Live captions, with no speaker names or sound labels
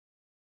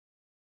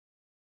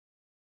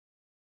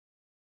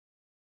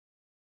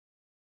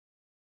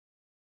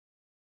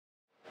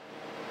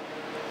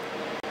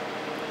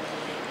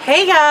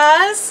Hey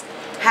guys,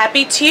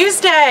 happy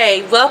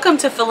Tuesday. Welcome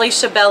to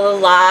Felicia Bella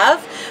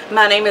Live.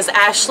 My name is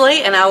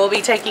Ashley and I will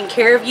be taking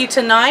care of you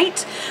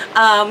tonight.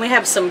 We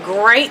have some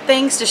great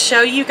things to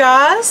show you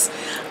guys.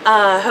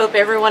 Hope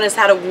everyone has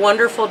had a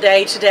wonderful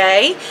day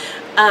today.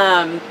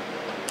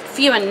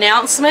 Few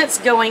announcements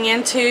going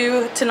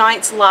into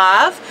tonight's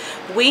live.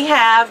 We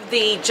have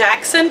the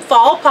Jackson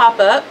Fall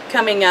Pop-Up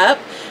coming up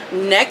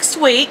next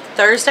week,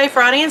 Thursday,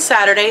 Friday, and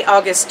Saturday,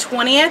 August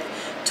 20th,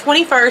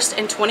 21st,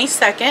 and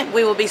 22nd.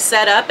 We will be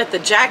set up at the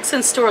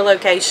Jackson store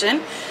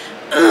location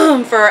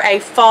for a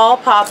fall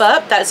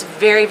pop-up. That's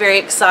very, very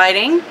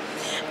exciting.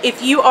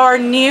 If you are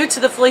new to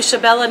the Felicia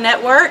Bella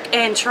Network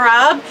and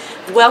Tribe,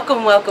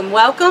 welcome, welcome,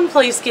 welcome.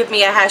 Please give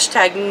me a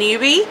hashtag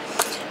newbie,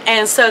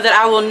 and so that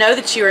I will know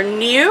that you are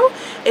new.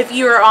 If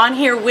you are on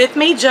here with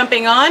me,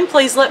 jumping on,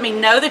 please let me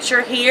know that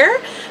you're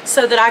here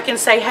so that I can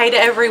say hey to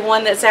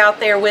everyone that's out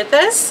there with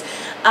us.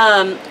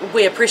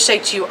 We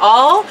appreciate you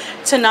all.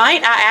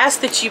 Tonight I ask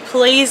that you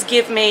please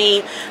give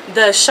me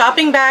the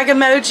shopping bag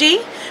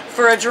emoji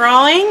for a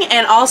drawing,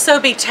 and also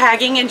be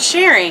tagging and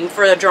sharing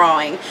for a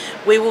drawing.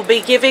 We will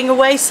be giving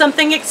away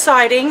something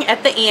exciting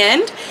at the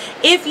end.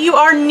 If you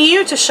are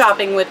new to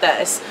shopping with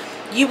us,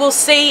 you will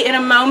see in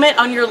a moment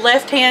on your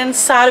left hand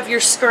side of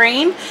your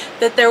screen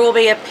that there will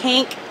be a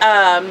pink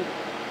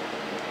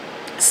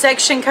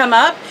section come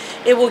up.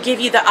 It will give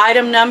you the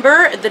item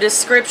number, the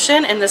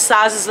description, and the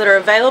sizes that are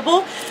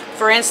available.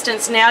 For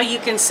instance, now you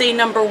can see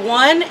number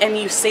 1 and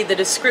you see the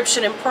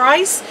description and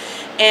price,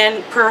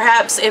 and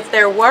perhaps if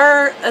there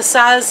were a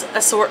size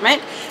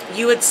assortment,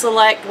 you would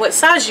select what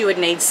size you would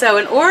need. So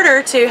in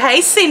order to,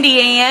 hey Cindy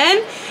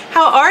Ann,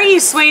 how are you,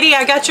 sweetie?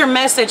 I got your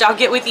message. I'll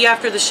get with you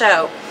after the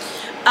show.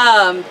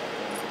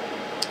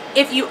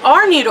 If you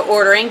are new to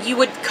ordering, you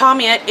would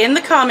comment in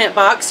the comment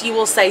box. You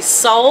will say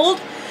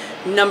sold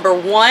number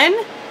 1,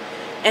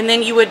 and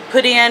then you would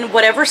put in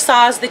whatever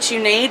size that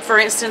you need. For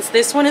instance,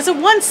 this one is a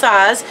 1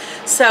 size,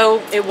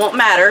 so it won't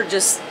matter.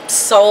 Just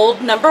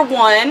sold number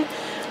 1.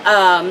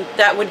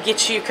 That would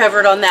get you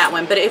covered on that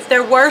one. But if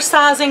there were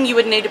sizing, you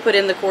would need to put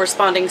in the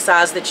corresponding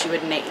size that you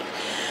would need.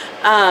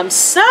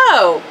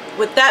 So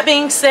with that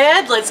being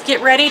said, let's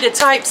get ready to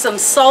type some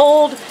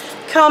sold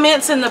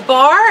comments in the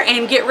bar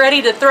and get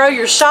ready to throw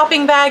your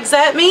shopping bags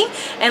at me,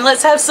 and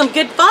let's have some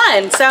good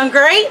fun. Sound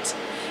great?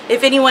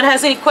 If anyone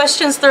has any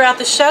questions throughout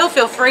the show,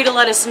 feel free to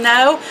let us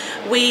know.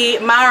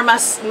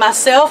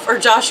 Myself or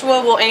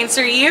Joshua will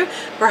answer you.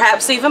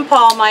 Perhaps even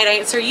Paul might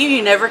answer you.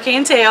 You never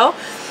can tell.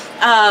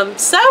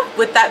 So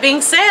with that being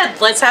said,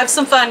 let's have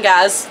some fun,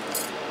 guys.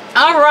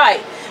 All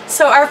right.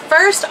 So our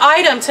first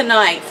item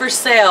tonight for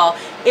sale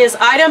is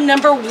item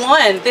number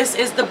 1. This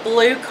is the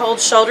blue cold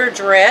shoulder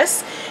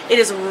dress. It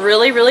is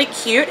really, really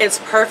cute. It's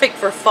perfect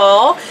for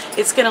fall.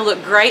 It's going to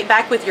look great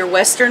back with your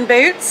Western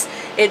boots.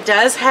 It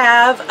does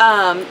have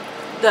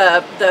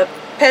the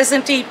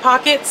peasant-y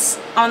pockets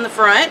on the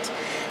front.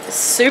 It's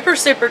super,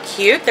 super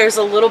cute. There's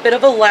a little bit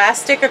of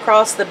elastic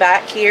across the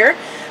back here.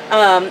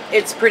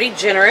 It's pretty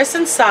generous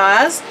in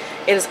size.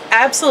 It is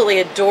absolutely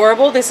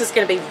adorable. This is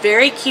going to be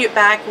very cute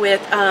back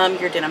with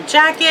your denim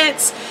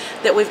jackets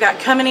that we've got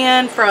coming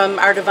in from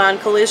our Divine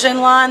Collision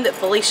line that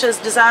Felicia's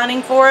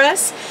designing for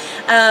us.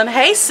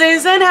 Hey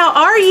Susan, how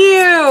are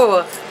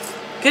you?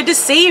 Good to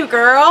see you,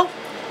 girl.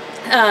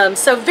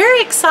 So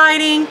very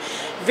exciting,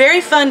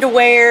 very fun to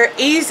wear,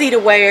 easy to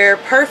wear,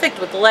 perfect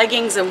with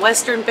leggings and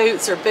Western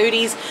boots or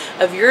booties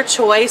of your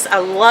choice. I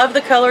love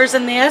the colors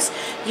in this.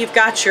 You've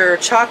got your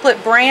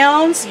chocolate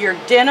browns, your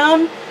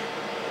denim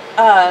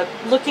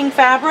looking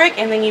fabric,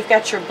 and then you've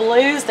got your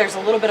blues. There's a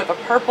little bit of a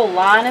purple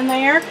line in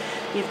there.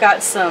 You've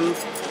got some,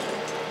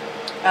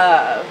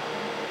 well,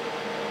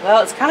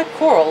 it's kind of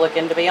coral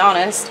looking, to be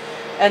honest,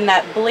 and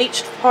that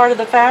bleached part of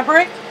the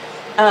fabric.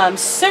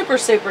 Super,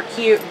 super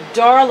cute,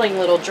 darling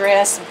little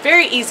dress,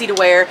 very easy to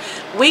wear.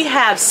 We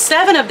have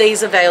 7 of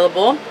these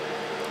available.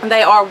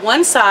 They are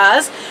 1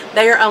 size.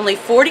 They are only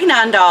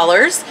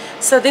 $49.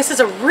 So this is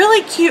a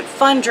really cute,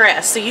 fun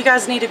dress. So you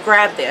guys need to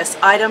grab this,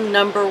 item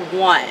number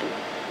 1.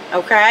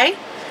 Okay?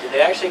 Did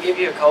they actually give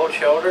you a cold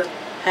shoulder?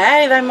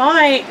 Hey, they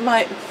might.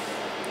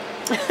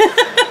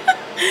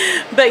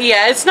 But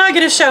yeah, it's not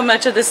going to show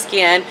much of the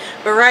skin,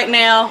 but right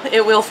now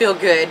it will feel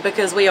good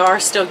because we are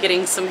still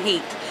getting some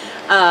heat.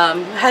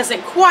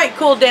 Hasn't quite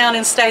cooled down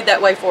and stayed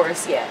that way for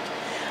us yet.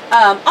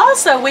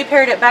 Also, we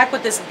paired it back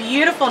with this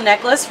beautiful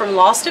necklace from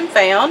Lost and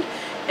Found.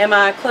 Am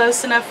I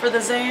close enough for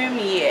the zoom?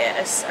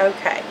 Yes.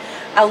 Okay.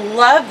 I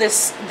love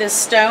this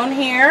stone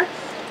here.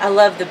 I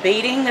love the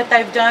beading that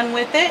they've done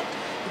with it.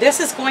 This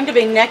is going to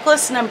be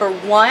necklace number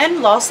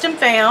 1, Lost and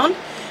Found.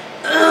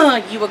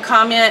 You will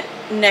comment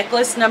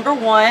necklace number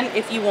 1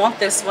 if you want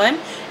this one.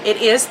 It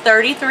is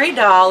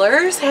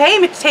 $33. Hey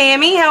Miss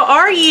Tammy, how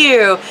are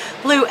you?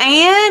 Blue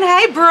Ann,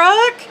 hey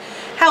Brooke.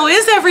 How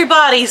is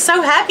everybody?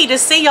 So happy to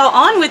see y'all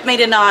on with me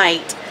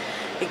tonight.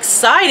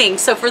 Exciting.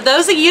 So for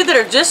those of you that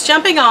are just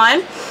jumping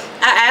on,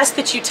 I ask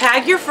that you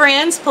tag your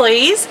friends,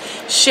 please.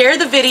 Share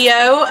the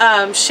video.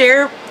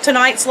 Share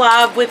tonight's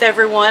live with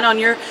everyone on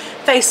your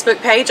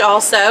Facebook page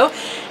also.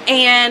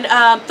 And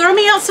throw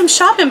me out some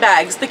shopping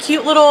bags, the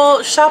cute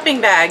little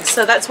shopping bags.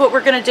 So that's what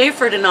we're going to do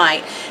for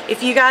tonight.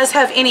 If you guys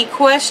have any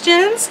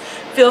questions,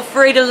 feel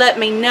free to let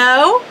me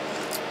know.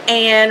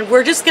 And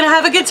we're just going to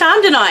have a good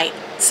time tonight.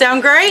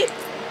 Sound great?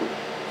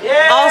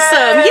 Yay!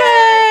 Awesome.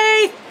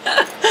 Yay!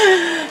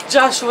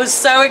 Josh was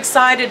so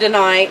excited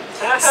tonight.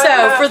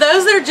 So for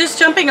those that are just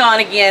jumping on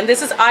again,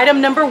 this is item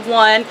number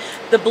 1,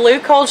 the blue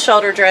cold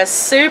shoulder dress.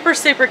 Super,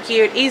 super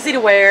cute, easy to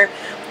wear.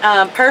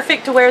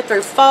 Perfect to wear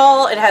through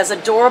fall. It has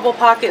adorable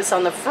pockets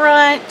on the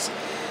front.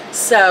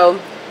 So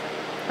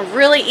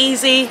really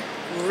easy,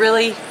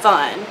 really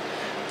fun.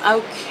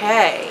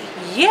 Okay.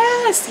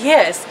 Yes,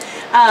 yes.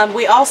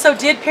 We also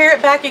did pair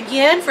it back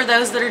again for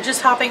those that are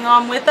just hopping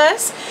on with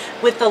us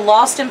with the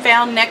Lost and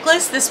Found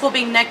necklace. This will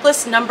be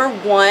necklace number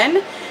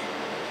 1.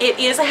 It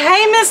is,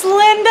 hey Miss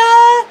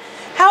Linda,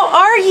 how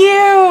are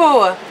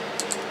you?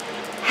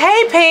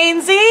 Hey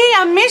Pansy,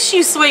 I miss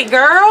you, sweet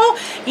girl.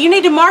 You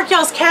need to mark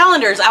y'all's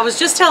calendars. I was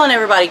just telling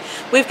everybody,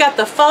 we've got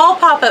the fall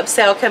pop-up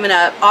sale coming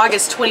up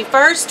August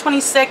 21st,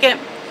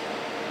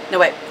 22nd, no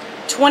wait,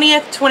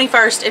 20th,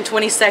 21st, and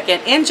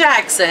 22nd in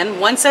Jackson,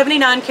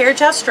 179 Carriage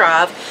House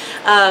Drive.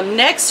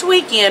 Next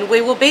weekend,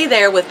 we will be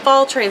there with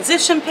fall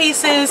transition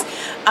pieces,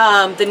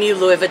 the new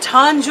Louis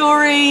Vuitton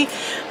jewelry,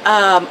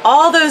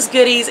 all those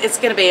goodies. It's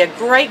going to be a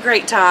great,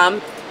 great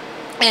time.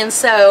 And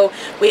so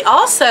we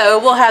also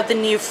will have the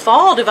new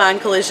fall Divine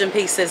Collision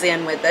pieces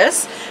in with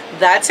us.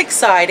 That's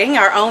exciting.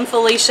 Our own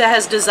Felecia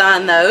has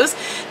designed those.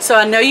 So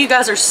I know you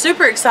guys are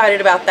super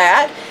excited about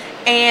that.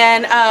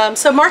 And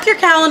so mark your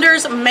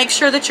calendars, make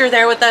sure that you're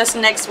there with us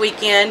next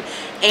weekend,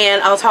 and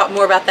I'll talk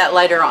more about that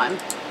later on.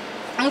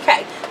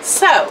 Okay,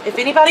 so if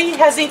anybody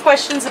has any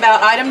questions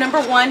about item number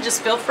 1,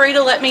 just feel free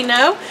to let me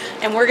know,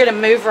 and we're going to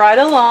move right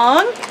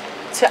along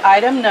to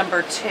item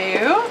number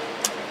 2.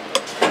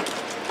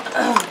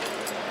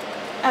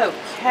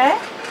 Okay,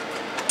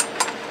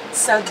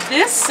 so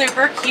this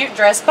super cute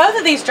dress, both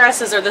of these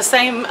dresses are the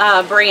same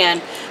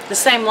brand, the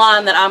same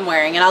line that I'm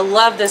wearing, and I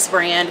love this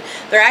brand.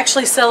 They're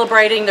actually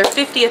celebrating their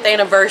 50th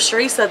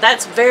anniversary, so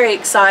that's very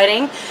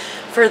exciting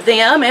for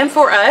them and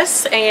for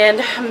us,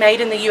 and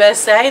made in the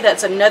USA.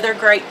 That's another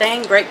great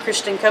thing. Great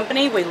Christian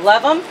company. We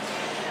love them.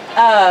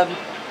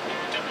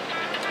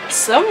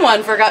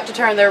 Someone forgot to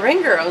turn their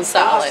ringer on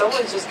silent.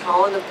 Someone's just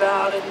calling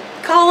about it.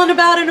 Calling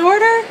about an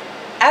order?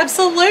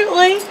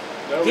 Absolutely.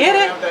 No, get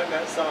it? Have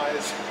that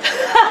size.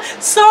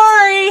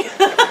 Sorry.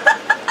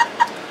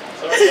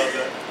 Sorry about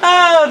that.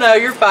 Oh no,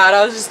 you're fine.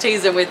 I was just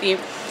teasing with you.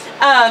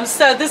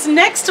 So this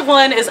next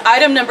one is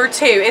item number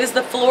 2. It is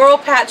the floral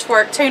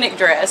patchwork tunic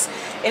dress.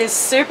 It is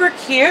super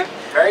cute.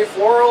 Very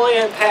florally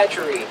and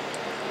patchery.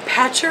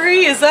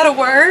 Patchery, is that a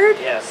word?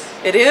 Yes.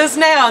 It is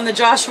now in the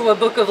Joshua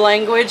Book of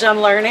Language. I'm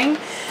learning.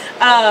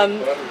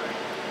 Buttery.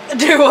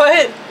 Do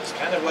what? It's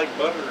kind of like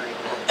buttery.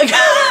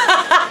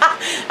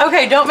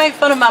 Okay, don't make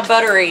fun of my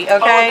buttery,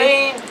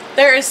 okay?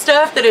 There is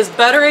stuff that is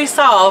buttery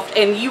soft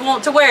and you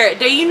want to wear it.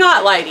 Do you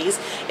not, ladies?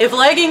 If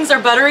leggings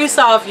are buttery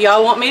soft,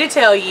 y'all want me to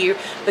tell you,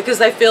 because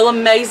they feel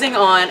amazing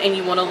on and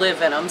you want to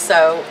live in them.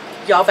 So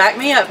y'all back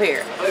me up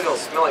here. I think it'll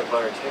smell like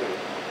butter too.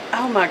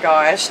 Oh my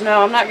gosh,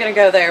 no, I'm not going to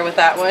go there with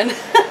that one.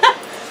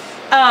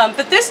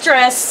 But this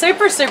dress,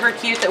 super, super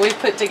cute that we've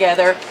put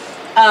together.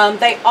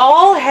 They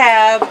all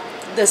have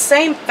the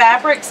same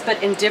fabrics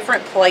but in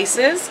different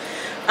places.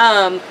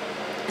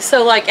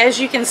 So like as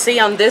you can see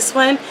on this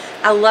one,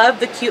 I love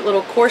the cute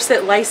little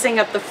corset lacing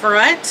up the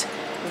front.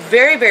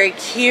 Very, very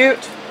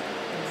cute.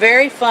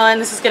 Very fun.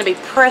 This is going to be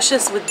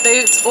precious with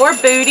boots or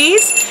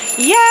booties.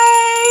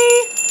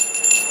 Yay!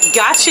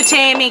 Gotcha,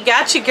 Tammy.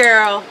 Gotcha,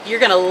 girl. You're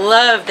going to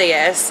love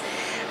this.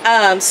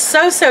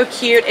 So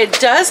cute. It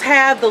does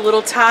have the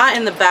little tie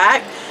in the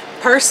back.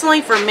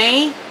 Personally for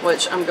me,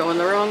 which I'm going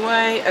the wrong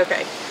way.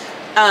 Okay.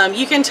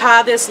 You can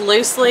tie this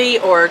loosely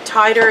or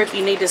tighter if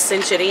you need to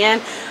cinch it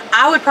in.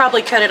 I would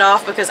probably cut it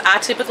off because I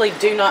typically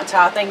do not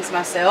tie things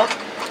myself.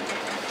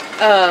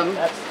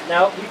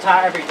 No, you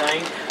tie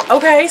everything.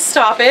 Okay,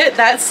 stop it.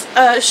 That's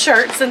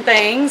shirts and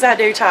things I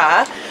do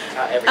tie.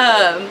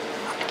 Everything.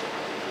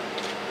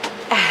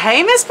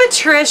 Hey, Miss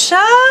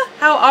Patricia.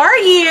 How are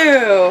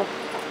you?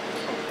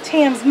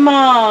 Tam's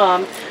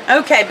mom.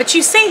 Okay, but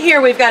you see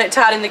here we've got it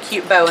tied in the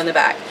cute bow in the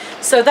back.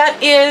 So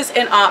that is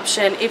an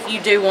option. If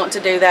you do want to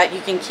do that,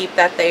 you can keep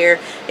that there.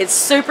 It's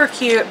super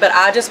cute, but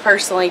I just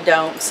personally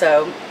don't.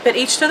 So, but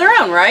each to their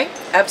own, right?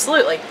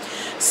 Absolutely.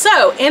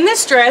 So in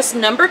this dress,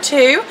 number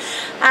 2,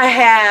 I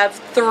have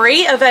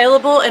 3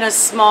 available in a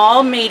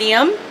small,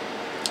 medium,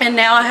 and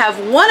now I have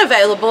 1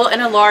 available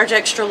in a large,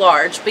 extra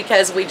large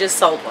because we just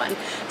sold one.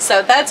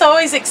 So that's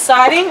always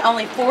exciting.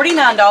 Only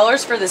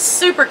 $49 for this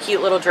super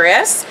cute little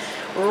dress.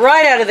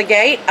 Right out of the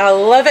gate. I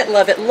love it,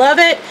 love it, love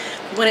it.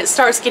 When it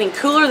starts getting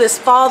cooler this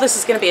fall, this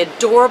is going to be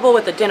adorable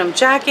with a denim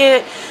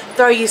jacket.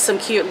 Throw you some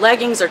cute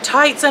leggings or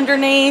tights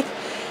underneath.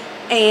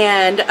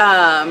 And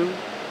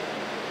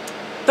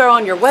throw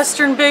on your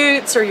western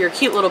boots or your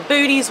cute little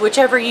booties,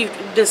 whichever you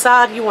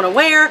decide you want to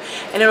wear,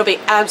 and it'll be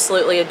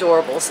absolutely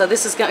adorable. So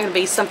this is going to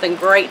be something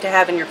great to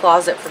have in your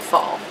closet for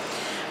fall.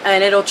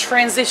 and it'll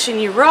transition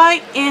you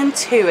right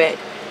into it.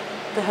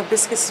 The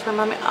hibiscus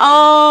remind me.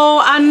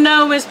 Oh, I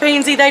know, Miss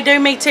Pansy, they do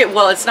me too.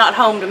 Well, it's not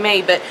home to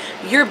me, but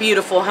your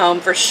beautiful home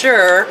for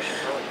sure.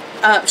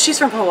 She's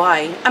from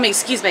Hawaii. I mean,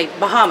 excuse me,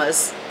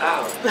 Bahamas.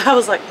 Oh. I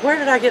was like, where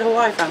did I get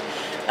Hawaii from?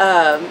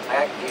 I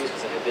got confused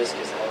with the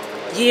hibiscus. I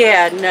don't know.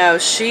 Yeah, no,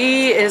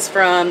 she is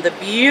from the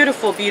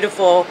beautiful,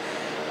 beautiful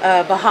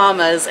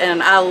Bahamas,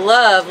 and I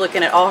love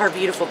looking at all her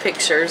beautiful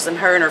pictures and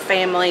her and her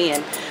family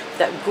and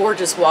that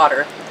gorgeous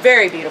water.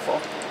 Very beautiful.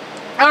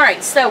 All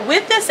right, so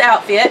with this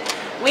outfit,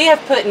 we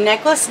have put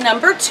necklace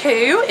number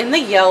 2 in the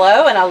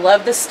yellow, and I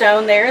love the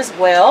stone there as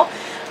well.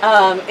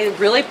 It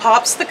really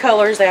pops the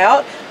colors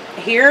out.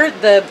 Here,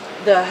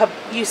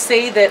 you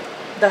see that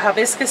the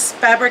hibiscus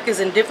fabric is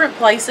in different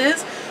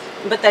places,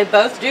 but they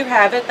both do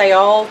have it. They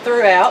all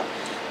throughout.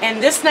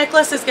 And this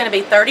necklace is going to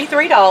be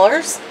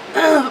 $33.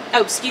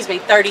 Oh, excuse me,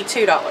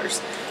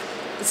 $32.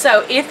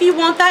 So if you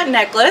want that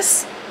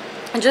necklace,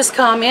 just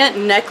comment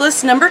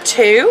necklace number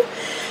 2.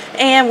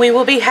 And we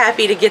will be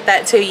happy to get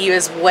that to you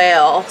as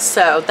well.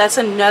 So that's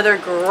another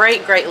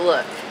great, great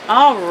look.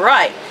 All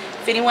right.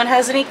 If anyone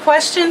has any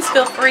questions,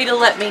 feel free to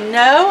let me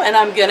know. And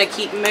I'm going to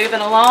keep moving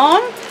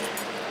along.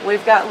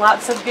 We've got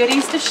lots of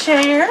goodies to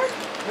share.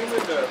 Can we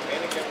move the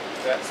mannequin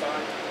to that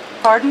side?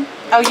 Pardon?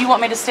 Oh, you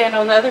want me to stand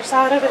on the other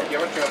side of it? Yeah,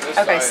 I want you on this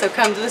Okay, side. so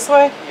come this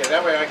way. Yeah,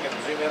 that way I can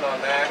zoom in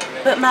on that. And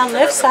then But you my can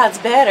left step up.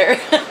 side's better.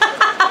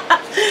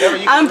 That way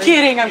you can I'm read-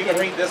 kidding, I'm You can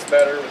kidding. read this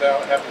better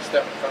without having to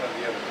step in front of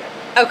the other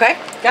camera. Okay,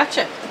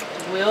 gotcha.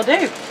 Will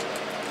do.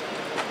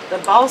 The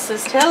boss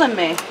is telling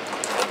me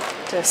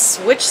to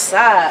switch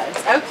sides.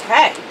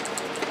 Okay.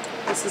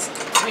 This is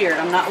weird.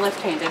 I'm not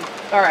left-handed.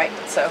 All right,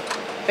 so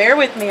bear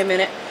with me a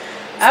minute.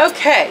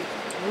 Okay,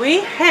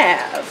 we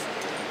have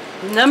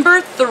number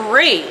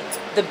 3,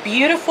 the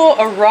beautiful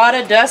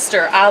errata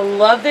duster. I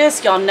love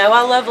this. Y'all know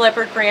I love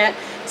leopard print,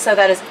 so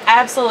that is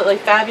absolutely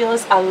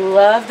fabulous. I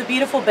love the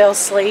beautiful bell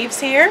sleeves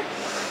here.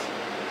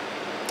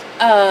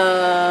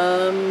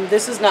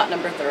 This is not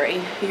number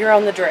 3. You're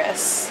on the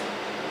dress.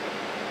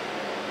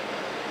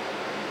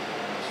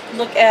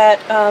 Look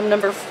at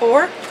number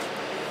 4. Right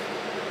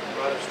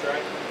of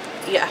stripe.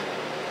 Yeah.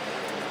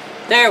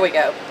 There we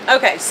go.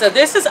 Okay, so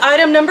this is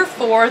item number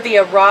 4, the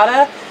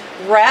errata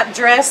wrap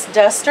dress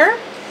duster.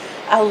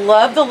 I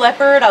love the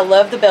leopard. I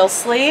love the bell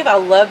sleeve. I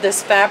love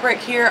this fabric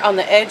here on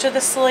the edge of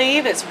the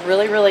sleeve. It's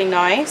really, really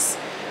nice.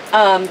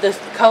 The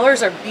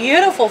colors are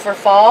beautiful for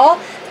fall.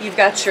 You've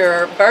got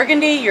your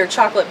burgundy, your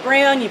chocolate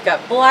brown, you've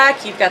got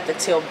black, you've got the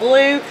teal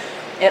blue.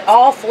 It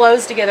all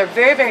flows together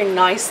very, very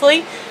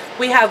nicely.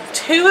 We have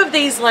 2 of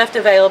these left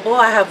available.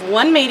 I have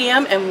 1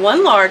 medium and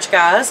 1 large,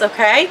 guys,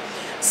 okay?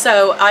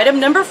 So item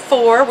number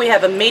 4, we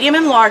have a medium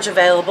and large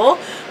available,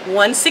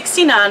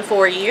 $169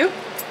 for you.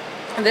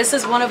 And this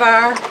is one of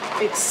our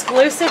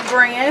exclusive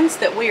brands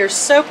that we are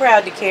so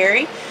proud to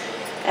carry.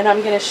 And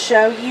I'm going to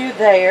show you,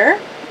 there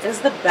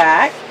is the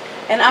back.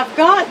 And I've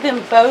got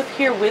them both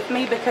here with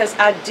me because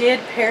I did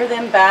pair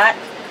them back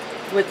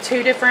with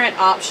 2 different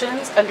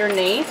options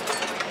underneath.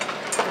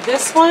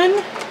 This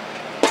one,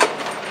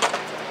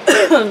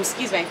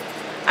 excuse me,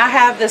 I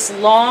have this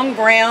long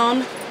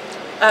brown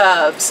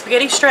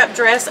spaghetti strap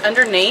dress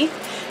underneath.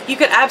 You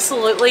could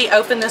absolutely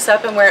open this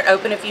up and wear it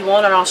open if you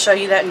want, and I'll show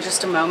you that in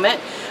just a moment.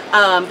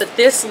 But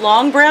this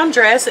long brown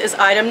dress is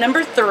item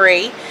number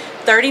 3,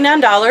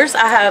 $39.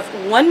 I have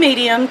 1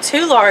 medium,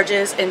 2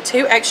 larges, and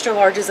 2 extra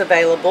larges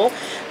available.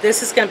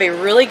 This is going to be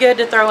really good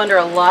to throw under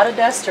a lot of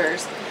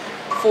dusters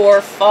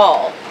for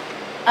fall.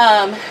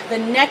 The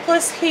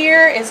necklace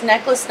here is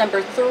necklace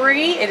number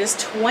 3. It is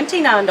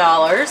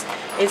 $29.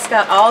 It's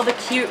got all the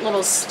cute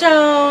little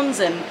stones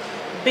and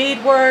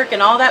beadwork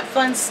and all that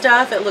fun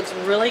stuff. It looks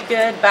really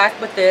good back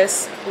with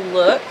this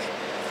look.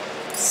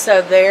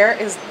 So there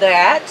is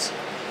that.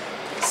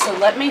 So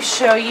let me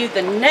show you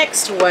the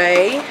next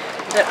way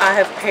that I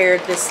have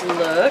paired this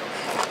look.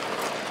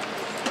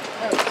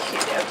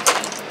 Okay.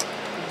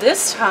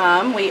 This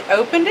time we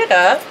opened it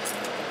up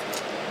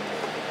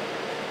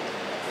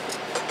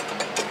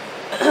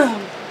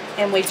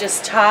and we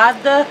just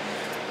tied the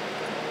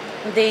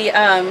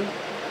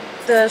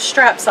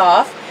straps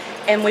off,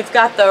 and we've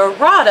got the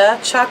errata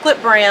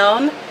chocolate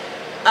brown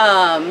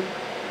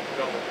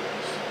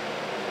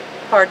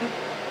pardon?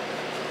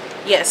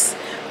 Yes,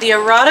 the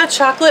errata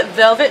chocolate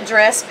velvet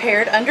dress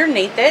paired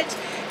underneath it,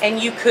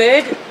 and you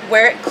could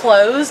wear it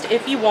closed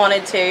if you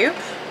wanted to,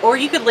 or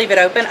you could leave it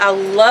open. I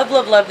love,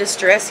 love, love this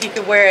dress. You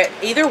could wear it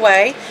either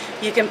way.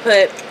 You can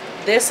put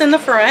this in the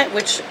front,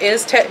 which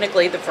is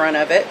technically the front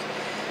of it,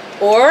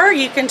 or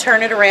you can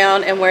turn it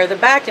around and wear the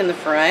back in the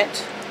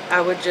front.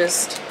 I would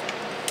just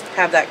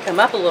have that come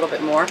up a little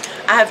bit more.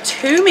 I have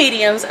 2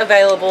 mediums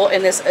available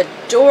in this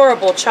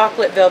adorable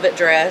chocolate velvet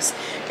dress.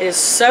 It is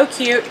so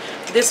cute.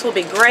 This will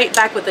be great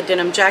back with the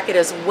denim jacket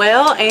as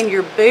well, and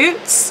your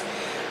boots.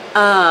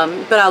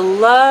 But I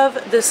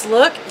love this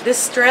look.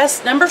 This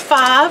dress, number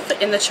 5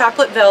 in the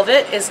chocolate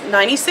velvet, is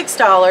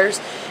 $96.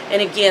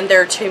 And again,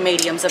 there are 2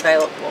 mediums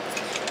available.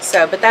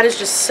 So, but that is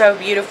just so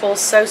beautiful,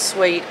 so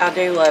sweet. I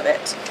do love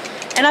it.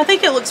 And I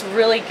think it looks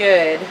really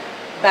good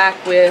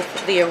back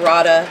with the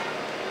Errata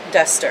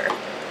duster.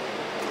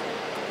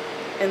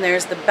 And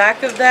there's the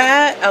back of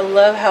that. I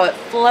love how it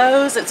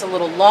flows. It's a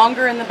little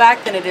longer in the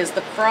back than it is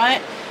the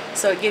front.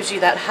 So it gives you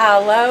that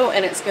high-low,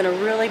 and it's going to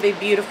really be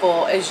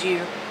beautiful as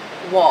you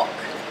walk.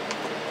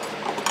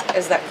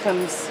 As that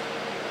comes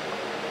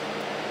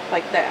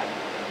like that.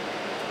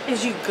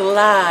 As you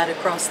glide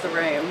across the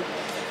room.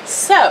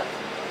 So,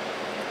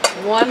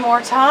 one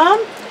more time.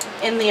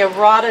 In the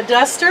Errata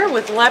duster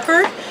with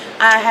leopard,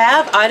 I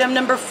have item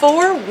number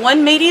 4,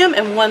 1 medium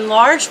and 1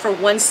 large for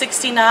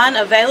 $169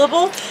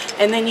 available.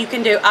 And then you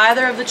can do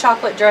either of the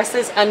chocolate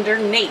dresses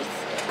underneath.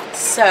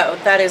 So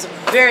that is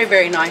very,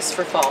 very nice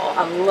for fall.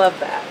 I love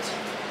that.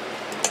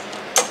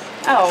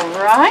 All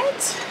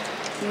right.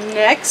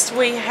 Next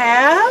we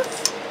have,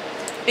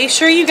 be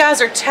sure you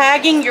guys are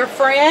tagging your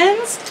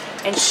friends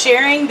and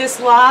sharing this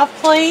live,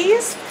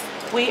 please.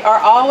 We are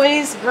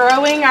always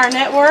growing our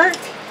network,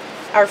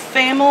 our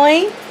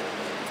family,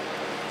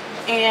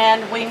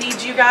 and we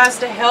need you guys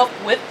to help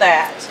with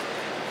that.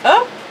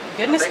 Oh,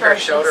 goodness gracious. I think her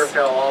shoulder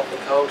fell off, the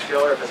cold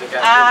shoulder, because it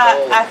got too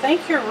cold. I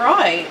think you're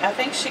right. I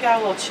think she got a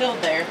little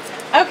chilled there.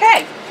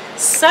 Okay,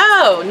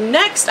 so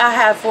next I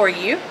have for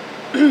you,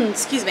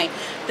 excuse me,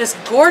 this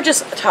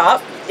gorgeous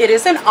top. It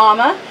is an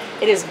Alma.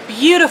 It is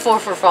beautiful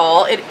for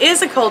fall. It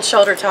is a cold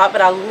shoulder top,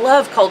 but I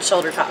love cold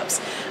shoulder tops.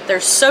 They're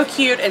so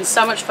cute and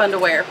so much fun to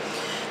wear.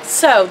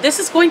 So this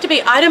is going to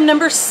be item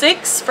number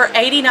 6 for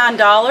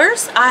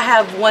 $89. I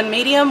have 1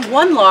 medium,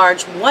 1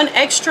 large, 1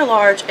 extra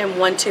large, and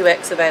 1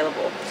 2X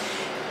available.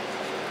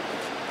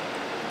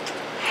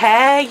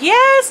 Hey,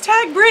 yes,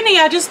 tag Brittany.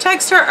 I just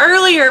texted her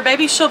earlier.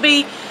 Maybe she'll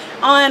be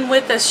on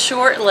with us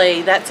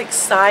shortly. That's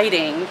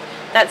exciting.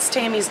 That's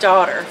Tammy's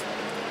daughter.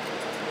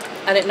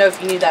 I didn't know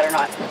if you knew that or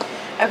not.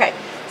 Okay,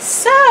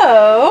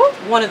 so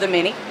one of the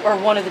many, or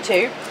one of the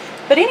two.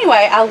 But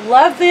anyway, I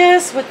love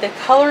this with the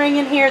coloring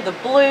in here, the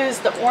blues,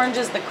 the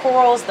oranges, the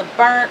corals, the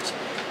burnt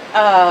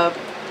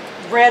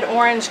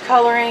red-orange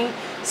coloring.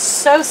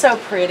 So, so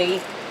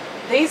pretty.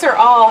 These are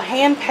all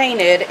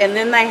hand-painted, and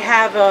then they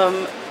have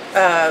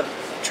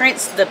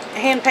the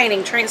hand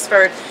painting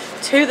transferred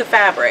to the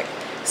fabric.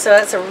 So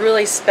that's a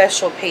really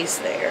special piece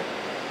there.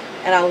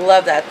 And I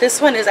love that. This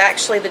one is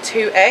actually the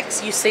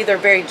 2X. You see they're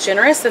very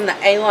generous in the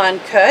A-line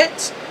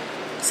cut.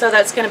 So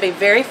that's going to be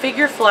very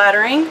figure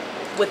flattering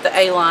with the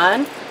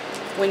A-line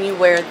when you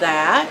wear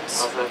that. I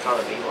was going to call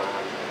it B-line.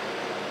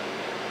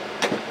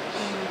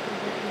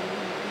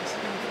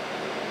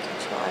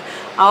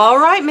 All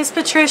right, Miss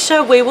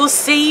Patricia, we will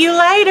see you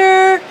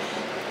later.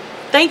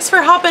 Thanks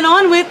for hopping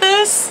on with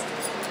us.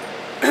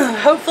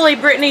 Hopefully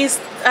Brittany's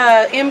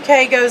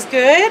MK goes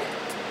good.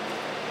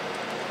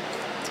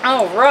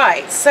 All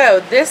right, so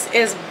this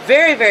is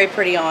very, very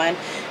pretty on.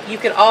 You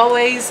could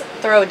always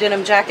throw a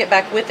denim jacket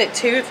back with it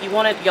too if you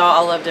wanted.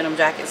 Y'all, I love denim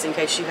jackets in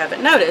case you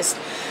haven't noticed.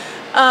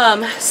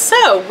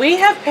 So we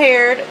have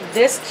paired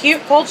this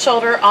cute cold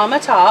shoulder Alma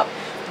top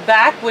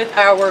back with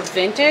our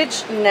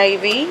vintage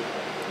navy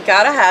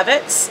gotta have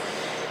it.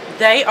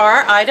 They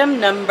are item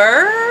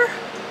number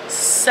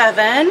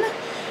 7.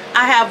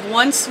 I have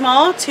 1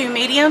 small, 2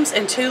 mediums,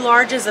 and 2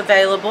 larges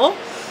available.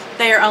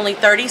 They are only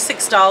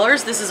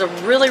 $36. This is a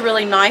really,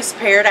 really nice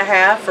pair to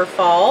have for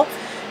fall.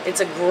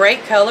 It's a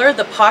great color.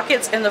 The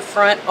pockets in the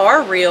front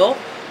are real,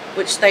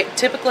 which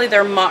typically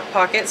they're mock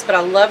pockets, but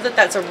I love that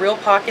that's a real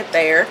pocket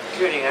there.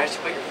 Good, you can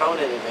actually put your phone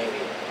in it maybe.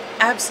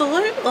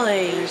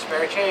 Absolutely. And your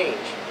spare change.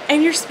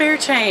 And your spare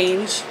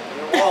change. And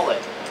your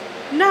wallet.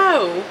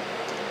 No.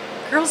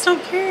 Girls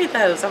don't carry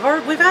those.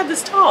 We've had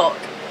this talk.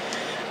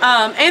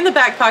 And the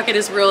back pocket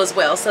is real as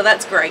well, so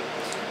that's great.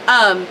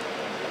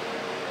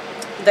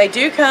 They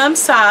do come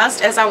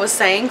sized, as I was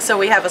saying, so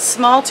we have a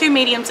small, 2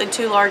 mediums, and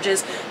 2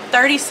 larges,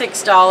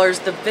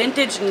 $36. The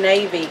vintage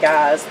navy,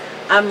 guys.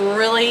 I'm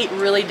really,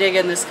 really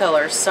digging this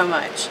color so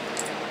much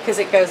because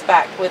it goes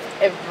back with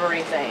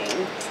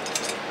everything.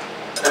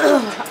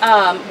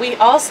 We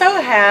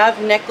also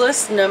have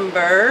necklace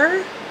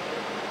number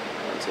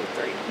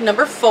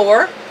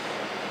 4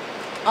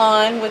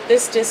 on with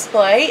this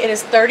display. It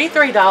is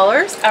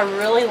 $33. I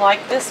really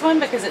like this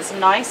one because it's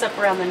nice up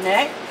around the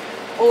neck.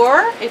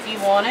 Or if you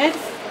wanted,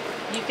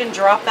 you can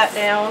drop that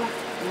down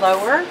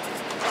lower.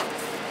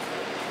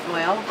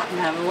 Well, I'm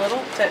having a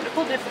little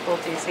technical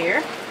difficulties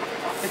here,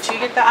 but you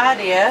get the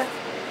idea.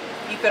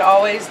 You could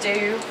always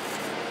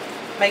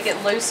make it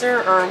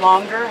looser or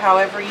longer,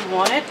 however you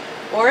want it.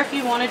 Or if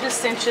you wanted to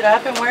cinch it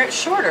up and wear it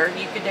shorter,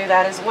 you could do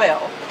that as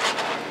well.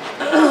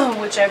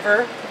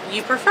 Whichever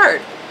you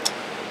preferred.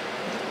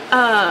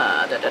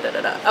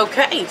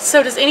 Okay,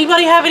 so does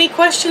anybody have any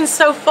questions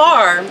so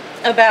far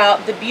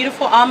about the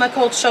beautiful Alma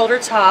cold shoulder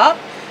top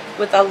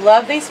with, I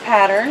love these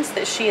patterns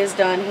that she has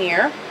done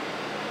here,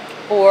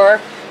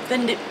 or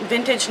the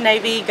vintage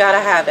navy gotta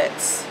have it?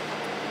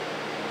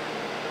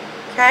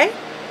 Okay,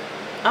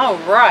 all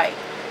right,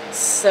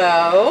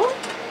 so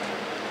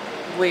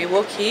we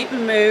will keep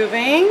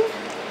moving.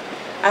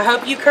 I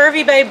hope you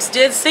curvy babes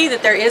did see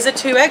that there is a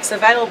 2X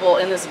available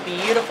in this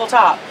beautiful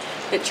top.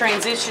 that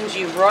transitions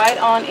you right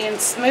on in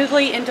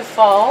smoothly into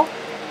fall.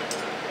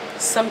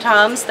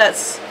 Sometimes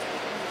that's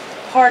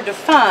hard to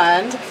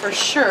find for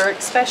sure,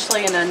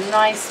 especially in a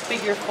nice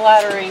figure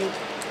flattering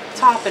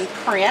top and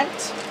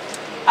print.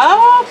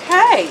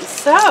 Okay,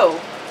 so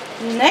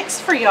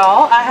next for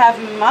y'all, I have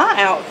my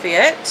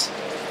outfit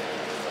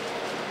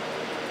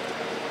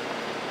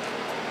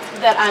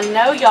that I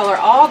know y'all are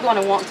all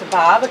going to want to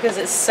buy because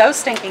it's so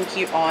stinking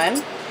cute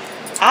on.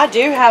 I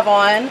do have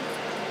on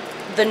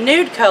the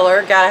nude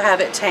color, Gotta Have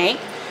It tank,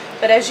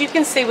 but as you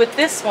can see with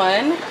this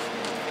one,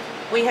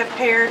 we have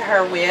paired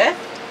her with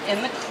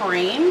in the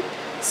cream,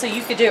 so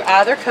you could do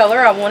either color.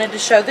 I wanted to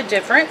show the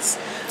difference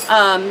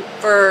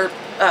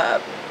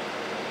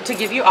to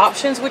give you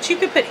options, which you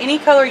could put any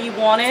color you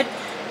wanted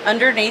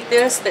underneath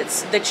this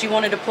that you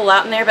wanted to pull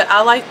out in there, but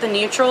I like the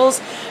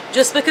neutrals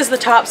just because the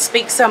top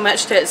speaks so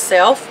much to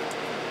itself.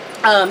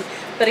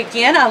 But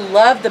again, I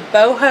love the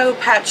boho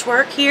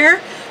patchwork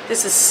here.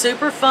 This is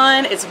super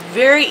fun. It's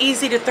very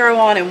easy to throw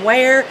on and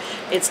wear.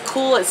 It's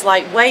cool. It's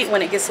lightweight.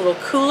 When it gets a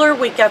little cooler,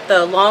 we got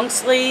the long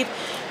sleeve.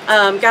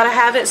 Gotta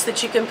have it so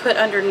that you can put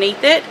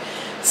underneath it.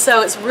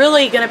 So it's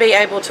really going to be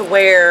able to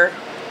wear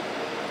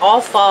all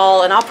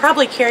fall, and I'll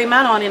probably carry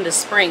mine on into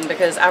spring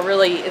because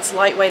it's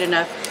lightweight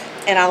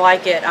enough and I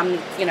like it. I'm,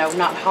 you know,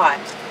 not hot.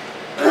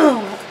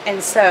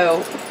 And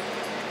so,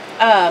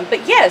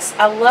 but yes,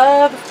 I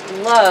love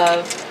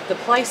the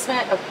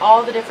placement of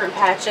all the different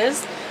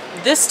patches.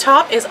 This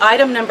top is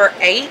item number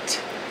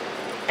 8,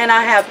 and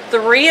I have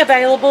 3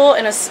 available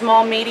in a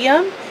small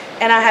medium,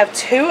 and I have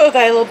 2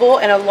 available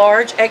in a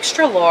large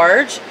extra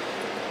large.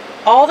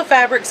 All the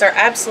fabrics are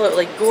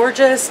absolutely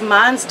gorgeous.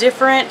 Mine's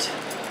different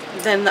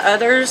than the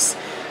others.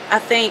 I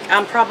think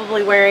I'm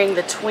probably wearing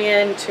the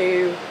twin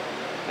to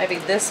maybe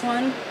this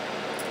one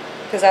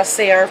because I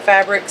see our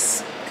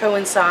fabrics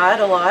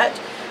coincide a lot.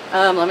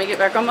 Let me get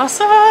back on my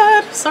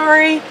side.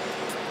 Sorry,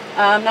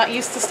 I'm not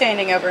used to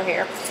standing over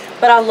here.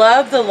 But I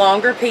love the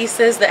longer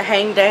pieces that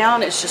hang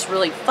down. It's just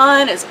really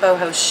fun. It's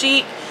boho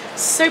chic.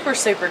 Super,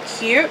 super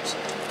cute.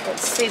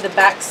 Let's see the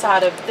back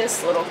side of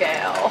this little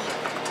gal.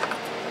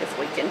 If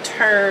we can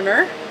turn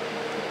her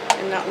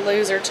and not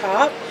lose her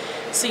top.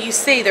 So you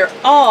see they're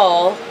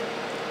all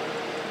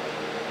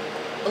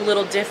a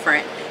little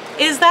different.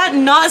 Is that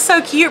not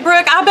so cute,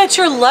 Brooke? I bet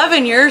you're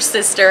loving yours,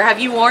 sister. Have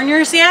you worn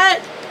yours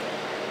yet?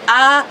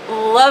 I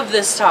love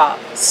this top.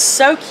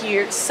 So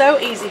cute, so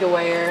easy to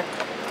wear.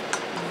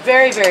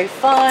 Very, very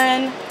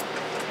fun.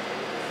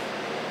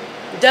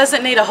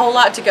 Doesn't need a whole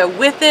lot to go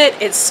with it.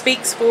 It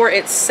speaks for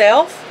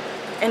itself,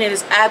 and it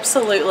is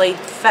absolutely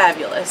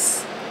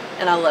fabulous.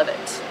 And I love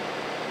it.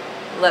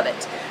 Love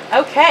it.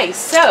 Okay,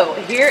 so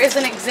here is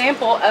an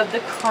example of the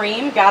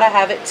cream Gotta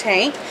Have It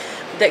tank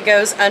that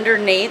goes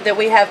underneath, that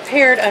we have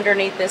paired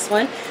underneath this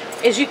one.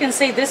 As you can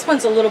see, this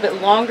one's a little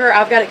bit longer.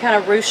 I've got it kind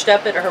of ruched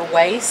up at her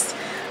waist.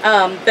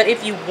 But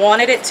if you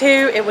wanted it to,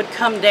 it would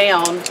come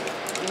down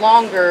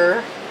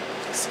longer,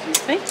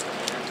 excuse me,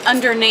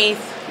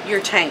 underneath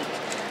your tank.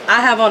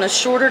 I have on a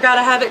shorter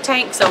Gotta Have It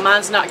tank, so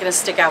mine's not going to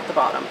stick out the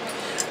bottom.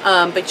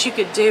 But you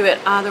could do it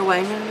either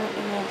way.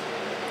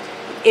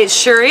 It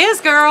sure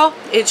is, girl.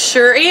 It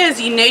sure is.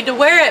 You need to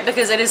wear it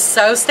because it is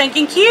so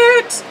stinking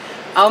cute.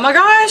 Oh my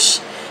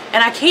gosh.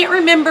 And I can't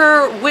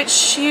remember which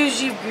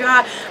shoes you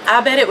got.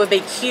 I bet it would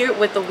be cute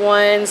with the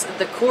ones,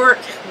 the cork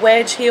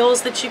wedge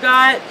heels that you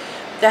got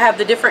that have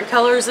the different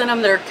colors in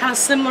them that are kind of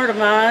similar to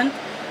mine.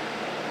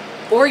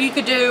 Or you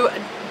could do,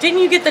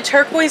 didn't you get the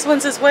turquoise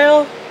ones as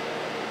well?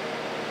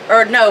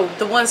 Or no,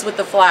 the ones with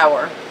the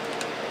flower.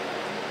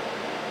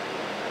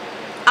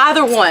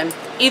 Either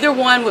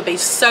one would be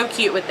so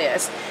cute with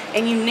this.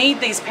 And you need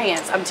these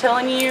pants. I'm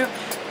telling you,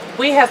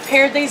 we have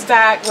paired these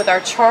back with our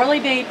Charlie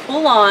B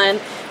pull-on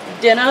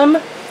denim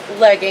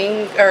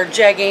legging or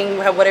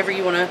jegging, whatever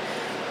you want to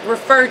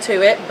refer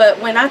to it. But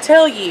when I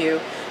tell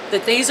you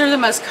that these are the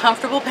most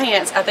comfortable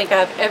pants I think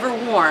I've ever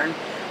worn,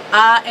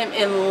 I am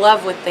in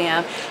love with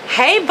them.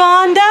 Hey,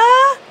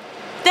 Bonda!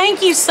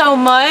 Thank you so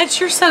much.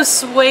 You're so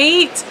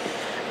sweet.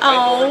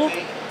 Oh.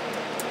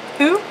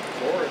 Who?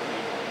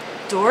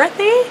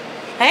 Dorothy?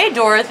 Hey,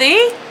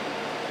 Dorothy.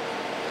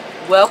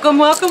 Welcome,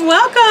 welcome,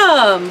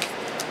 welcome.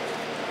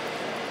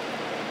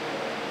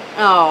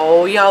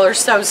 Oh, y'all are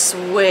so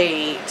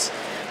sweet.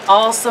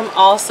 Awesome,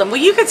 awesome.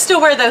 Well, you could still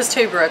wear those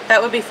too, Brooke.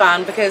 That would be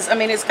fine because, I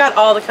mean, it's got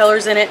all the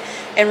colors in it.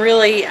 And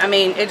really, I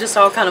mean, it just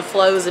all kind of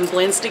flows and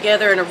blends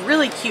together in a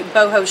really cute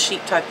boho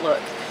chic type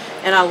look.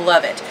 And I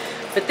love it.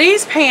 But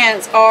these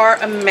pants are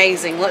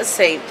amazing. Let's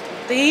see.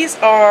 These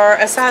are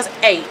a size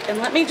 8. And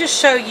let me just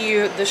show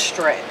you the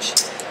stretch.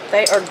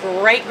 They are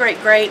great,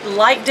 great, great.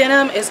 Light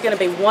denim is going to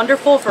be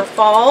wonderful for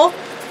fall.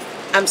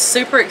 I'm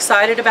super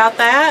excited about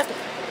that.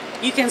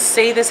 You can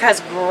see this has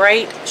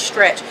great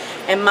stretch.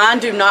 And mine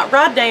do not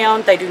ride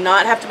down. They do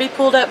not have to be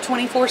pulled up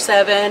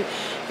 24/7.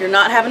 You're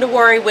not having to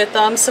worry with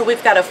them. So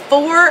we've got a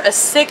 4, a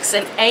 6,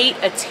 an 8,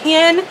 a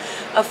 10,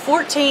 a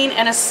 14,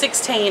 and a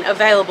 16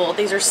 available.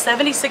 These are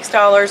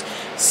 $76.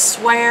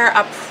 Swear,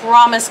 I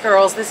promise,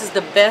 girls, this is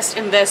the best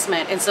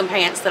investment in some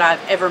pants that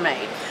I've ever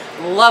made.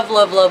 Love,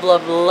 love, love,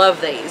 love,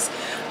 love these.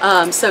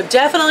 So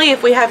definitely,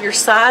 if we have your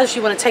size,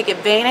 you want to take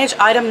advantage.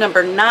 Item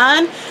number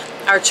 9,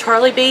 our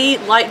Charlie B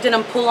light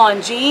denim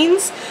pull-on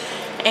jeans,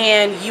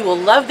 and you will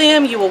love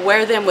them. You will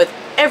wear them with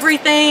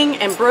everything.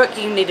 And Brooke,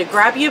 you need to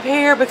grab you a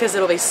pair because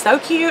it'll be so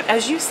cute,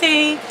 as you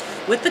see,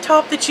 with the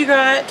top that you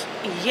got.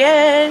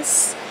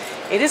 Yes,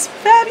 it is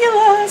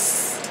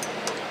fabulous.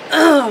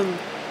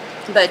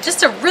 But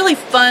just a really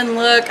fun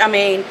look. I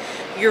mean,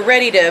 you're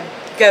ready to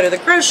go to the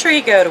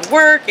grocery, go to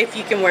work, if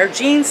you can wear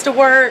jeans to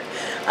work.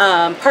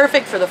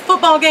 Perfect for the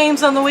football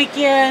games on the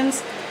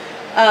weekends.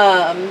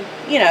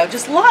 You know,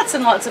 just lots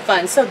and lots of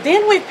fun. So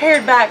then we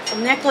paired back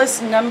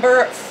necklace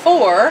number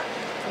 4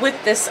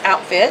 with this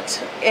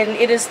outfit, and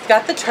it has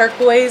got the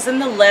turquoise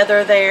and the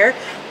leather there.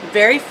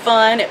 Very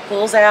fun. It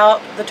pulls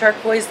out the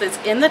turquoise that's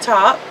in the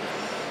top.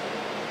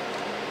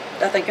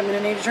 I think I'm going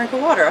to need a drink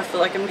of water. I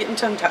feel like I'm getting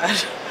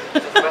tongue-tied.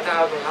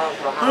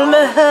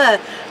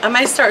 I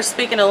may start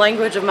speaking a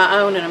language of my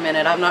own in a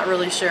minute. I'm not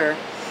really sure.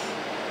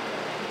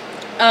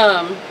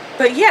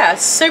 But yeah,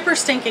 super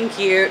stinking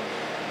cute.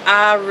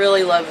 I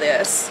really love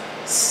this.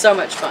 So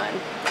much fun.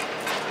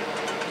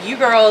 You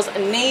girls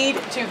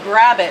need to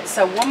grab it.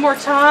 So one more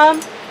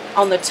time,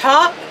 on the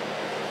top,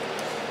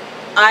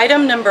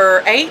 item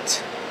number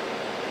 8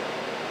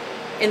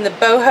 in the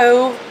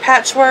boho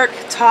patchwork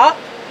top.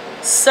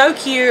 So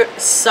cute,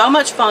 so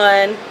much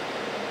fun.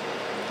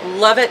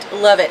 Love it,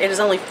 love it. It is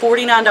only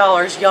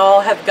 $49.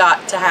 Y'all have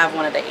got to have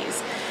one of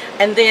these.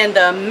 And then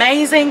the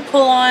amazing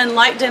pull-on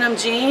light denim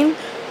jean.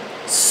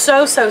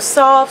 So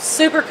soft,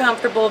 super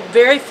comfortable,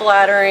 very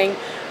flattering.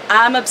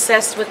 I'm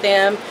obsessed with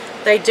them.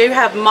 They do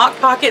have mock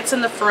pockets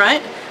in the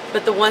front,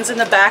 but the ones in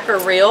the back are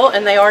real,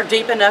 and they are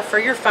deep enough for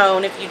your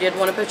phone if you did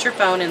want to put your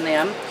phone in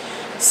them.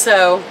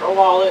 So, Or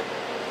wallet.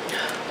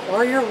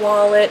 Or your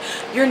wallet,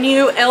 your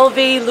new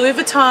LV Louis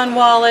Vuitton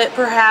wallet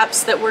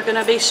perhaps that we're going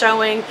to be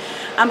showing.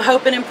 I'm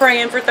hoping and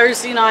praying for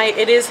Thursday night.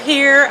 It is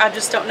here. I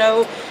just don't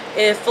know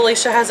if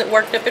Felicia has it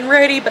worked up and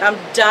ready, but I'm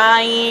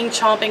dying,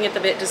 chomping at the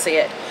bit to see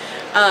it.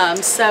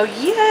 So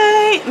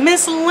yay,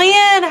 Miss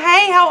Lynn,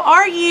 hey, how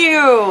are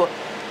you?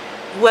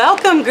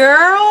 Welcome,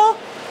 girl.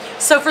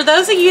 So for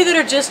those of you that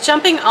are just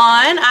jumping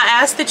on, I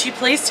ask that you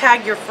please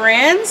tag your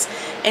friends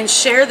and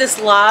share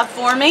this live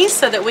for me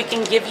so that we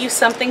can give you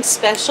something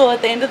special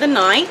at the end of the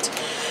night.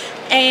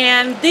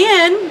 And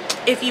then,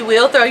 if you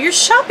will, throw your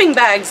shopping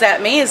bags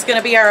at me is going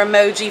to be our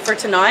emoji for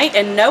tonight.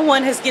 And no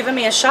one has given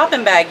me a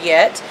shopping bag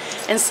yet.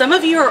 And some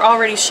of you are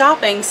already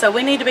shopping, so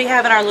we need to be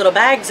having our little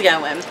bags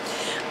going.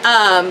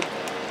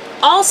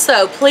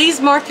 Also, please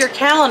mark your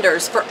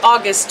calendars for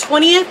August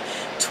 20th,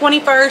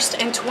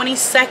 21st, and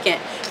 22nd.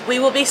 We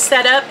will be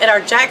set up at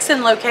our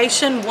Jackson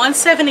location,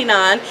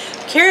 179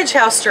 Carriage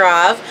House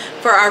Drive,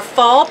 for our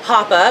fall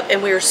pop-up,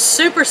 and we are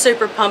super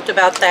pumped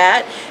about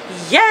that.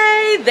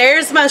 Yay!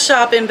 There's my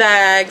shopping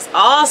bags.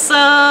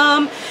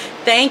 Awesome!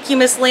 Thank you,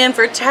 Miss Lynn,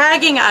 for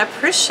tagging. I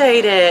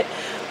appreciate it.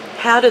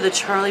 How do the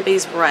Charlie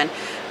B's run?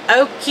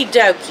 Okie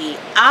dokie.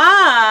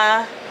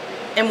 I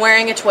am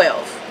wearing a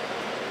 12.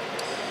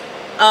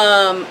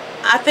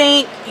 I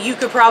think you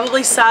could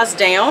probably size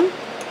down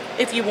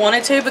if you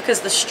wanted to,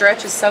 because the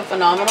stretch is so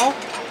phenomenal.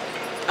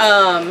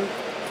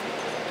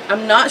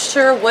 I'm not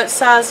sure what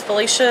size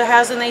Felicia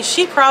has in these.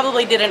 She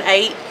probably did an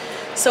 8,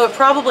 so it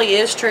probably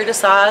is true to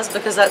size,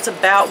 because that's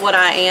about what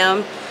I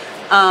am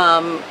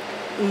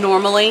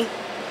normally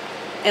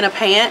in a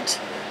pant.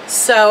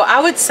 So I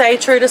would say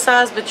true to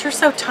size, but you're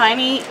so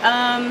tiny.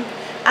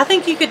 I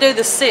think you could do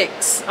the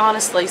 6,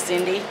 honestly,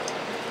 Cindy.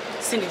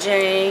 Cindy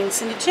Jane.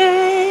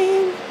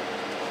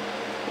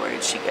 Where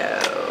did she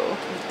go?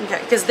 Okay,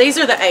 because these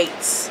are the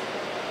 8s,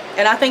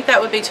 and I think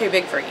that would be too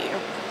big for you.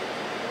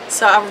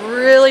 So I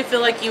really feel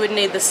like you would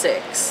need the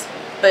 6,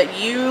 but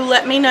you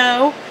let me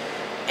know.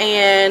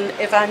 And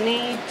if I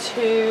need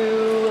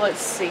to, let's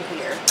see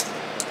here.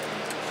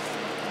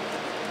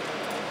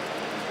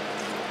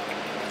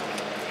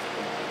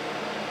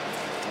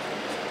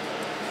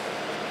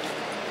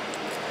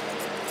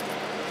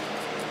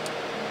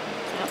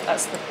 Yep,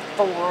 that's the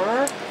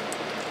 4.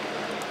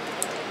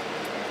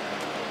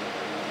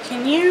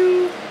 Can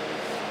you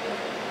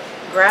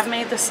grab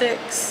me the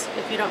 6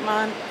 if you don't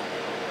mind?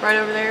 Right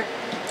over there.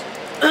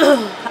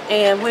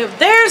 And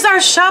there's our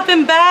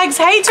shopping bags.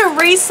 Hey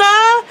Teresa,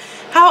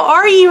 how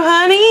are you,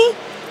 honey?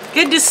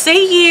 Good to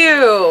see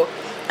you.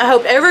 I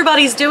hope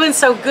everybody's doing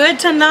so good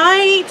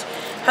tonight.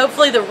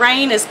 Hopefully the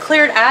rain is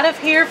cleared out of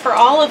here for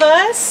all of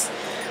us.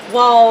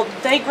 While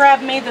they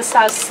grab me the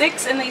size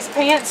 6 in these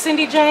pants,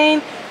 Cindy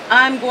Jane,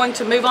 I'm going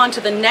to move on to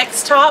the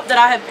next top that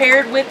I have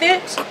paired with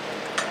it.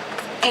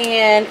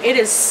 And it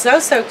is so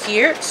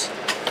cute.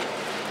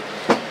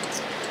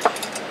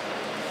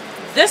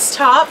 This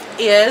top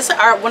is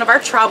one of our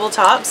travel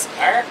tops.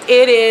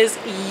 It is,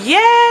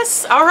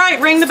 yes, all right,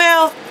 ring the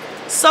bell.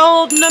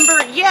 Sold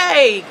number,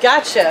 yay,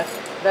 gotcha.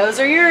 Those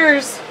are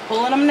yours,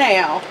 pulling them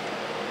now.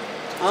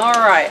 All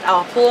right,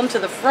 I'll pull them to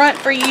the front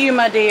for you,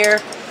 my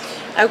dear.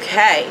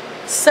 Okay,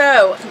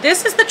 So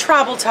this is the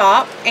tribal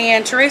top,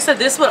 and Teresa,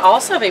 this would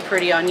also be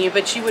pretty on you,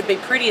 but you would be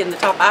pretty in the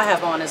top I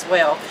have on as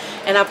well.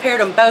 And I paired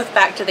them both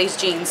back to these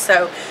jeans.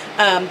 So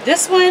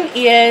this one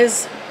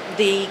is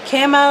the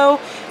camo.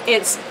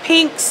 It's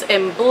pinks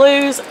and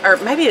blues, or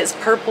maybe it's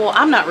purple.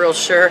 I'm not real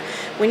sure.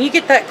 When you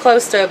get that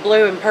close to a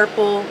blue and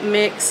purple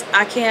mix,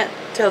 I can't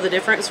tell the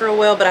difference real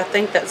well, but I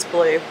think that's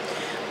blue.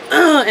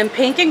 And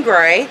pink and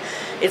gray.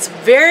 It's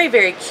very,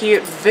 very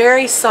cute,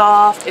 very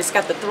soft. It's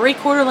got the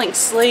 3/4 length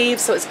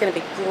sleeves, so it's going to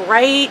be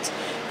great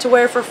to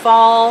wear for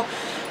fall.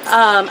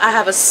 I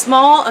have a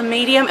small, a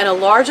medium, and a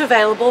large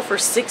available for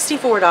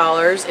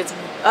 $64. It's,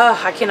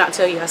 I cannot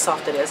tell you how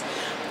soft it is.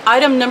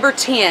 Item number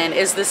 10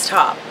 is this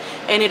top,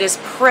 and it is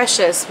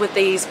precious with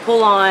these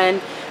pull-on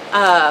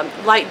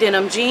light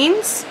denim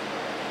jeans.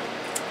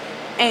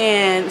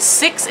 And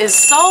 6 is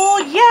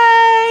sold.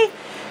 Yay!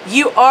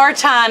 You are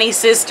tiny,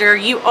 sister.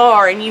 You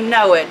are, and you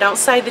know it. Don't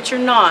say that you're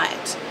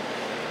not.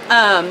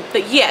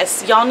 But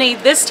yes, y'all need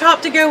this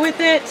top to go with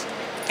it,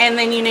 and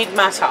then you need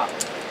my top,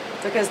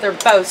 because they're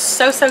both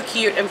so, so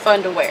cute and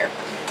fun to wear.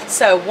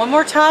 So one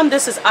more time,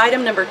 this is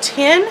item number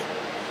 10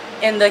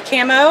 in the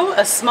camo.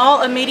 A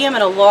small, a medium,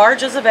 and a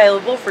large is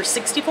available for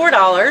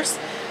 $64.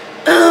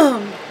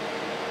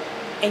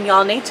 And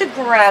y'all need to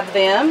grab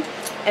them.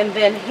 And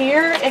then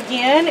here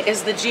again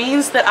is the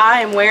jeans that I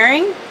am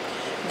wearing.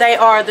 They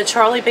are the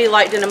Charlie B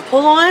light denim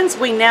pull-ons.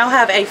 We now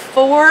have a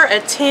 4, a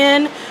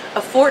 10,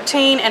 a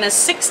 14, and a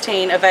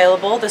 16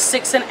 available. The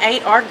 6 and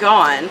 8 are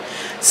gone.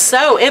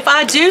 So if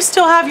I do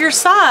still have your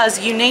size,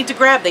 you need to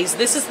grab these.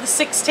 This is the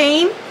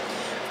 16.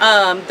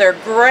 They're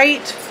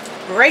great,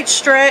 great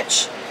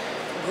stretch,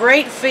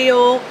 great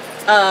feel.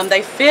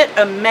 They fit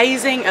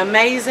amazing,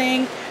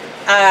 amazing.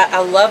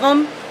 I love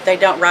them. They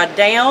don't ride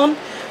down.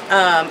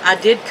 I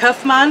did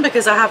cuff mine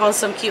because I have on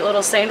some cute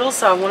little sandals,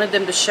 so I wanted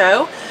them to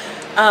show.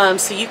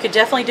 So you could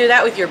definitely do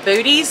that with your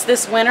booties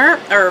this winter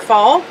or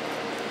fall.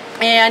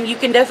 And you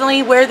can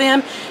definitely wear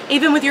them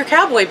even with your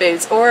cowboy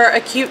boots or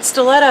a cute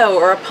stiletto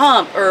or a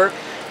pump or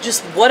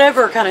just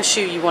whatever kind of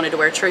shoe you wanted to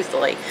wear,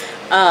 truthfully.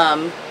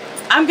 I'm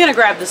going to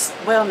grab this.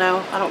 Well,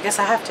 no, I don't guess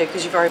I have to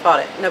because you've already bought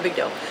it. No big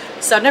deal.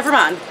 So never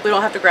mind. We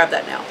don't have to grab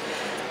that now.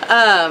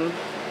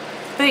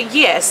 But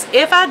yes,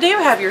 if I do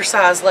have your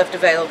size left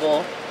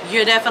available,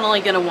 you're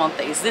definitely going to want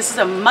these. This is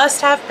a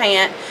must-have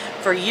pant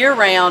for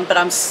year-round, but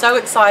I'm so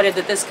excited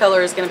that this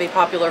color is going to be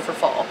popular for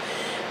fall.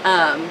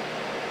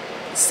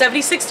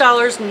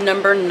 $76,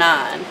 number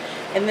 9.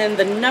 And then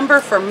the number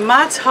for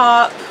my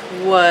top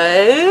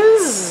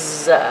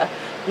was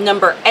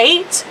number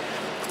 8.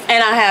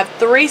 And I have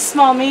 3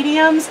 small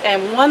mediums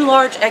and 1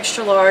 large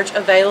extra large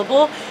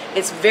available.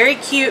 It's very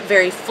cute,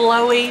 very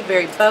flowy,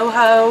 very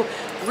boho,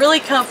 really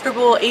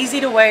comfortable,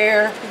 easy to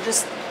wear,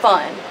 just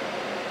fun.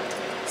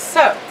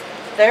 So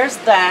there's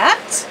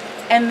that.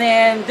 And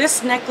then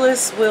this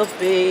necklace will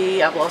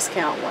be, I've lost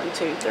count, 1,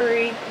 2,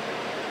 3,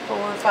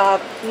 4,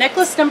 5.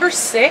 Necklace number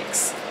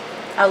 6.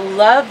 I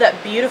love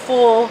that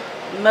beautiful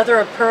mother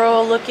of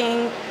pearl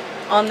looking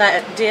on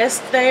that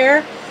disc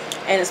there.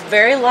 And it's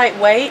very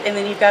lightweight, and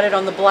then you've got it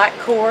on the black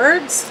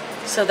cords.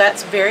 So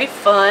that's very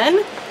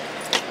fun.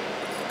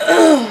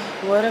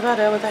 What have I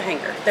done with the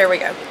hanger? There we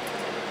go.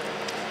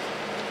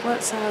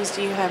 What size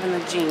do you have in the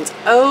jeans?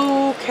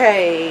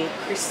 Okay,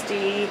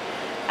 Christy.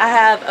 I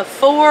have a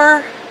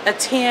 4, a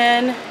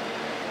 10,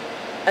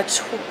 a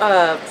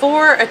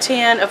 4, a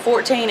 10, a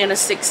 14, and a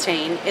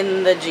 16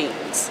 in the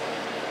jeans.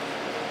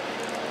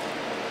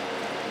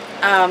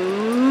 I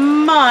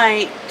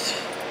might...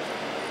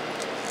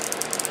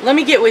 Let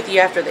me get with you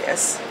after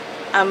this.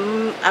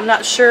 I'm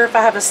not sure if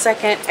I have a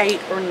second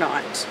 8 or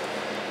not.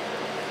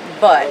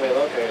 But... Where are they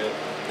located?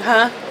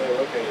 Huh? Where are they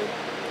located?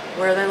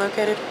 Where are they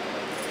located?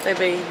 They'd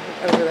be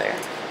over there.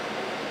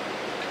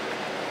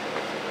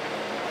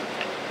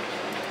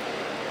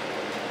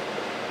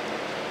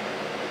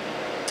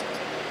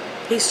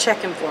 He's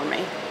checking for me.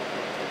 We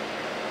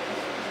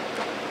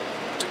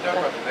talk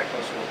about the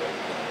necklace a little bit.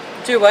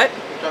 Do what? We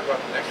talk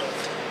about the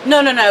necklace.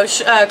 No, no, no.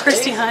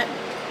 Christy Hunt.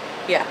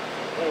 Yeah.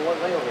 Wait, what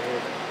way over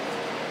here?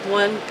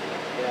 1.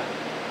 Yeah.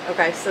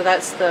 Okay, so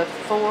that's the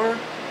 4.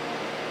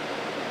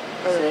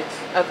 6.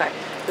 Okay.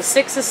 The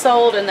 6 is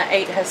sold and the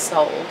 8 has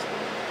sold.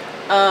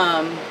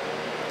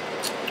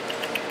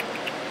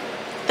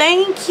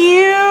 Thank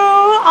you.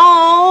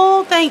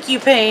 Oh, thank you,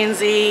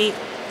 Pansy.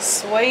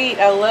 Sweet.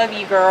 I love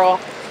you, girl.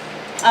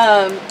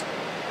 I'll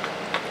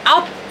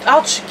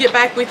get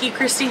back with you,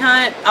 Christy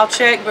Hunt. I'll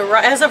check, but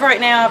as of right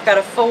now, I've got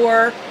a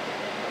 4,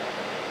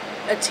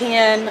 a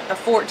 10, a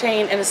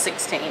 14, and a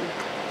 16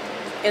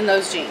 in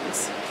those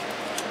jeans.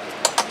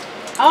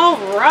 All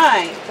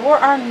right, for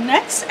our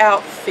next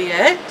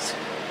outfit,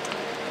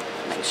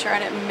 make sure I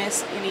didn't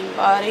miss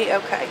anybody.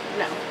 Okay,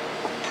 no.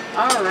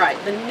 All right,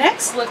 the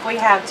next look we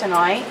have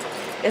tonight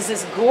is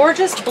this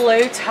gorgeous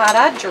blue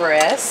tie-dye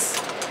dress.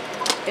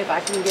 If I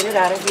can get it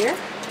out of here.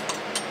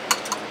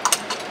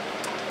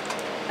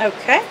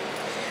 Okay,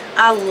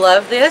 I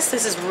love this.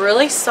 This is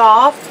really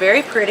soft,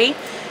 very pretty.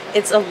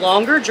 It's a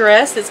longer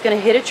dress. It's going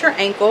to hit at your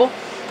ankle.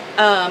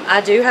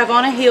 I do have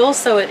on a heel,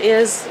 so it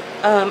is,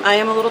 I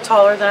am a little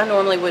taller than I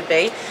normally would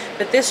be.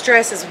 But this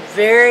dress is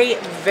very,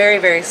 very,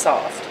 very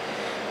soft.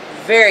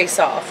 Very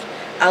soft.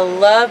 I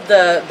love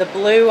the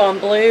blue on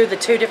blue, the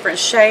two different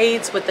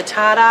shades with the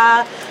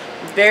tie-dye.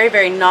 Very,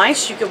 very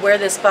nice. You could wear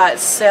this by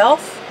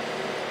itself.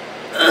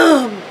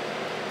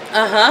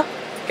 Uh-huh.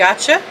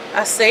 Gotcha.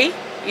 I see.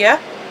 Yeah.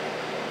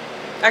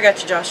 I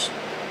got you, Josh.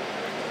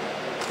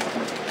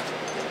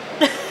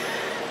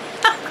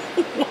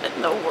 What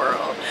in the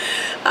world?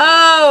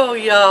 Oh,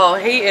 y'all.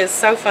 He is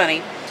so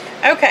funny.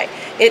 Okay.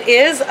 It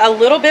is a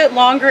little bit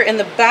longer in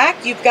the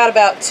back. You've got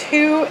about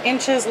 2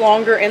 inches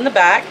longer in the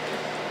back.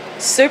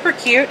 Super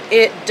cute.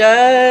 It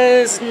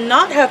does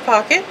not have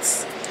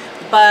pockets,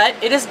 but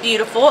it is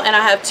beautiful. And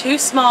I have 2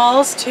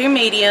 smalls, 2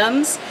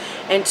 mediums,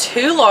 and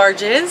 2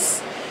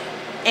 larges.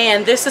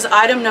 And this is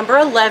item number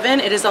 11.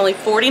 It is only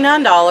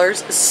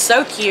 $49.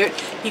 So cute.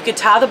 You could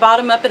tie the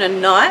bottom up in a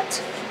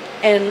knot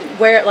and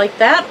wear it like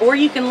that, or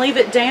you can leave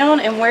it down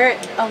and wear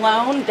it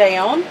alone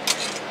down.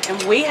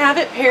 And we have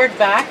it paired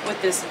back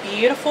with this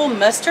beautiful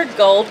mustard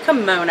gold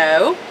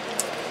kimono.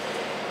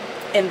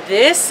 And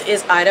this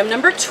is item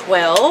number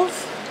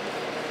 12.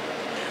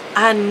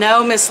 I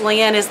know, Miss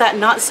Lynn, is that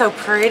not so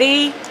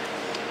pretty?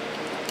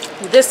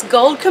 This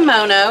gold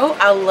kimono,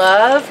 I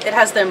love. It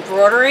has the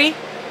embroidery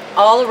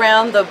all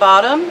around the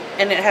bottom,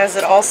 and it has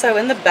it also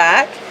in the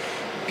back.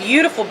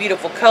 Beautiful,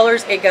 beautiful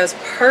colors. It goes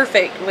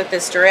perfect with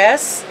this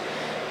dress.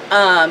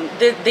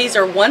 These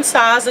are one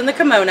size in the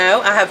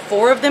kimono. I have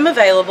 4 of them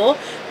available.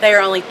 They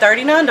are only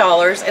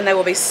 $39, and they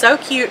will be so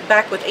cute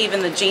back with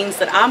even the jeans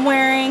that I'm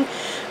wearing,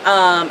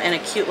 and a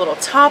cute little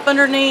top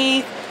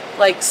underneath.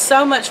 Like,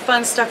 so much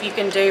fun stuff you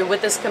can do with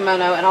this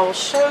kimono, and I will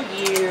show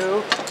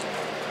you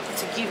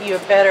to give you a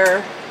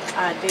better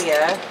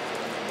idea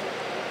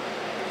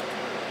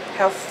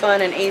how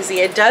fun and easy.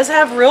 It does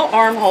have real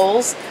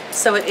armholes,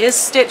 so it is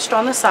stitched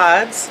on the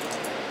sides.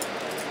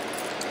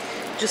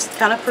 Just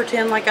kind of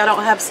pretend like I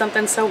don't have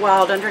something so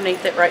wild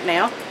underneath it right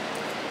now.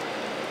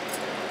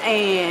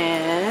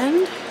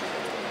 And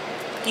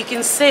you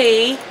can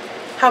see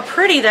how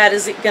pretty that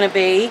is going to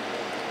be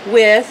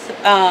with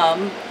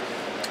the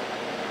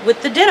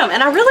denim.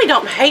 And I really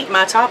don't hate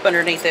my top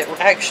underneath it,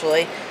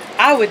 actually.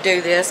 I would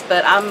do this,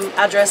 but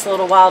I dress a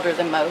little wilder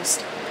than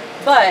most.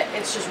 But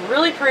it's just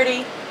really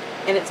pretty,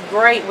 and it's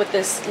great with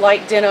this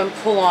light denim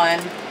pull-on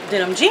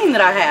denim jean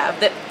that I have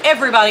that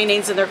everybody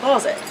needs in their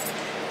closet.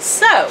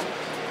 So,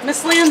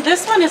 Miss Lynn,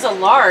 this one is a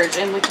large,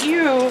 and with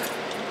you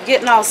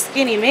getting all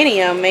skinny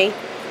mini on me,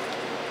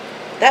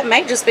 that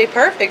may just be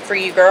perfect for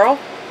you, girl.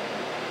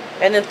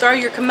 And then throw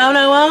your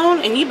kimono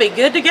on, and you'd be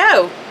good to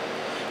go.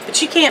 But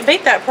you can't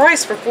beat that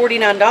price for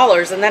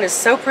 $49, and that is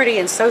so pretty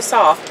and so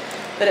soft.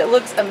 But it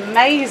looks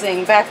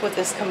amazing back with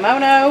this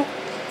kimono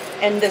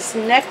and this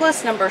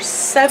necklace number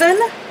 7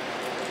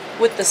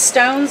 with the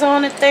stones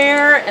on it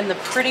there and the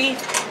pretty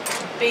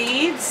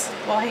beads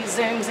while he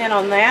zooms in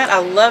on that. I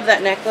love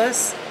that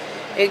necklace.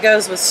 It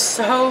goes with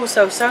so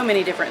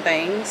many different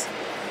things.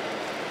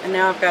 And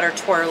now I've got her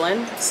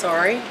twirling.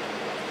 Sorry.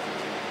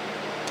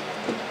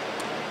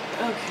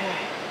 Okay.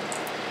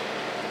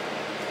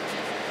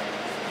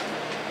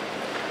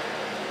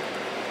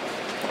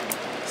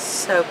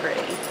 So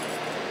pretty.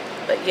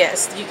 But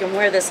yes, you can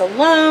wear this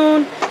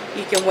alone.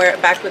 You can wear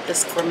it back with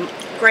this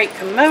great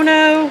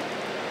kimono.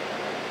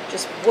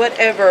 Just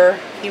whatever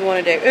you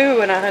want to do.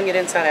 Ooh, and I hung it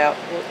inside out.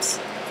 Whoops.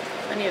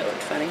 I knew it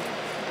looked funny.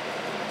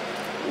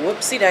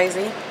 Whoopsie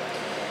daisy.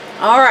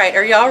 Alright,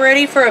 are y'all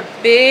ready for a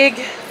big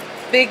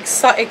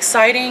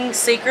exciting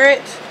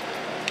secret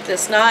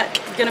that's not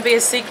going to be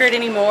a secret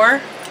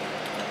anymore,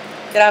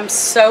 that I'm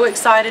so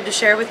excited to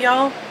share with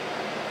y'all?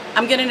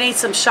 I'm going to need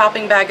some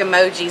shopping bag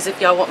emojis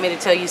if y'all want me to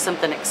tell you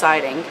something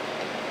exciting.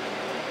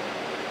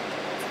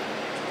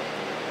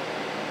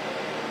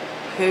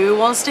 Who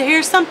wants to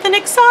hear something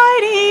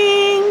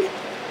exciting?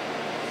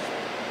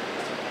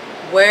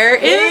 Where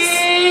is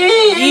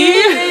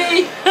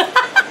you?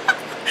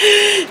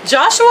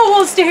 Joshua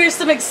wants to hear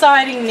some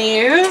exciting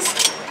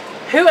news.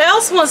 Who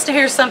else wants to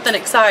hear something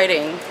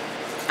exciting?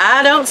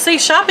 I don't see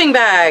shopping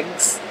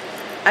bags.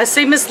 I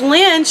see Miss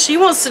Lynn. She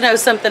wants to know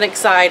something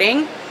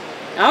exciting.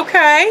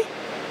 Okay.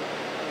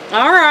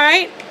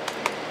 Alright.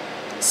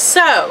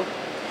 So,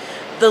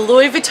 the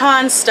Louis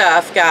Vuitton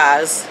stuff,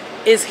 guys,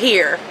 is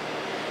here.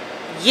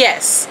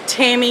 Yes,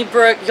 Tammy,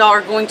 Brooke, y'all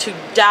are going to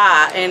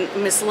die, and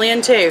Miss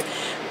Lynn too.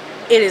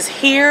 It is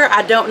here.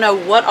 I don't know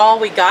what all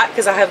we got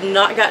because I have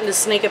not gotten to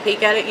sneak a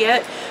peek at it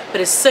yet. But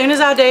as soon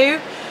as I do,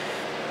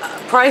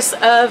 price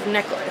of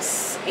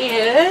necklace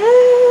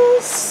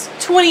is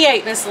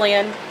 $28, Miss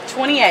Lynn.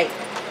 $28.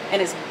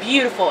 And it's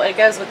beautiful. It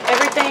goes with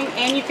everything,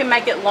 and you can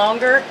make it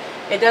longer.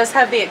 It does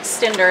have the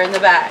extender in the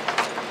back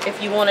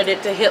if you wanted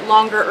it to hit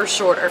longer or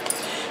shorter.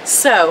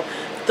 So,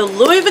 the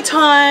Louis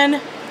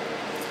Vuitton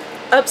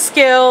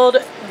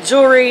upscaled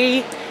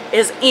jewelry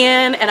is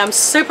in, and I'm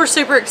super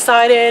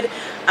excited.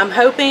 I'm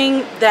hoping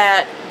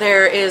that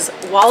there is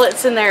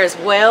wallets in there as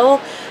well.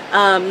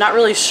 Not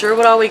really sure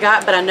what all we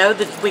got, but I know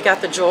that we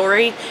got the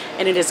jewelry,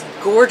 and it is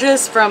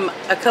gorgeous from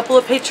a couple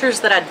of pictures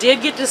that I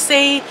did get to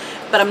see,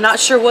 but I'm not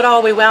sure what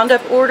all we wound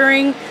up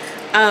ordering.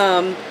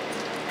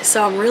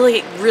 So I'm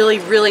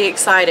really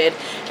excited,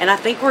 and I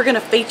think we're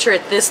gonna feature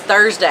it this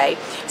Thursday.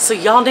 So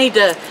y'all need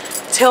to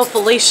tell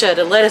Felecia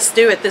to let us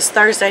do it this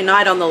Thursday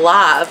night on the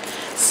live,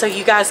 so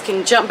you guys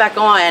can jump back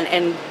on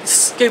and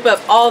scoop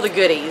up all the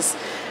goodies,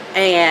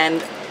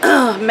 and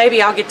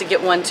maybe I'll get to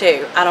get one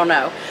too. I don't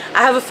know.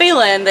 I have a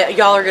feeling that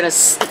y'all are gonna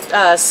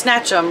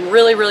snatch them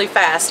really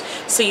fast.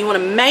 So you want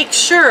to make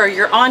sure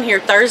you're on here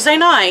Thursday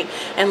night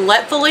and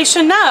let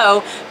Felecia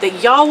know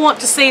that y'all want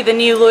to see the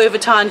new Louis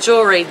Vuitton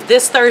jewelry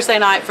this Thursday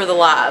night for the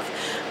live.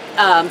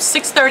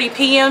 6:30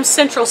 p.m.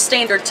 Central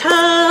Standard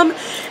Time,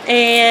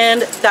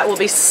 and that will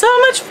be so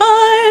much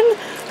fun.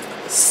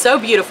 So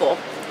beautiful.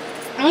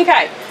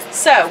 Okay,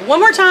 so one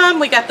more time,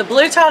 we got the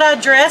blue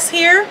tie-dye dress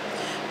here.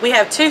 We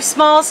have 2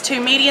 smalls,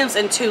 2 mediums,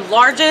 and 2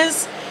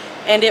 larges,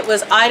 and it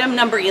was item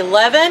number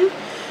 11,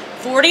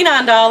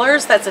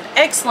 $49. That's an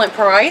excellent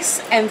price.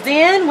 And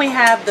then we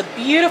have the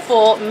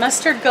beautiful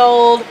mustard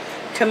gold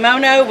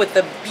kimono with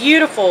the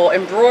beautiful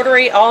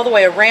embroidery all the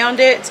way around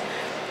it,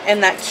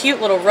 and that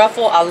cute little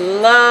ruffle. I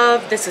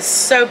love this. Is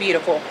so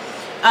beautiful.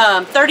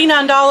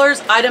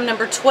 $39, item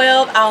number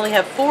 12. I only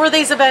have 4 of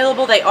these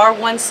available. They are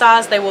one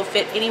size. They will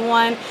fit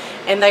anyone,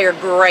 and they are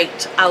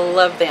great. I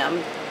love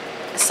them.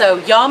 So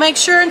y'all make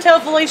sure and tell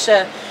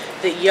Felecia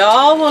that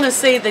y'all want to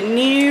see the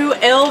new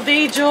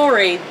LV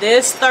jewelry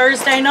this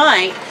Thursday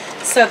night,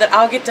 so that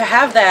I'll get to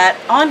have that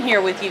on here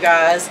with you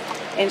guys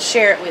and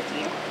share it with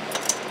you.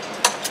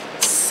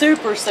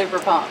 Super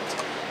pumped.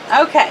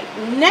 Okay,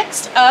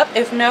 next up,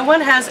 if no one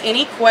has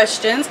any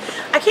questions,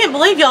 I can't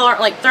believe y'all aren't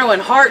like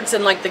throwing hearts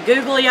and like the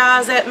googly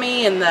eyes at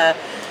me and the,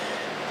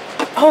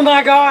 oh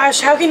my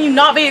gosh, how can you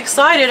not be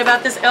excited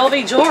about this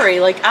LV jewelry?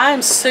 Like, I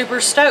am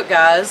super stoked,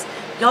 guys.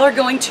 Y'all are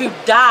going to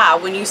die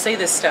when you see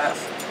this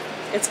stuff.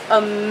 It's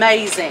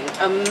amazing.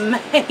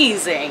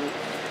 Amazing.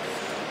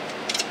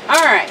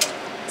 Alright,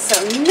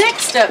 so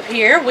next up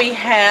here we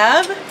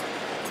have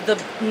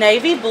the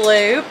navy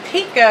blue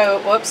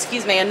Pico, oh,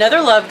 excuse me,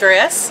 Another Love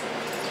dress.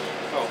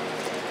 Oh.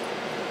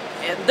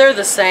 They're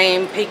the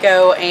same,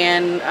 Pico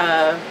and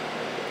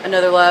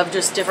Another Love,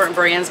 just different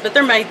brands, but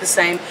they're made the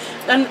same.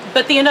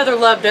 But the Another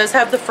Love does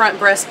have the front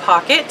breast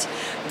pocket.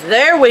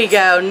 There we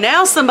go.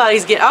 Now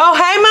somebody's getting, oh,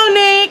 hey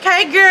Monique,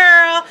 hey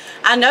girl.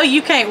 I know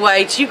you can't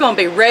wait. You're going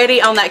to be ready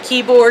on that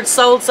keyboard.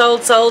 Sold.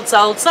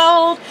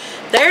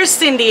 There's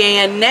Cindy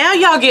Ann. Now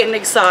y'all getting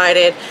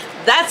excited.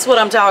 That's what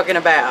I'm talking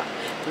about.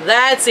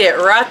 That's it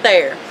right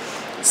there.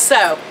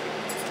 So,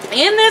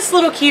 in this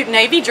little cute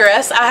navy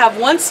dress, I have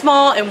 1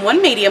 small and 1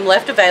 medium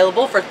left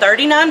available for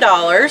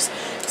 $39.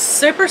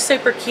 Super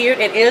cute.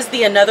 It is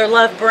the Another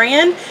Love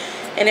brand,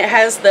 and it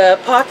has the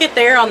pocket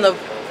there on the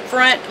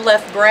front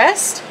left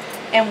breast,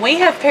 and we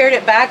have paired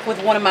it back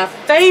with one of my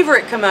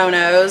favorite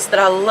kimonos that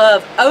I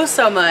love oh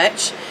so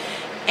much,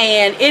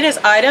 and it is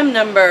item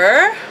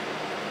number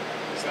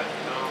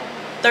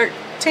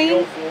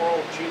 13.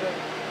 Floral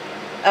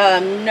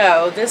cheetah?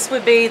 No, this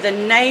would be the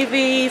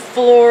navy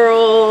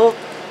floral.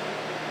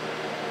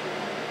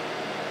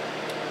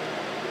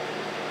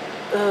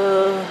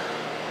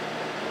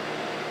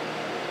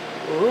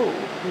 Ooh,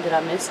 did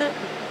I miss it?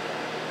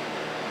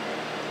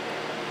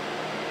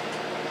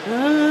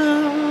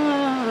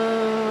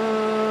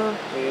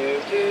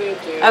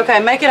 Okay,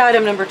 make it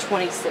item number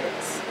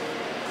 26.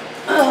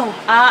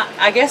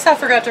 I guess I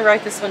forgot to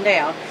write this one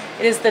down.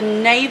 It is the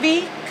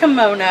navy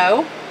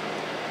kimono.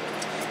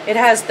 It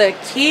has the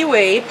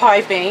kiwi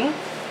piping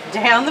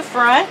down the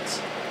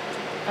front.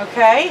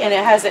 Okay, and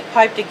it has it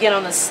piped again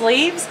on the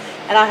sleeves.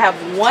 And I have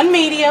 1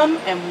 medium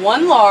and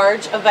 1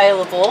 large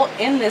available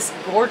in this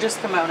gorgeous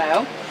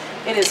kimono.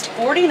 It is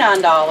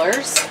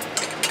 $49.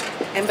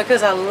 And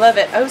because I love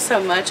it oh so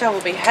much, I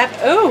will be happy.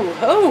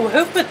 Oh,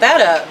 who put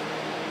that up?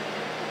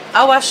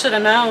 Oh, I should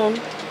have known.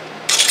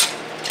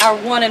 Our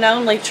one and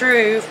only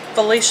true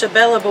Felecia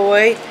Bella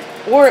Boy.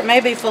 Or it may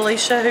be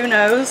Felecia, who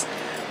knows.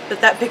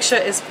 But that picture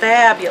is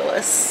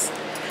fabulous.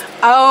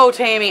 Oh,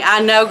 Tammy, I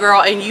know,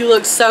 girl. And you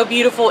look so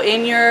beautiful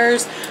in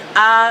yours.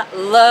 I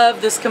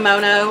love this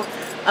kimono.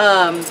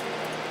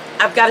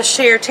 I've got to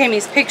share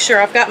Tammy's picture.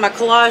 I've got my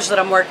collage that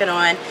I'm working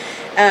on.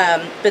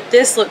 But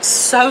this looks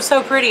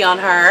so pretty on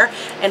her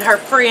and her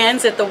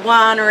friends at the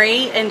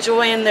winery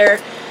enjoying their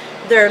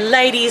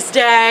ladies'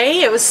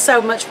 day. It was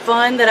so much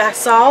fun that I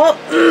saw.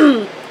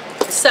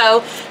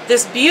 So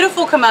this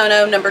beautiful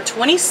kimono number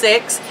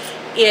 26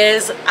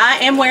 is, I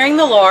am wearing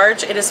the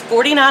large. It is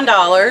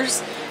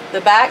 $49.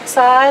 The back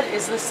side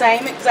is the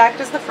same exact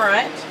as the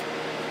front.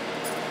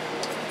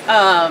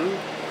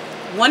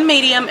 1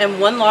 medium and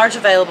 1 large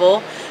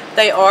available.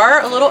 They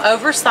are a little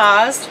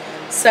oversized,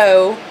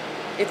 so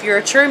if you're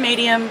a true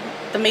medium,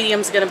 the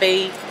medium's going to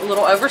be a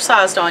little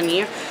oversized on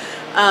you.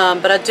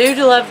 But I do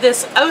love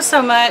this oh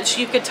so much.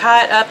 You could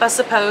tie it up, I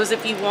suppose,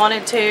 if you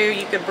wanted to.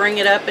 You could bring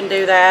it up and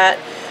do that.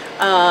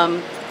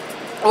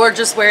 Or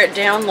just wear it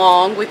down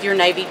long with your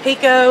navy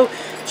Pico.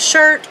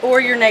 shirt or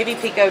your navy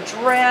pico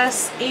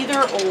dress,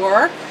 either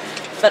or.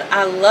 But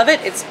I love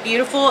it. It's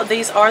beautiful.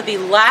 These are the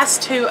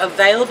last 2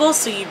 available,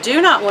 so you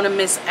do not want to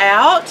miss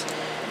out.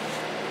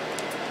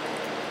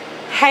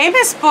 Hey,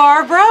 Miss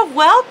Barbara,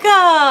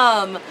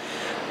 welcome.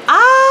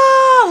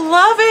 Ah,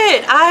 love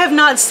it. I have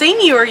not seen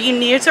you. Are you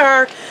new to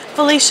our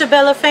Felecia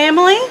Bella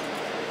family?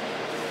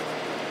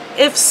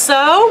 If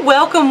so,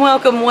 welcome,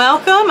 welcome,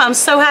 welcome. I'm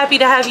so happy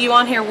to have you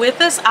on here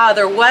with us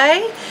either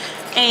way.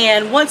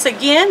 And once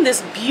again,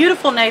 this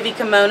beautiful navy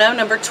kimono,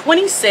 number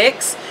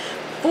 26,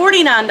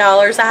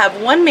 $49. I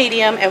have 1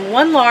 medium and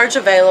 1 large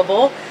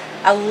available.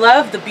 I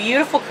love the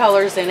beautiful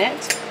colors in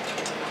it.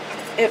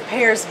 It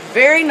pairs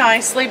very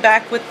nicely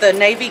back with the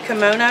navy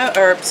kimono,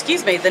 or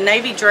excuse me, the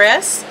navy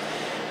dress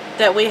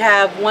that we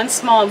have 1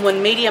 small and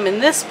 1 medium in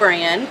this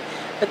brand.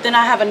 But then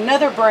I have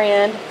another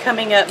brand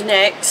coming up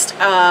next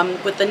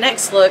with the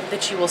next look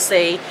that you will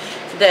see,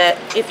 that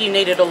if you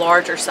needed a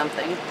large or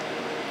something.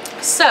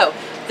 So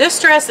this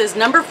dress is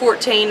number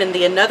 14 in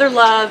the Another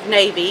Love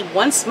navy,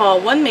 1 small,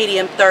 1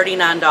 medium,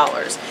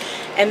 $39.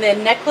 And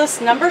then necklace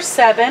number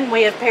 7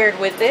 we have paired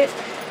with it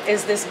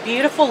is this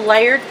beautiful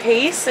layered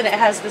piece, and it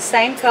has the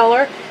same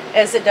color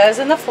as it does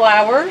in the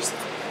flowers,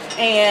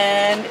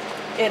 and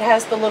it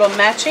has the little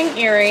matching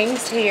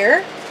earrings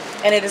here,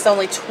 and it is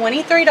only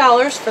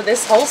 $23 for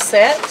this whole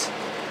set.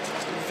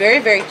 Very,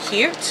 very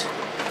cute.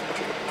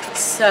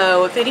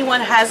 So if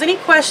anyone has any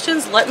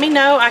questions, let me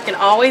know. I can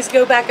always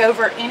go back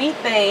over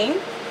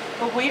anything.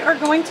 But we are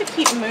going to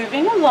keep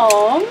moving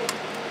along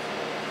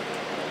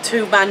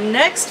to my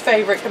next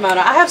favorite kimono.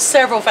 I have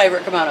several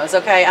favorite kimonos,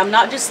 okay? I'm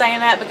not just saying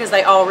that because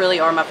they all really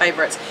are my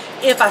favorites,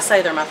 if I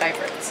say they're my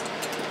favorites.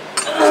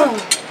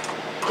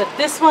 But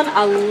this one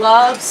I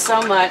love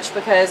so much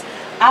because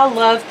I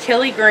love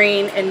Kelly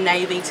green and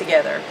navy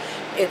together.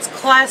 It's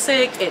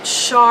classic, it's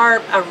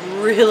sharp. I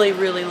really,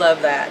 really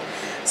love that.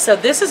 So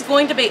this is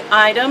going to be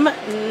item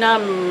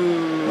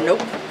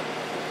nope.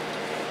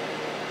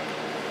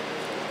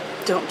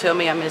 Don't tell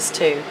me I missed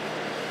 2.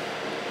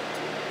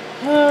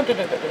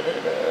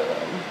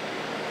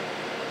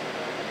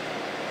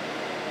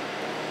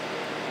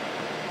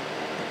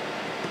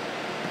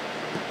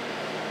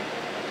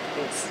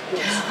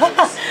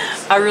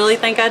 I really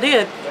think I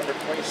did. Number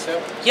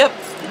 27? Yep,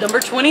 number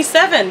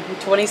 27.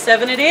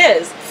 27 it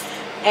is.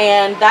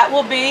 And that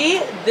will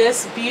be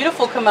this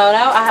beautiful kimono.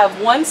 I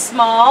have 1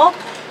 small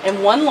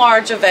and 1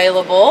 large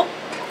available.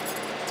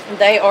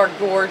 They are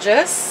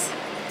gorgeous.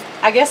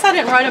 I guess I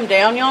didn't write them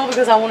down, y'all,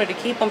 because I wanted to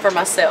keep them for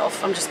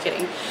myself. I'm just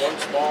kidding. 1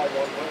 small, 1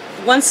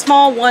 large. 1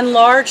 small, 1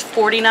 large,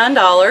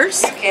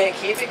 $49. You can't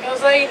keep it because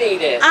they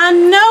need it. I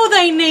know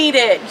they need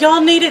it.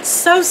 Y'all need it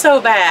so, so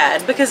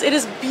bad because it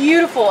is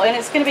beautiful and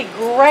it's going to be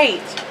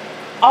great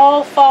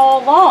all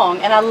fall long.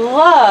 And I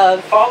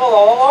love...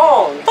 Follow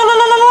along.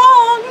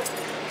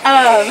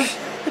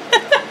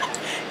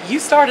 You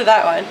started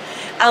that one.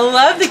 I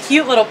love the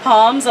cute little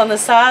palms on the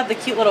side, the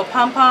cute little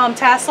pom-pom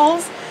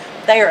tassels.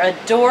 They are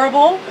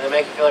adorable. They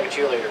make you feel like a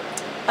cheerleader.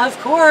 Of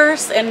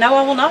course, and no,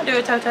 I will not do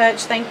a toe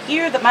touch. Thank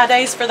you, that my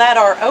days for that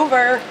are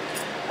over.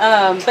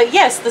 But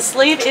yes, the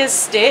sleeve is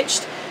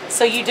stitched,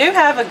 so you do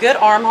have a good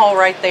armhole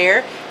right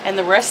there, and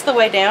the rest of the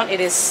way down it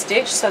is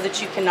stitched so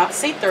that you cannot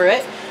see through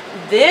it.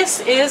 This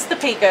is the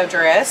Pico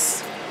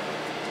dress.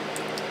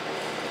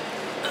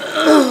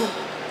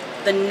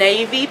 The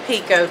navy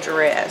Pico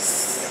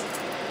dress.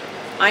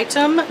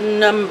 Item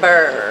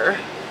number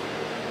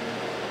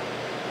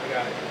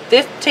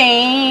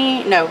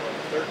 15, no,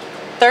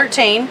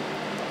 13.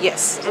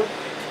 Yes.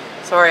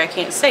 Sorry, I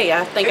can't see.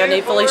 I think I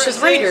need Felicia's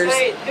readers.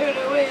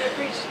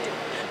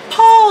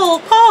 Paul,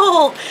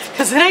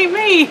 because it ain't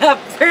me.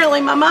 Apparently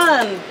my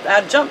mind,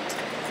 I jumped.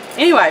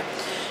 Anyway,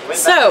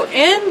 so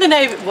in the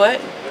navy, what?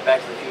 Went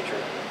back to the future.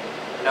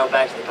 No,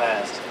 back to the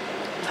past.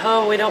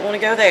 Oh, we don't want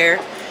to go there.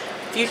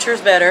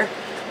 Future's better.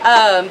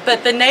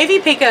 But the navy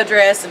Pico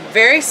dress,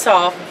 very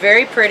soft,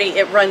 very pretty.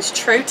 It runs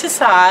true to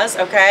size,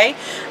 okay?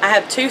 I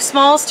have 2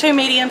 smalls, 2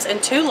 mediums,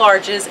 and 2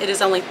 larges. It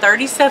is only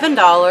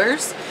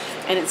 $37,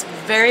 and it's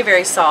very,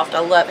 very soft. I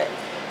love it.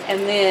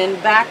 And then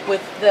back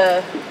with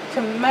the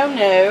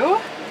kimono,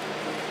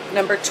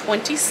 number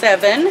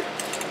 27,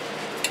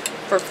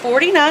 for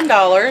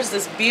 $49.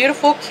 This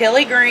beautiful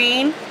Kelly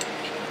green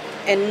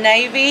and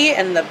navy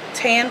and the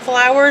tan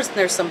flowers. And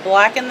there's some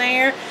black in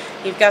there.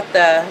 You've got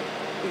the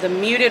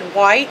muted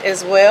white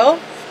as well,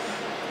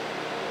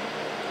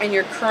 and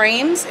your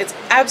creams. It's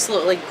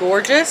absolutely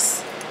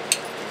gorgeous.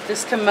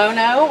 This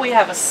kimono, we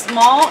have a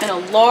small and a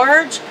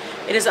large.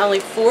 It is only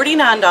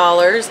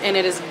 $49, and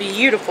it is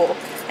beautiful.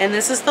 And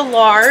this is the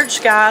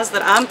large, guys,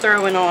 that I'm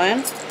throwing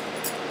on.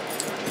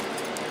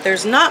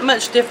 There's not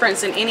much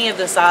difference in any of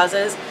the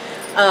sizes,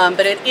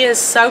 but it is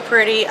so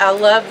pretty. I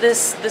love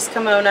this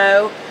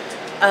kimono.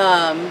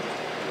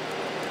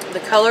 The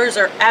colors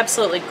are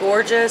absolutely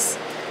gorgeous.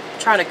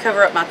 Trying to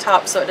cover up my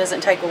top so it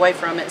doesn't take away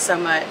from it so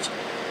much,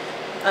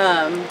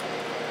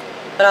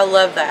 but I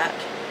love that.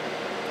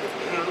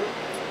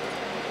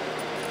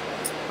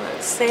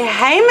 Let's see.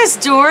 Hey, Miss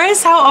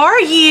Doris, how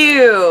are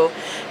you?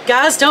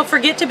 Guys, don't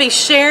forget to be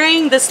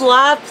sharing this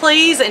live,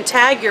 please, and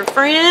tag your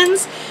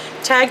friends.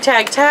 Tag,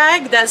 tag,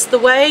 tag. That's the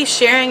way.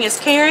 Sharing is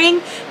caring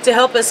to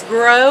help us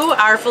grow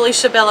our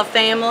Felecia Bella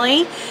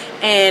family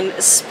and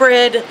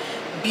spread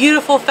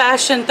beautiful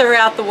fashion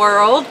throughout the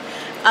world.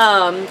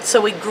 So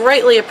we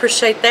greatly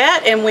appreciate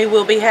that, and we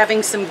will be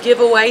having some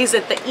giveaways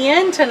at the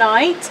end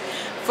tonight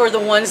for the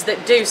ones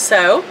that do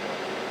so.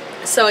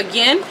 So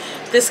again,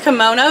 this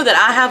kimono that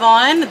I have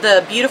on,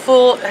 the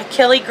beautiful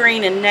Kelly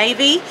green and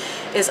navy,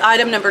 is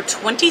item number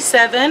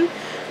 27.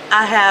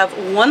 I have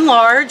one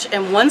large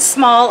and one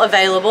small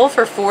available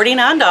for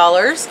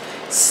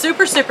 $49.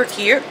 Super, super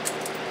cute.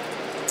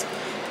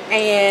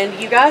 And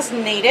you guys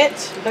need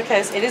it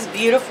because it is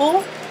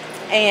beautiful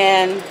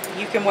and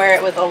you can wear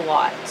it with a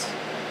lot.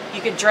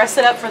 You could dress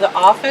it up for the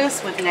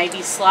office with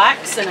navy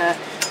slacks and a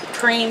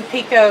cream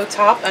pico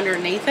top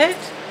underneath it.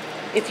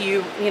 If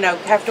you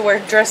have to wear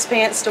dress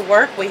pants to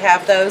work, we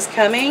have those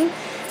coming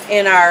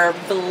in our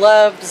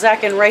beloved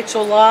Zach and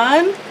Rachel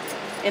line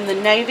in the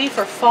navy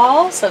for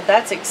fall. So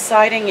that's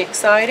exciting,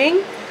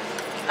 exciting.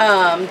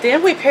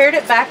 Then we paired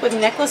it back with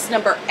necklace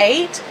number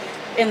 8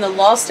 in the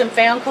Lost and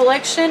Found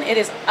collection. It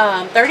is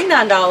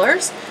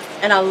 $39,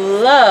 and I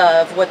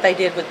love what they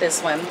did with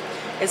this one.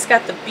 It's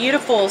got the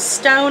beautiful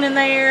stone in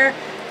there,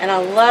 and I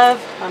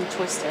love, I'm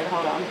twisted,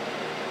 hold on.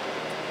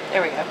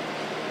 There we go.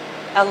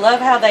 I love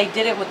how they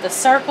did it with the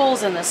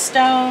circles and the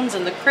stones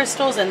and the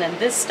crystals, and then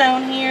this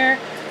stone here.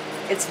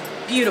 It's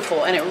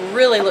beautiful, and it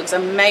really looks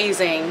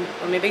amazing.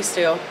 Let me be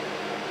still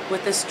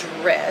with this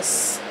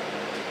dress.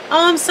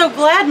 Oh, I'm so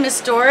glad, Miss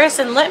Doris.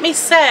 And let me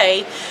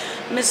say,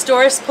 Miss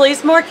Doris,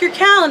 please mark your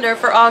calendar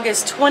for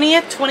August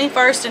 20th,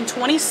 21st, and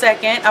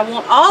 22nd. I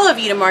want all of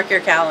you to mark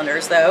your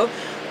calendars, though.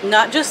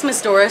 Not just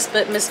Miss Doris,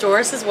 but Miss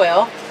Doris as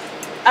well.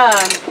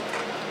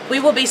 We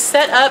will be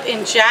set up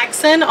in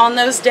Jackson on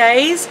those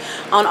days.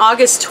 On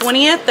August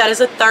 20th, that is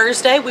a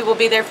Thursday, we will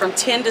be there from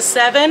 10 to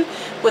 7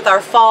 with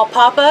our fall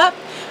pop-up.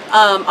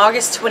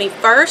 August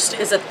 21st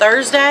is a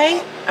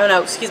Thursday, oh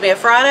no, excuse me, a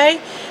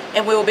Friday,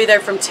 and we will be there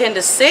from 10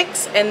 to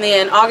 6. And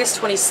then August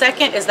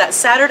 22nd is that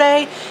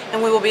Saturday,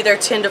 and we will be there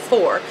 10 to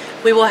 4.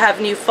 We will have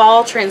new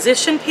fall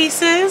transition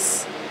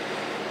pieces.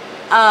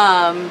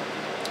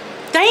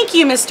 Thank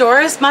you, Miss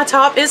Doris. My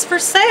top is for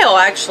sale,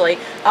 actually.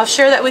 I'll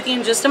share that with you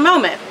in just a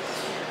moment.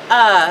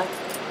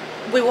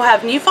 We will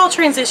have new fall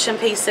transition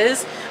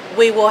pieces.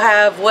 We will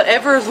have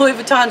whatever Louis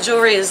Vuitton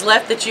jewelry is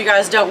left that you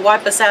guys don't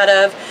wipe us out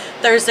of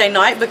Thursday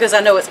night, because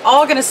I know it's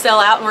all going to sell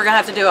out and we're going to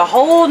have to do a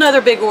whole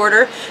nother big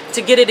order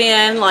to get it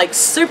in like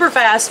super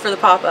fast for the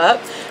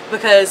pop-up,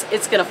 because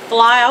it's going to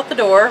fly out the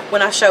door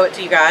when I show it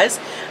to you guys.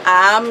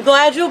 I'm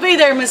glad you'll be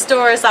there, Miss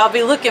Doris. I'll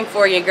be looking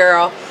for you,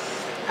 girl.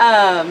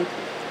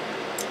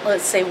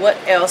 Let's see what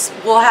else.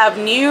 We'll have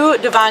new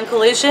Divine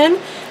Collision,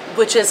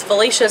 which is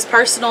Felicia's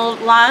personal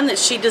line that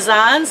she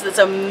designs. That's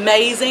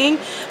amazing.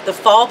 The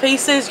fall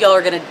pieces, y'all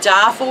are gonna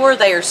die for.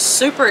 They are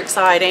super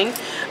exciting.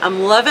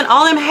 I'm loving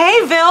all them.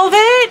 Hey,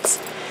 Velvet!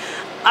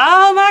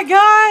 Oh my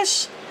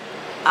gosh!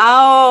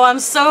 Oh, I'm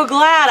so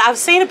glad. I've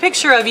seen a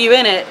picture of you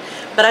in it,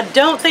 but I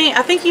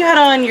think you had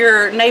on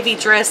your navy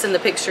dress in the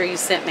picture you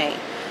sent me.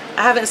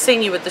 I haven't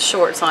seen you with the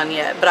shorts on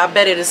yet, but I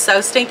bet it is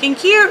so stinking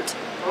cute.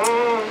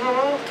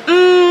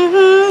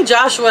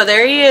 Joshua,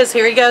 there he is.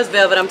 Here he goes,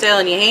 Velvet. I'm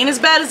telling you, he ain't as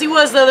bad as he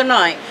was the other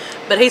night,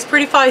 but he's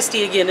pretty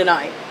feisty again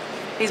tonight.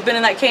 He's been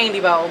in that candy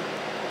bowl.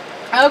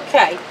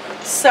 Okay,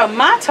 so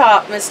my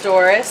top, Miss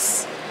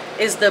Doris,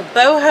 is the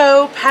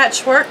boho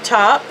patchwork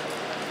top,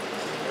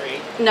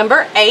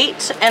 number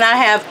 8, and I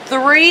have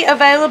 3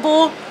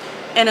 available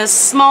in a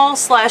small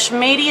 /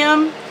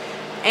 medium,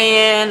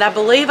 and I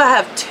believe I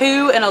have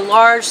 2 in a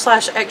large /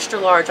 extra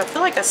large. I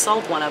feel like I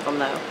sold one of them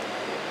though.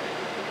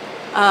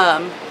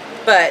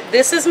 But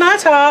this is my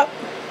top.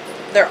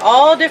 They're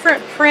all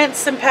different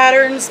prints and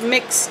patterns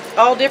mixed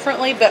all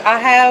differently, but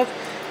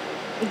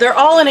they're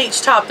all in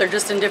each top. They're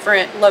just in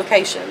different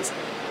locations.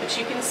 But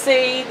you can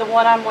see the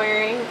one I'm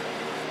wearing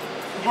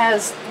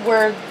has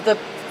where the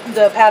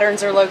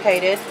patterns are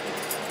located.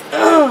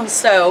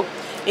 So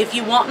if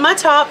you want my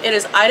top, it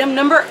is item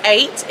number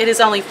 8. It is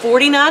only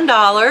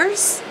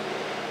 $49.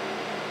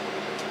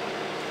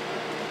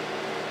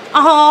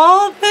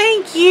 Oh,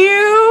 thank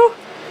you.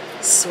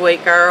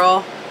 Sweet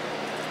girl.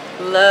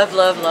 Love,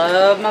 love,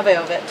 love my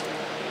Velvet.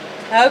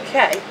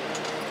 Okay.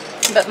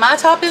 But my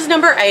top is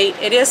number 8.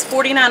 It is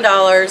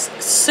 $49.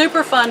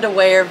 Super fun to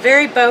wear.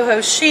 Very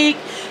boho chic.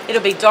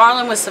 It'll be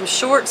darling with some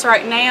shorts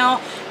right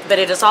now. But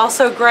it is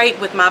also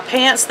great with my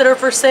pants that are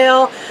for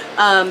sale.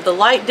 The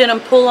light denim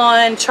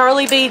pull-on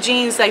Charlie B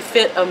jeans. They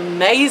fit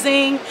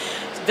amazing.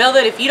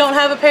 Velvet, if you don't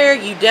have a pair,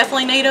 you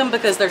definitely need them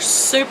because they're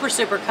super,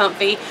 super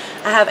comfy.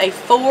 I have a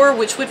 4,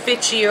 which would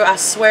fit you. I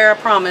swear, I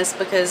promise,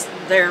 because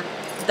they're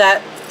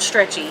that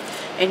stretchy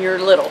and you're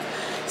little.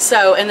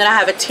 So, and then I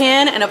have a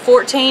 10 and a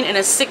 14 and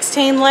a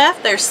 16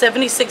 left. They're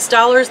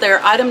 $76.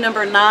 They're item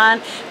number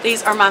 9.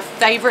 These are my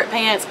favorite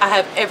pants I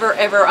have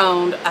ever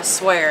owned. I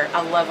swear,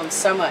 I love them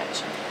so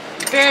much.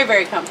 Very,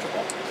 very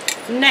comfortable.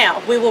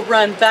 Now, we will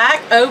run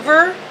back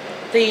over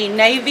the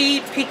navy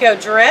pico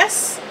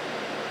dress.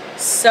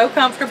 So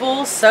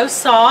comfortable, so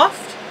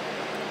soft,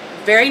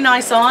 very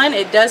nice on.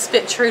 It does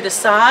fit true to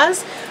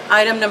size.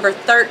 Item number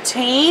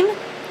 13,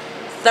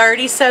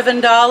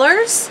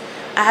 $37.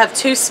 I have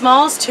 2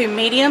 smalls, 2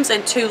 mediums,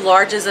 and 2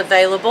 larges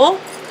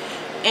available.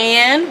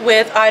 And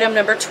with item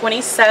number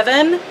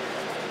 27,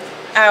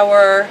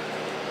 our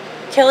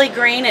Kelly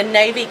green and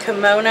navy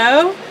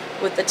kimono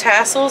with the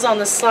tassels on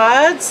the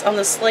slides, on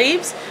the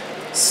sleeves.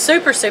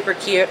 Super, super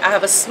cute. I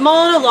have a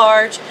small and a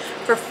large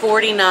for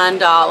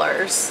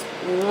 $49.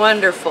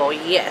 Wonderful,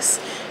 yes.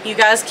 You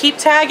guys keep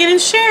tagging and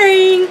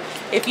sharing.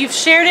 If you've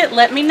shared it,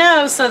 let me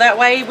know so that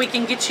way we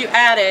can get you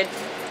added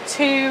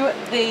to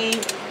the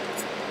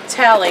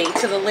tally,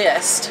 to the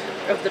list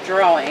of the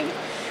drawing.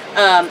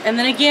 And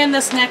then again,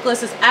 this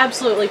necklace is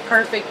absolutely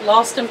perfect.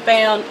 Lost and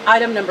found,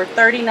 item number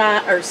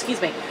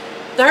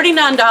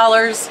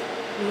 $39,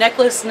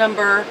 necklace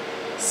number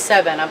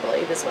 7, I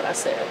believe is what I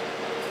said.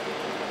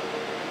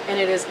 And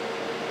it is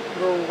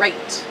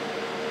great.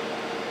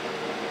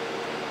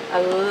 I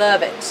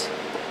love it.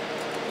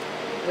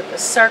 With the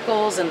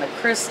circles and the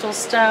crystal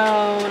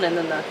stone and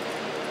then the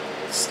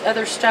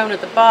other stone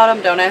at the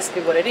bottom. Don't ask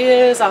me what it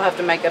is. I'll have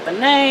to make up a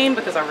name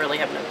because I really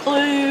have no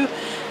clue.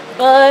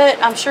 But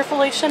I'm sure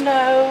Felicia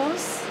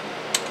knows.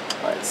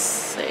 Let's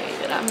see.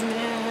 Did I miss?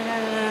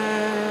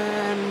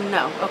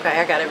 No. Okay,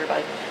 I got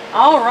everybody.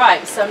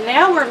 Alright, so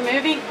now we're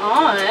moving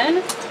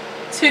on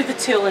to the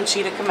teal and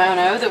cheetah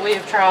kimono that we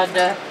have tried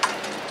to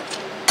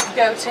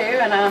go to,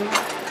 and I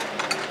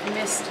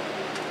missed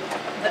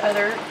the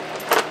other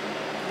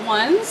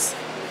ones.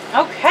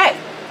 Okay,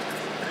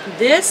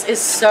 this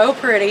is so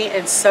pretty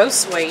and so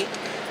sweet.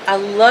 I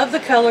love the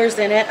colors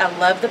in it. I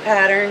love the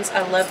patterns.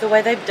 I love the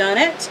way they've done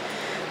it.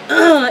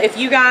 If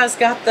you guys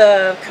got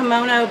the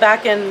kimono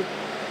back in,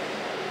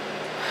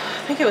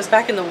 I think it was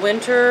back in the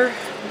winter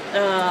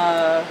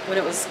when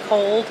it was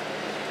cold,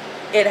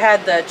 it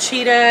had the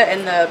cheetah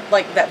and the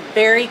like that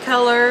berry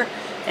color,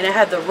 and it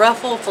had the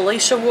ruffle.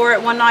 Felicia wore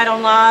it one night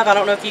on live. I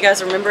don't know if you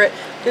guys remember it.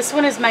 This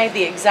one is made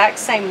the exact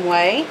same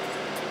way.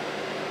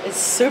 It's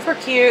super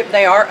cute.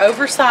 They are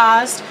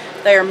oversized.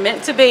 They are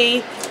meant to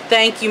be.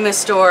 Thank you,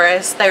 Miss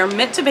Doris. They are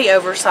meant to be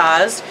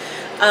oversized.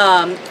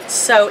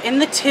 So in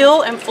the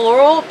teal and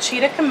floral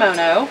cheetah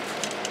kimono,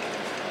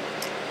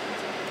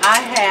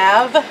 I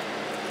have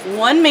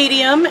 1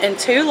 medium and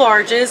 2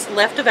 larges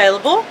left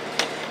available.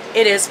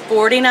 It is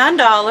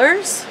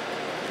 $49.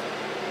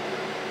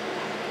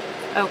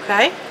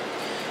 Okay.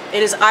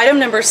 It is item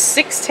number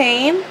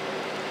 16.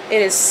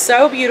 It is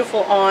so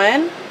beautiful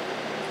on.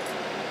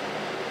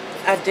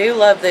 I do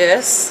love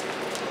this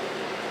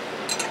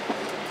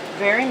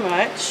very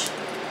much.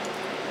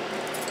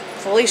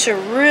 Felicia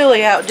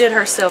really outdid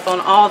herself on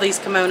all these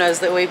kimonos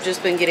that we've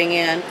just been getting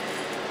in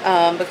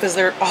because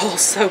they're all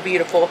so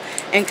beautiful.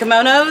 And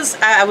kimonos,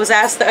 I was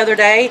asked the other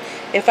day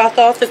if I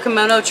thought the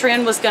kimono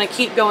trend was going to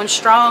keep going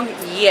strong.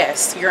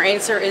 Yes, your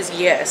answer is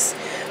yes.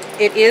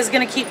 It is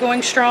going to keep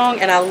going strong,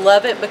 and I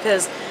love it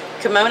because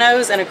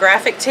kimonos and a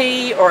graphic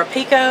tee or a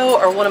pico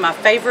are one of my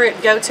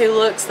favorite go-to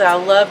looks that I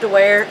love to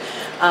wear.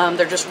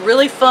 They're just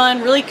really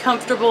fun, really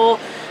comfortable.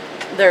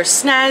 They're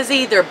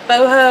snazzy, they're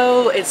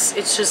boho.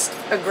 It's just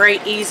a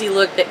great, easy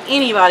look that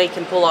anybody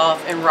can pull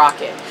off and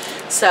rock it.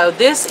 So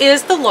this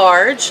is the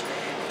large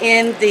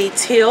in the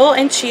teal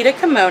and cheetah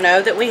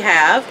kimono that we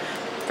have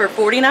for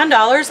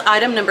 $49.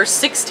 Item number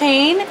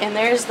 16, and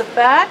there's the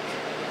back.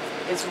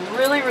 It's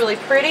really, really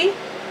pretty.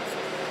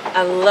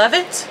 I love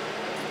it,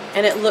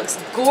 and it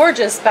looks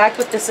gorgeous back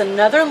with this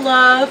Another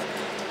Love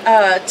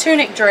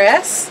tunic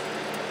dress.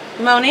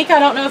 Monique, I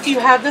don't know if you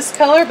have this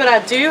color, but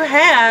I do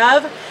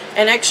have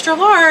an extra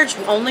large,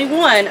 only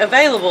one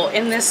available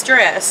in this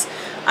dress.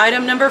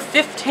 Item number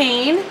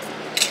 15,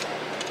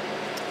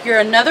 your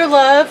Another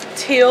Love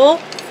teal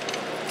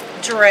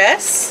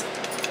dress.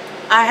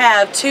 I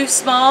have 2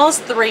 smalls,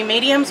 3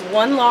 mediums,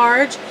 1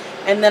 large,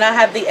 and then I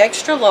have the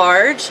extra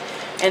large.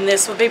 And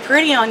this would be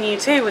pretty on you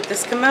too with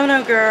this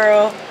kimono,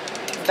 girl.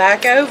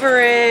 Back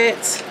over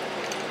it.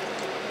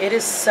 It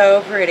is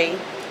so pretty.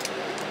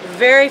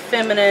 Very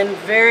feminine,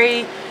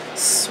 very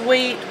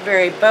sweet,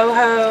 very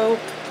boho.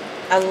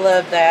 I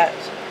love that.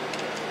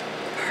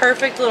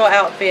 Perfect little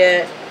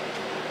outfit,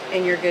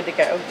 and you're good to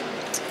go.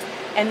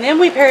 And then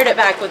we paired it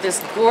back with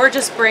this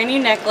gorgeous brand new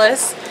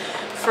necklace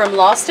from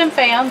Lost and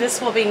Found. This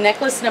will be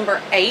necklace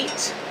number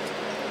 8,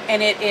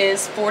 and it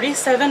is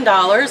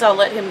 $47. I'll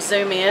let him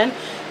zoom in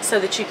so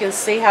that you can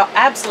see how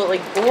absolutely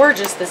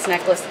gorgeous this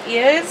necklace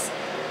is.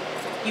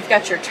 You've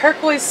got your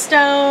turquoise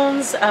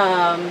stones.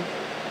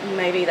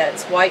 Maybe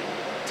that's white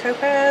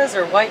topaz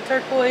or white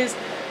turquoise.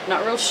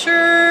 Not real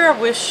sure. I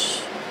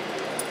wish.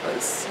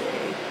 Let's see.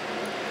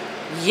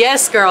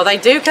 Yes, girl, they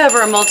do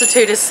cover a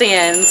multitude of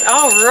sins.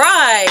 All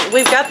right,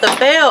 we've got the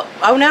bell.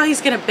 Oh, now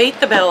he's going to beat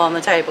the bell on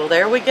the table.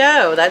 There we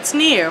go. That's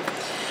new.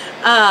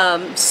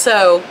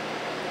 So,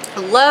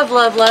 love,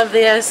 love, love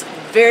this.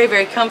 Very,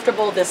 very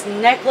comfortable. This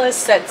necklace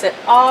sets it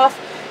off.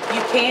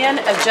 You can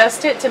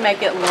adjust it to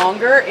make it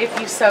longer if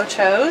you so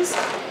chose.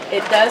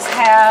 It does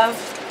have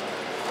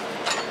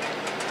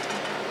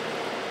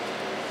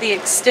the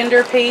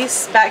extender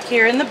piece back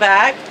here in the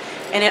back,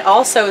 and it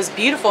also is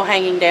beautiful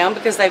hanging down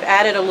because they've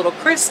added a little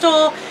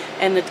crystal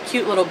and the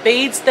cute little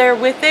beads there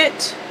with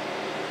it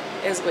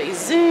as we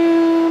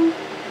zoom.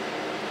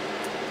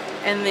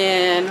 And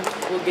then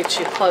we'll get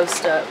you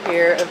close up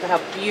here of how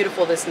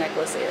beautiful this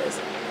necklace is.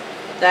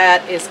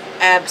 That is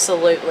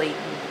absolutely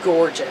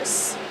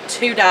gorgeous.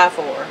 To die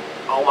for.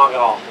 Oh my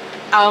god.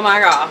 Oh my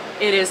god.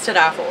 It is to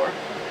die for.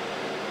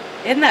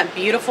 Isn't that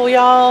beautiful,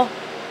 y'all?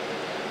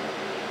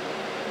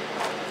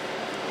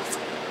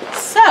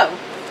 So,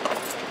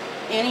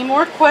 any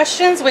more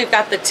questions? We've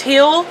got the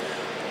teal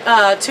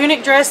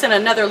tunic dress in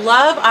another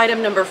love,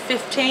 item number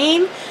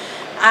 15.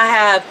 I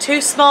have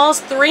 2 smalls,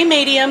 3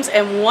 mediums,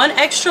 and 1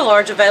 extra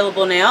large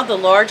available now. The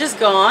large is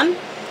gone.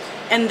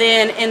 And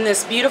then in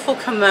this beautiful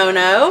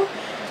kimono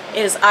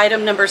is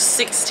item number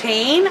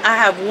 16. I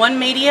have 1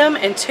 medium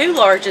and 2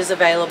 larges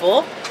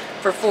available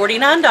for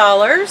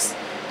 $49.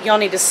 Y'all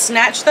need to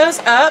snatch those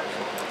up.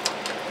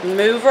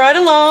 Move right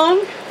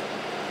along.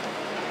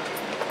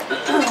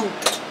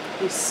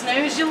 You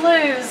snooze, you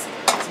lose.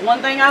 It's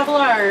one thing I've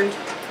learned.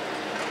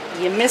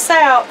 You miss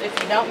out if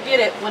you don't get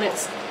it when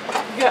it's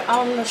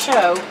on the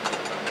show.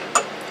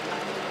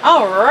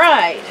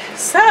 Alright,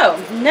 so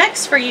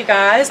next for you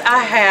guys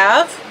I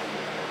have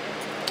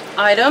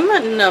item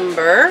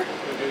number...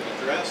 Can we do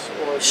the dress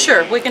or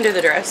Sure, we can do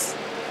the dress.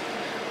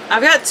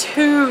 I've got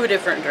 2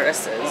 different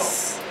dresses. Oh,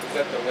 is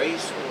that the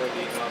lace or the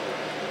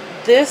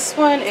non-lace? This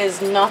one is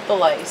not the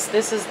lace.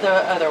 This is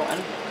the other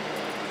one.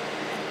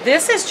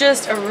 This is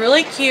just a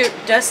really cute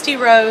dusty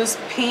rose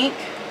pink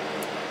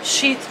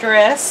sheath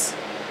dress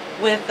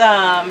with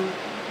I'm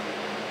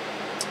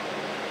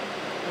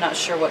not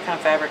sure what kind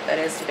of fabric that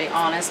is, to be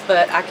honest,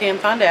 but I can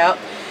find out.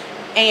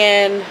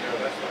 And No,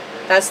 that's not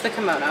great. that's the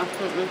kimono.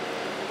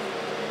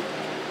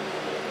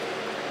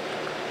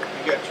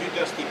 You got 2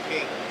 dusty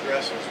pink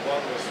dresses.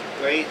 One was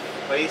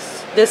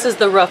lace. This is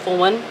the ruffle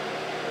one. Okay.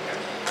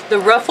 The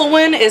ruffle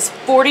one is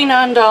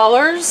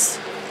 $49.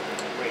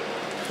 Wait,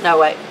 No,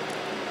 wait.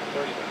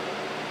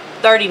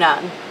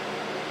 39. $39.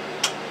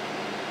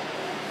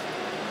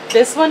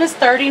 This one is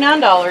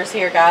 $39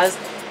 here, guys.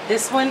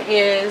 This one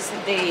is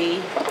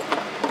the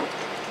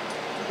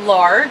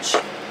large.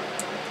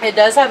 It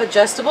does have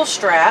adjustable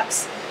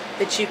straps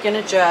that you can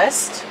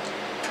adjust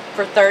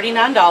for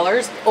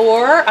 $39.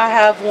 Or I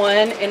have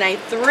one in a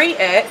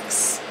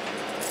 3X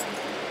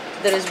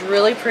that is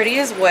really pretty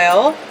as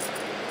well.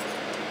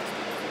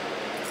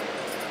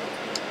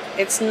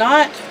 It's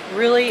not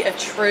really a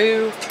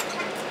true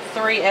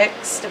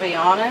 3X, to be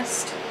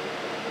honest,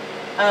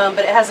 but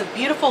it has a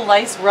beautiful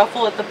lace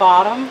ruffle at the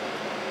bottom,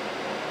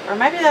 or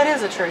maybe that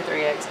is a true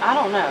 3X, I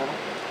don't know.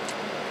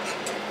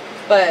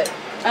 But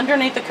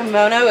underneath the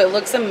kimono it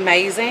looks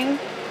amazing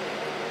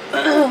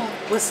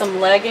with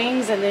some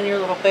leggings and then your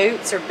little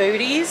boots or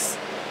booties.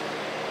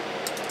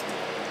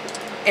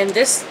 And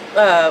this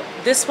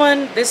this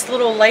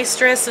little lace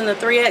dress in the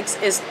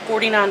 3X is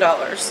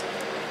 $49.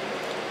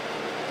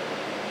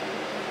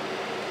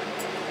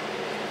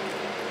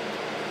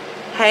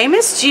 Hey,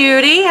 Miss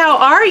Judy, how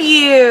are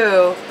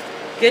you?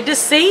 Good to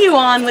see you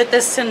on with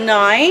us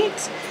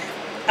tonight.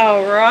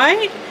 All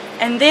right,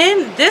 and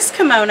then this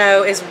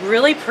kimono is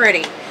really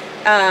pretty.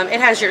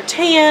 It has your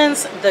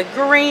tans, the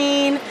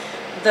green,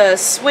 the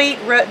sweet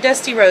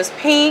dusty rose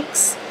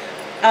pinks,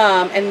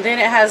 and then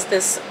it has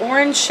this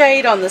orange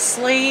shade on the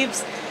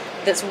sleeves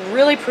that's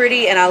really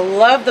pretty, and I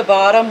love the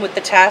bottom with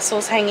the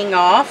tassels hanging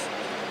off.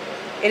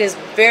 It is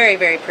very,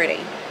 very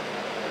pretty.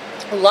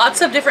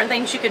 Lots of different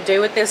things you could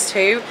do with this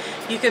too.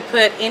 You could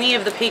put any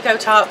of the pico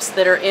tops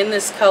that are in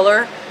this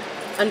color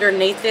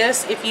underneath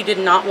this if you did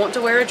not want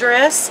to wear a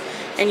dress,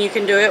 and you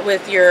can do it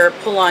with your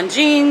pull-on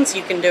jeans.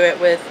 You can do it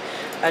with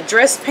a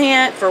dress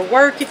pant for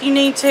work if you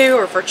need to,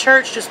 or for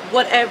church, just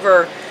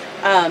whatever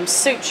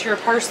suits your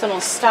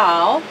personal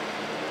style.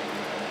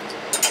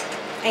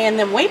 And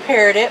then we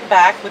paired it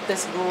back with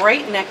this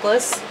great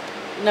necklace,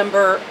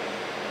 number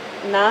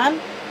 9,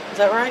 is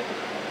that right?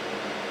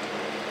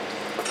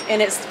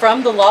 And it's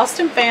from the Lost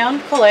and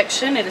Found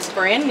collection. It is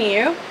brand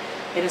new.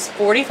 It is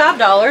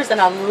 $45,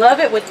 and I love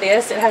it with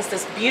this. It has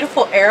this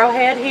beautiful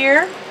arrowhead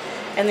here,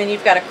 and then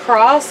you've got a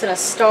cross and a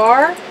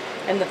star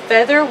and the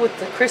feather with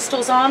the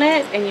crystals on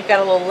it, and you've got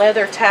a little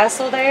leather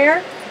tassel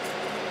there.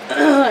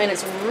 And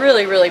it's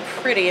really, really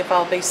pretty if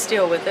I'll be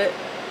still with it,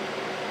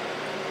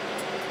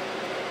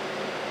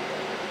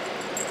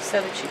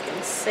 so that you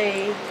can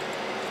see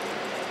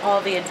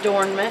all the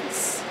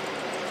adornments.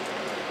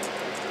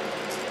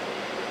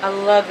 I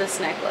love this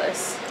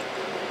necklace.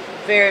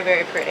 Very,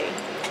 very pretty.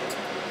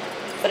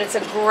 But it's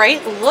a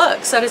great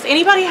look. So does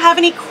anybody have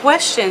any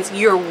questions?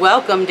 You're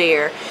welcome,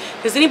 dear.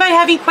 Does anybody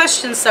have any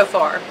questions so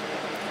far?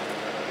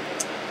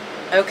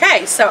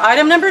 Okay, so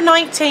item number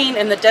 19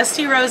 in the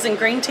Dusty Rose and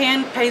Green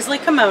Tan Paisley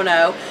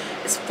Kimono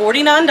is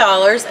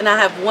 $49, and I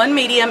have 1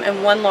 medium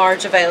and 1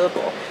 large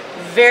available.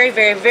 Very,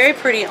 very, very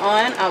pretty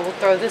on. I will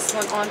throw this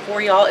one on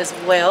for y'all as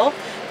well,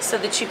 so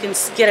that you can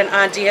get an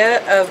idea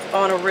of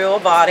on a real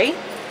body.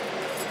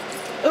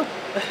 Ooh.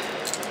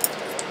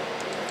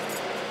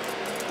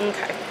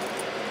 Okay.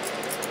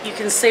 You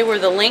can see where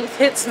the length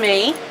hits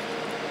me.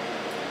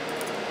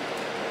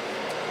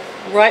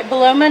 Right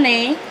below my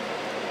knee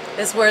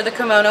is where the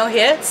kimono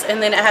hits,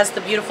 and then it has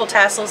the beautiful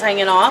tassels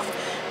hanging off.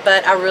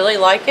 But I really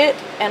like it,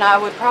 and I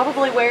would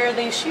probably wear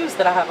these shoes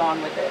that I have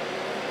on with it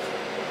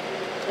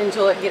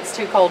until it gets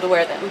too cold to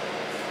wear them.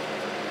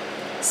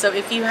 So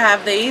if you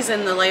have these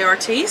in the Le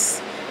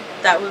Artiste,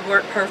 that would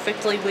work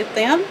perfectly with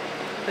them,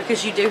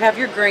 because you do have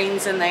your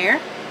greens in there.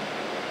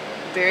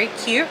 Very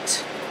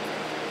cute,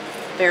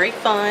 very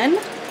fun.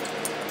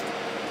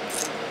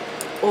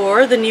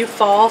 Or the new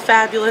fall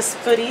fabulous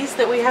footies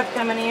that we have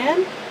coming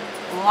in.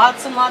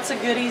 Lots and lots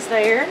of goodies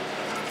there.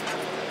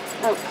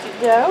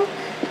 Okie doke.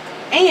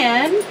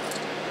 And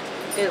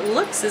it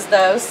looks as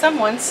though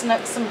someone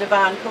snuck some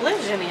Divine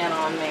Collision in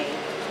on me.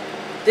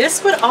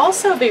 This would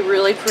also be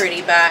really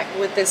pretty back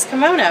with this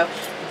kimono.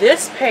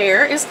 This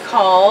pair is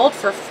called,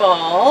 for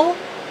fall,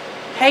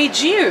 Hey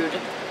Jude.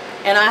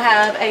 And I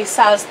have a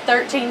size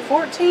 13,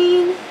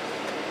 14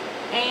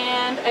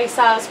 and a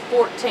size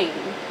 14.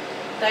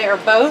 They are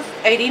both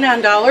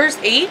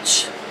 $89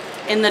 each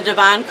in the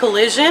Divine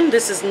Collision.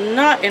 This is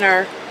not in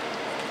our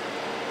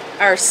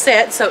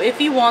set, so if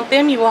you want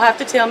them, you will have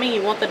to tell me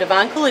you want the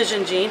Divine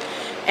Collision jean,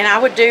 and I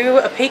would do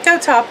a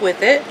picot top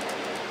with it.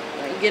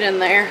 Let me get in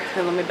there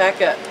and let me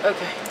back up.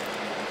 Okay.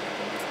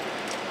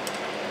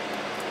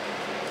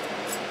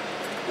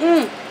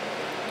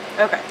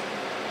 Okay.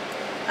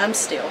 I'm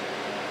still.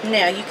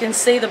 Now you can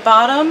see the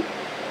bottom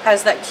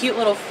has that cute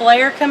little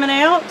flare coming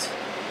out,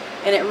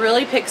 and it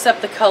really picks up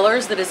the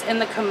colors that is in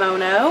the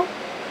kimono.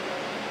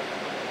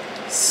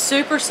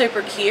 Super,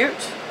 super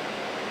cute.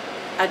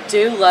 I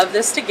do love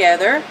this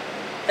together.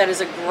 That is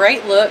a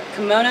great look.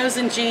 Kimonos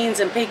and jeans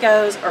and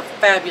picots are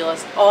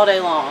fabulous all day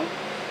long.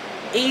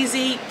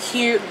 Easy,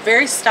 cute,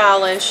 very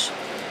stylish,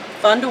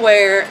 fun to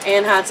wear,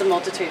 and hides a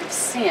multitude of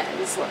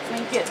sins. Let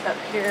me get up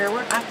here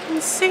where I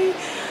can see.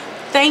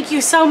 Thank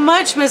you so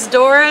much, Miss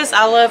Doris.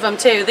 I love them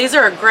too. These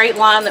are a great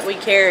line that we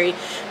carry.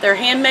 They're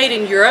handmade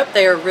in Europe.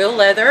 They are real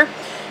leather,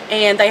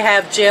 and they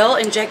have gel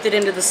injected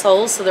into the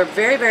soles, so they're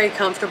very, very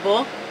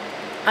comfortable.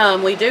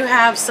 We do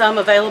have some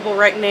available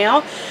right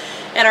now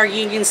at our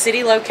Union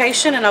City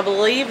location, and I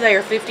believe they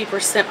are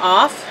 50%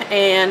 off,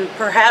 and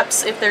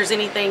perhaps if there's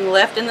anything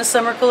left in the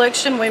summer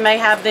collection, we may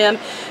have them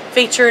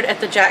featured at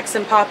the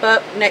Jackson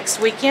pop-up next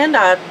weekend.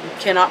 I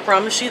cannot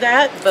promise you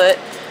that, but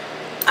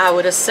I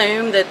would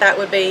assume that that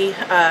would be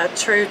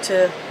true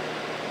to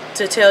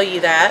tell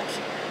you that.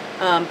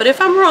 But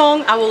if I'm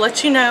wrong, I will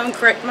let you know and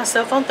correct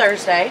myself on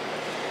Thursday.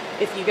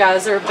 If you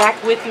guys are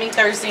back with me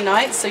Thursday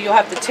night, so you'll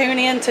have to tune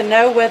in to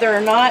know whether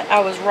or not I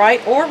was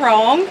right or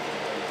wrong.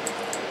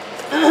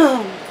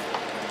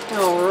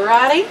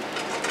 Alrighty.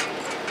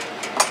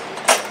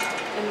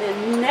 And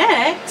then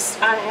next,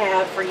 I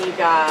have for you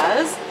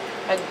guys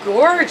a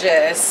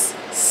gorgeous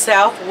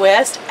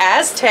Southwest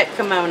Aztec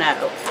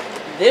kimono.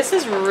 This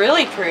is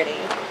really pretty.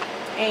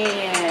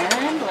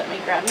 And let me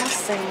grab my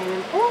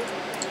sample.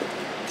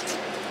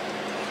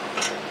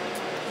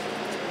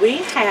 We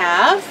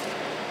have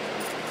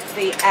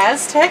the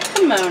Aztec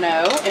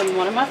kimono in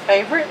one of my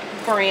favorite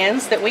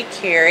brands that we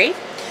carry.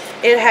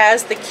 It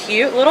has the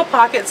cute little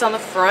pockets on the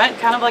front,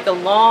 kind of like a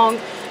long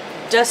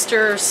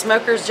duster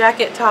smoker's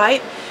jacket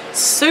type.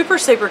 Super,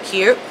 super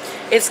cute.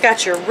 It's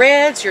got your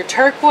reds, your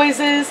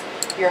turquoises,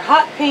 your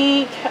hot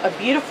pink, a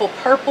beautiful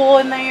purple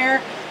in there,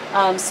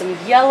 some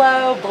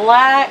yellow,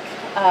 black,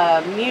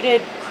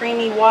 muted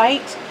creamy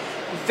white.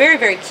 Very,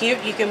 very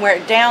cute. You can wear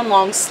it down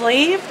long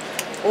sleeve,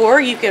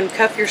 or you can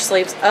cuff your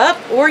sleeves up,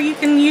 or you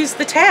can use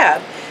the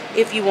tab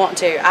if you want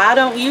to. I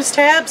don't use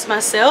tabs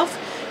myself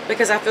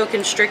because I feel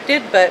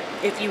constricted, but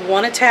if you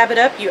want to tab it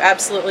up, you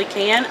absolutely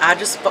can. I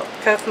just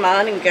cuff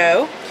mine and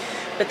go.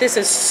 But this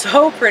is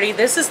so pretty.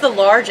 This is the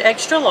large,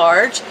 extra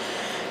large,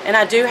 and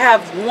I do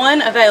have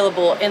one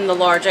available in the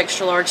large,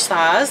 extra large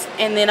size,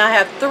 and then I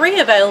have 3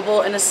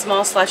 available in a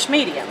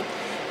small/medium.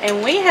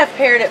 And we have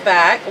paired it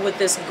back with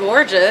this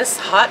gorgeous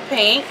hot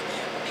pink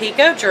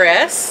picot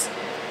dress.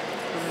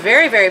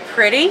 Very, very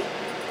pretty.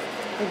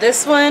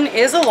 This one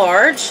is a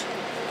large,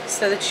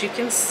 so that you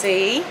can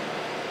see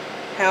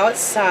how it's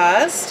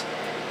sized.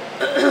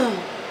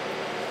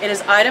 It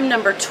is item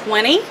number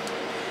 20,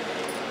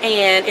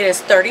 and it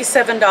is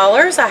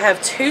 $37. I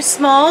have 2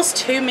 smalls,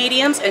 2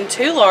 mediums, and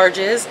 2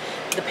 larges.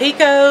 The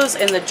picots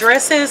and the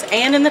dresses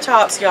and in the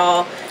tops,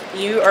 y'all.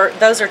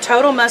 Those are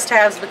total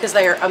must-haves because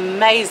they are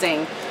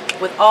amazing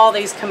with all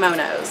these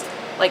kimonos.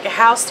 Like,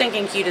 how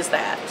stinking cute is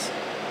that?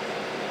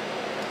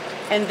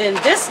 And then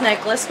this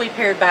necklace we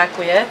paired back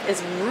with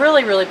is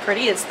really, really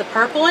pretty. It's the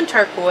purple and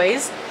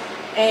turquoise,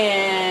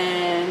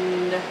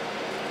 and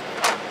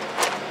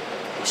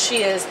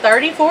she is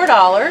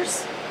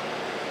 $34.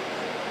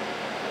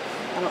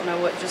 I don't know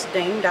what just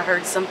dinged. I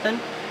heard something.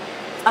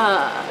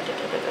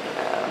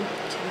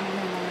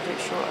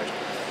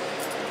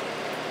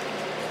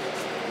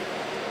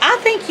 I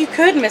think you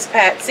could, Miss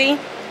Patsy.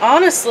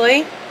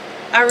 Honestly,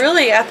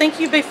 I think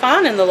you'd be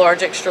fine in the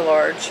large, extra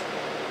large.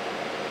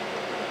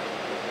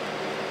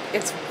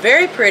 It's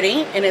very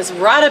pretty, and it's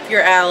right up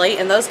your alley,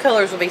 and those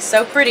colors will be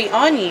so pretty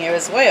on you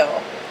as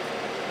well.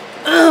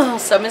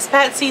 So Miss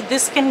Patsy,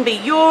 this can be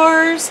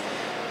yours.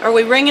 Are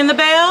we ringing the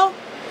bell?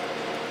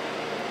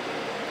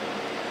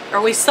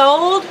 Are we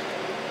sold?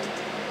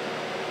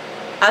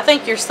 I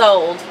think you're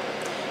sold.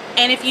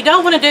 And if you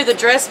don't want to do the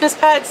dress, Miss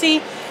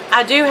Patsy,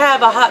 I do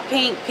have a hot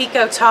pink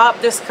Pico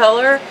top, this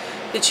color,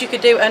 that you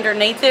could do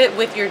underneath it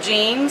with your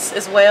jeans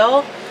as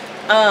well.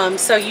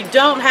 So you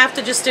don't have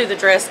to just do the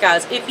dress,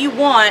 guys. If you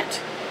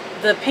want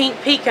the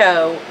pink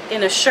Pico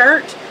in a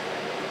shirt,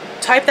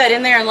 type that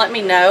in there and let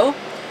me know.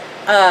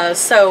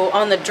 So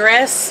on the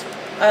dress,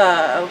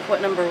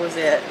 what number was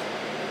it?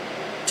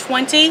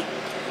 20.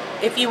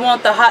 If you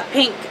want the hot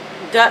pink,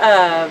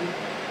 the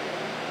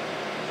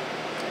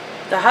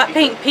hot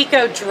pink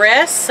Pico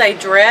dress, say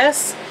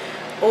dress.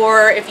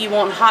 Or if you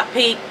want hot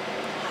pink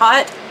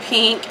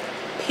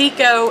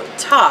Pico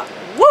top.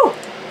 Woo!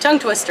 Tongue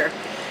twister.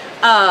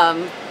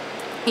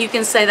 You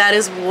can say that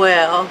as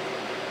well.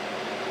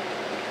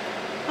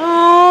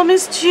 Oh,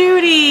 Miss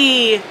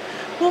Judy.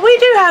 Well, we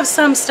do have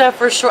some stuff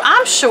for short.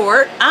 I'm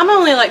short. I'm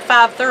only like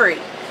 5'3".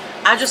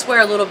 I just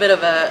wear a little bit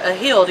of a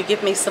heel to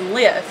give me some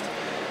lift.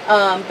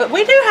 But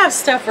we do have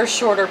stuff for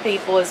shorter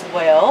people as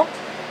well.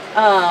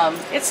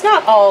 It's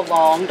not all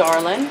long,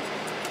 darling.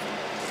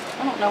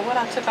 I don't know what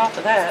I took off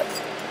of that.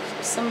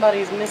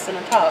 Somebody's missing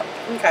a top.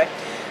 Okay.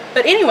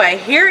 But anyway,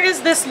 here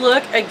is this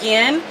look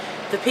again.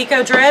 The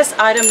Pico dress,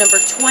 item number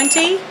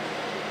 20.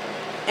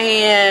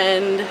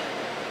 And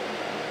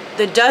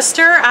the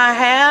duster I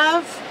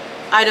have,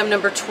 item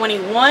number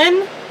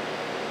 21.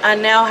 I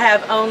now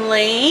have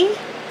only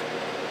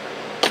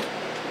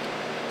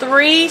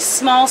 3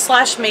 small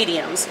 /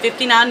 mediums,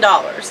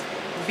 $59.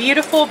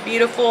 Beautiful,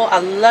 beautiful. I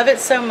love it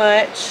so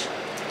much.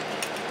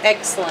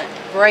 Excellent.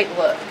 Great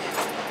look.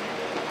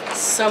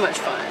 So much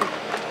fun.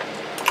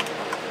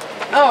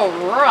 All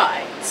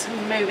right.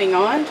 Moving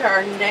on to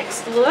our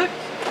next look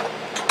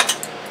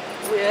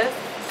with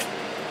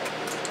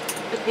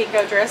the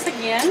Pico dress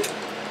again.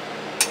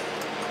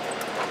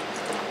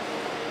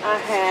 I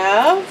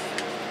have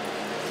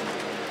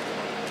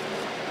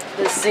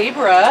the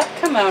zebra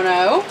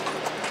kimono.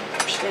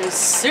 It is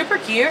super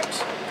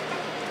cute.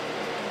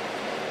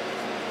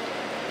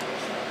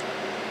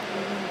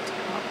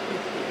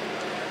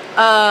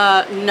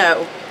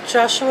 No.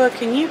 Joshua,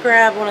 can you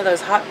grab one of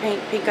those hot pink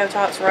Pico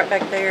tops right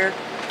back there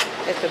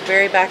at the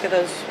very back of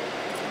those,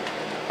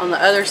 on the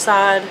other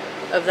side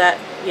of that?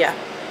 Yeah.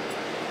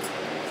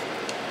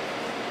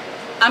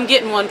 I'm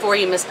getting one for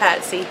you, Miss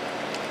Patsy.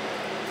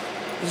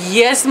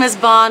 Yes, Miss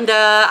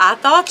Bonda. I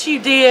thought you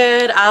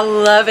did. I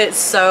love it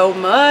so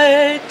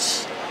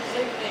much.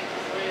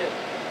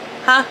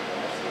 Huh?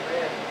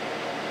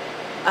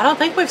 I don't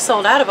think we've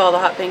sold out of all the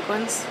hot pink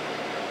ones.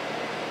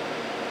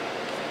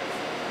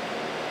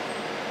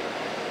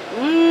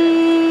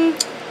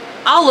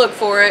 I'll look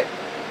for it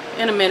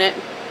in a minute.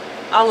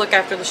 I'll look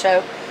after the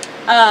show.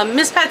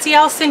 Miss Patsy,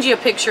 I'll send you a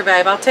picture,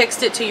 babe. I'll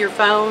text it to your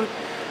phone.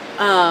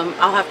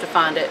 I'll have to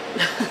find it.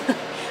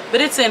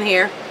 But it's in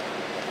here.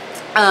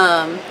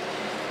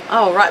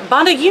 All right.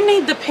 Bonda, you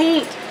need the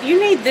pink. You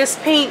need this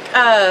pink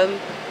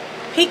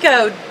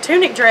Pico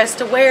tunic dress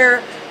to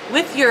wear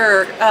with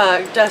your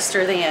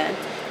duster then.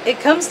 It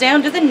comes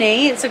down to the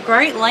knee. It's a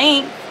great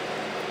length.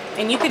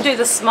 And you could do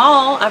the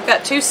small. I've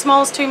got 2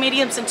 smalls, 2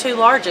 mediums, and 2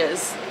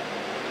 larges.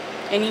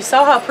 And you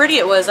saw how pretty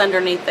it was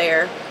underneath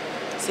there.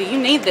 So you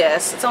need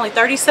this. It's only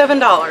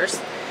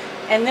 $37.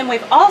 And then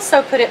we've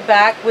also put it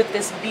back with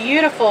this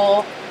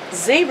beautiful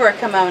zebra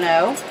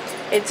kimono.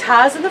 It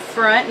ties in the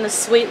front in a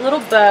sweet little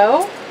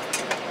bow.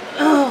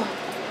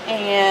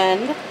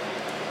 And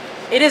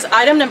it is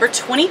item number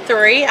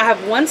 23. I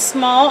have 1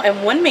 small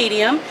and 1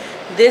 medium.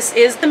 This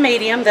is the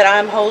medium that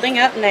I'm holding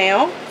up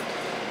now.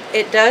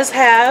 It does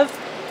have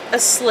a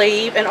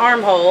sleeve and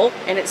armhole,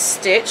 and it's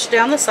stitched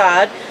down the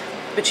side,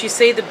 but you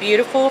see the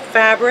beautiful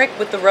fabric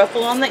with the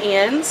ruffle on the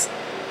ends.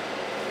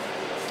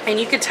 And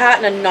you could tie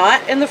it in a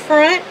knot in the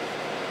front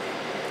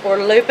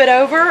or loop it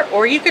over,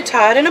 or you could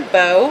tie it in a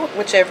bow,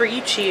 whichever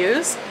you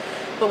choose.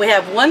 But we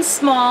have 1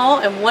 small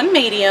and 1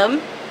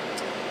 medium,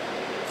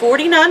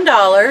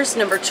 $49,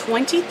 number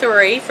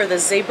 23 for the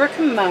zebra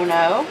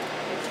kimono.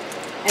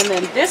 And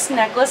then this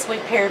necklace we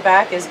paired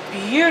back is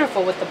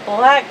beautiful with the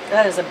black.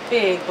 That is a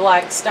big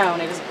black stone.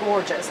 It is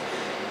gorgeous.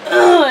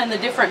 And the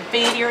different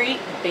beading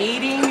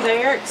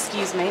there.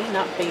 Excuse me,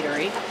 not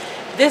beadery.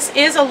 This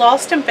is a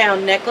lost and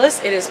found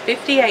necklace. It is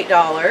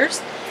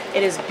 $58.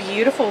 It is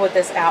beautiful with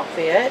this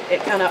outfit.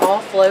 It kind of all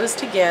flows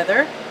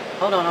together.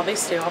 Hold on, I'll be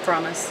still, I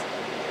promise.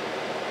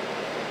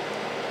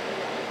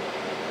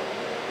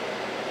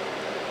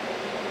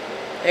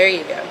 There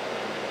you go.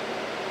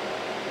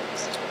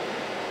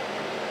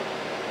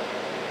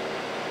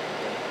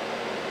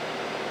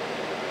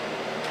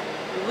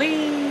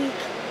 Wee.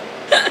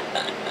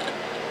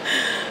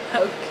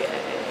 Okay.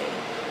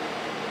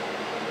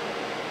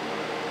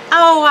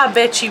 Oh, I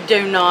bet you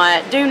do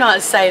not. Do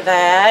not say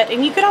that.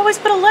 And you could always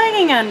put a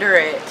legging under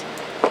it.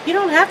 You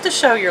don't have to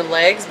show your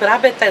legs, but I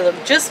bet they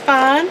look just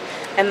fine.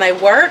 and they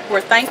work.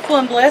 We're thankful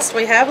and blessed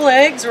we have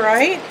legs,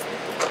 right?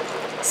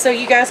 So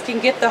you guys can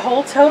get the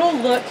whole total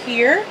look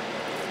here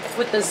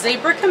with the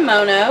zebra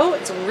kimono.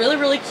 It's really,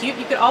 really cute.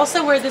 You could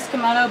also wear this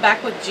kimono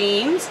back with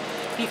jeans.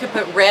 You could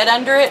put red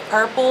under it,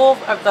 purple,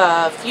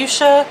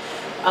 fuchsia.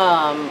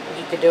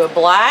 You could do a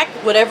black,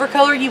 whatever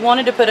color you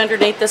wanted to put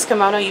underneath this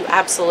kimono, you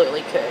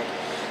absolutely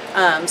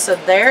could. So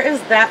there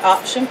is that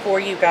option for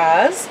you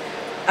guys.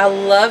 I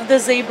love the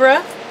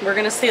zebra. We're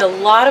going to see a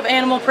lot of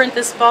animal print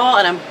this fall,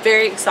 and I'm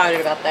very excited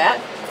about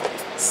that.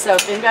 So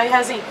if anybody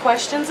has any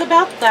questions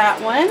about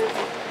that one,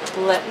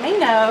 let me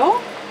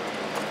know.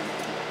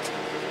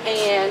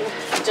 And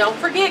don't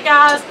forget,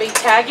 guys, be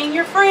tagging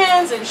your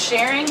friends and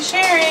sharing.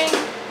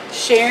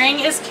 Sharing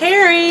is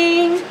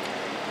caring.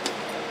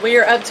 We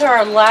are up to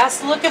our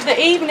last look of the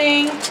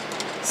evening.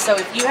 So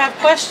if you have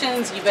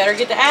questions, you better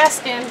get to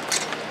asking.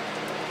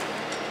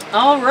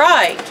 All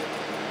right.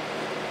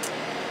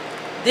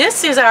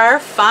 This is our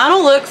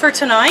final look for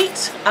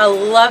tonight. I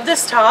love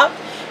this top.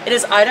 It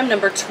is item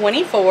number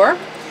 24.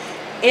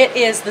 It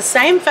is the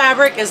same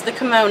fabric as the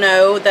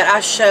kimono that I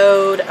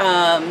showed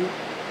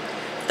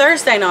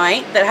Thursday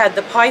night that had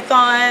the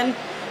python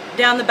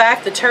down the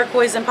back, the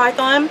turquoise and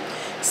python.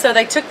 So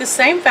they took the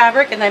same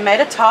fabric and they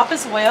made a top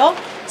as well.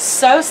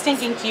 So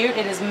stinking cute.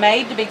 It is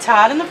made to be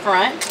tied in the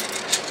front.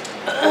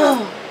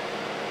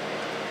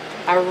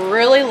 I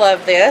really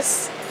love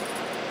this.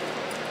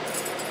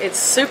 It's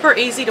super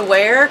easy to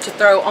wear, to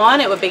throw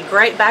on. It would be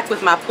great back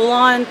with my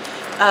pull-on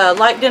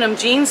light denim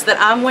jeans that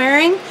I'm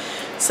wearing.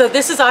 So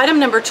this is item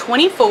number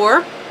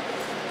 24,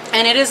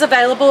 and it is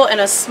available in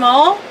a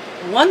small,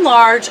 1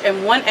 large,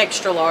 and 1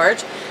 extra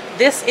large.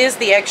 This is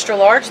the extra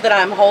large that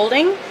I'm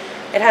holding.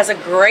 It has a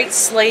great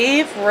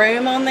sleeve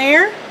room on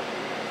there.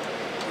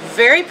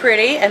 Very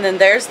pretty. And then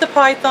there's the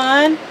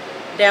python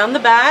down the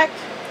back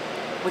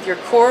with your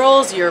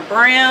corals, your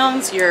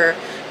browns, your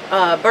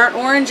burnt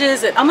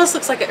oranges. It almost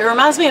looks like, it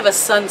reminds me of a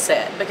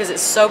sunset because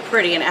it's so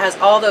pretty, and it has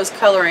all those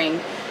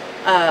coloring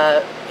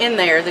in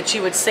there that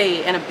you would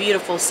see in a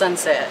beautiful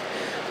sunset.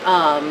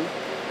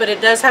 But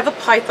it does have a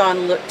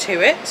python look to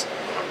it.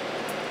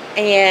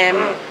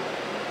 And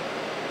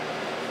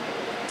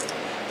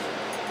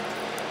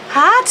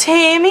hi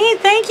Tammy,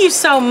 thank you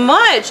so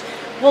much.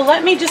 Well,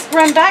 let me just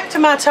run back to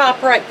my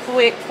top right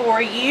quick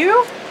for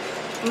you.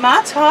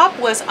 My top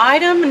was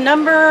item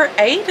number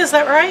 8, is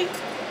that right?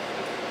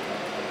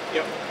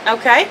 Yep.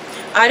 Okay,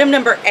 item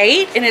number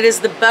 8, and it is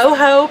the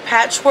boho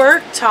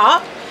patchwork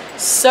top.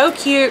 So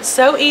cute,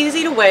 so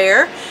easy to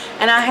wear.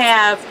 And I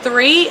have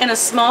 3 in a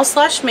small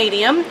 /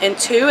 medium and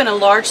 2 in a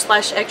large /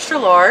 extra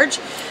large.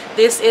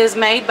 This is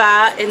made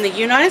in the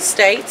United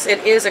States.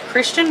 It is a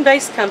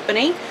Christian-based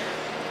company.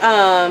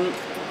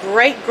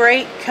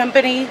 Great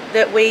company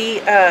that we,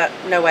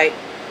 no wait,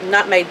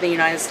 not made in the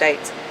United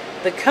States.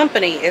 The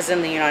company is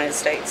in the United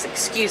States.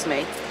 Excuse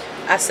me,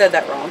 I said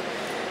that wrong.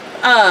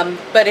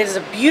 But it is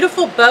a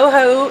beautiful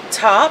boho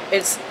top.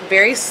 It's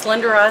very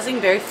slenderizing,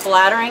 very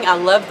flattering. I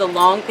love the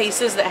long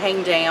pieces that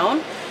hang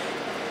down.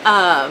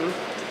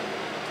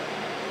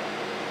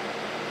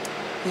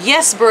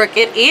 Yes, Brooke,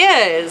 it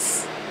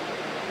is.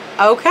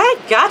 Okay,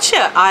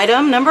 gotcha.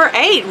 Item number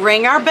 8.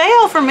 Ring our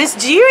bell for Miss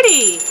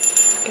Judy.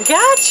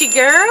 Gotcha,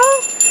 girl.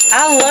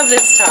 I love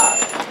this top.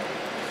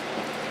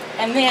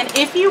 And then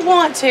if you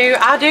want to,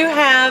 I do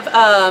have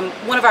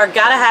one of our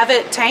Gotta Have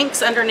It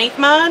tanks underneath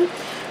mine.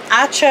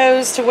 I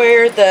chose to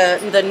wear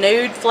the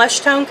nude flesh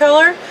tone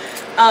color.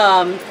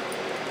 And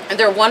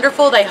they're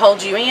wonderful. They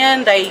hold you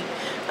in. They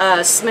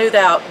smooth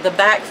out the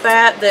back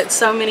fat that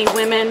so many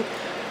women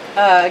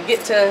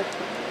get to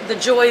the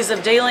joys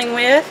of dealing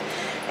with.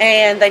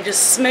 And they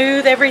just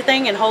smooth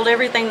everything and hold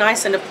everything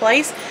nice into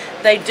place.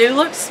 They do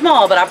look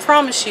small, but I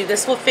promise you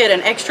this will fit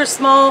an extra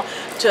small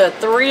to a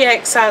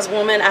 3X size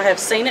woman. I have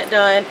seen it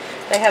done.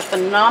 They have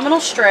phenomenal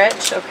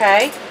stretch,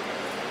 okay?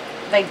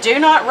 They do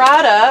not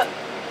ride up,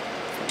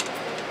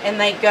 and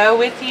they go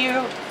with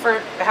you for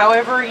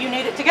however you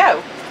need it to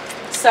go.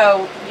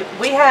 So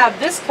we have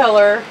this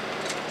color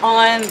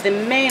on the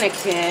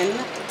mannequin.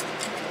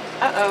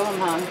 Hold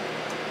on.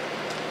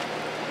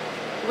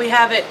 We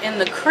have it in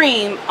the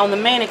cream on the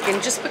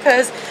mannequin just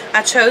because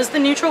I chose the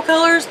neutral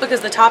colors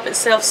because the top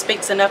itself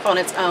speaks enough on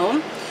its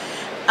own.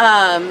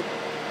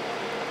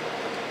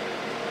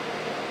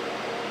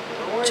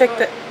 Check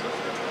the,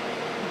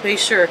 be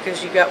sure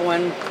because you got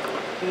one.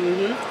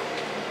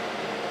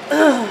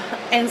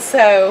 And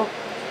so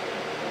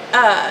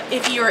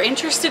if you are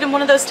interested in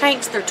one of those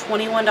tanks, they're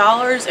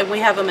 $21, and we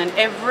have them in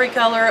every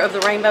color of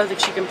the rainbow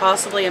that you can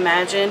possibly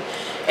imagine.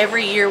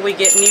 Every year we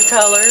get new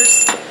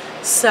colors.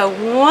 So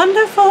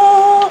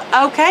wonderful.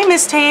 Okay,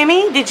 Miss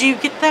Tammy, did you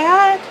get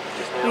that?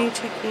 Will you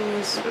check in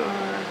the store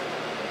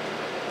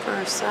for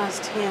a size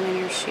 10 in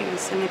your shoe and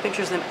send me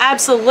pictures of them?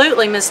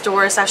 Absolutely, Miss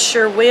Doris, I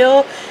sure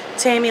will.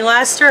 Tammy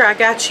Laster, I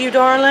got you,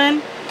 darling.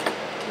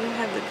 Do you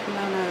have the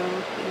kimono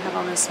you have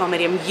on this small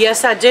medium?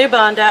 Yes, I do,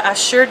 Bonda. I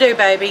sure do,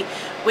 baby.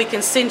 We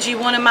can send you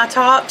one of my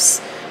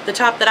tops, the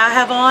top that I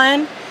have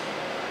on,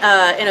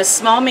 in a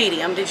small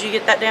medium. Did you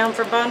get that down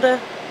for Bonda?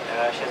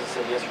 She hasn't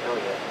said yes or no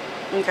yet.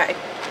 Okay.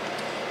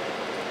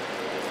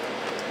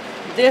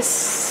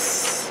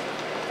 This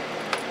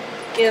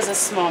is a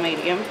small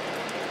medium.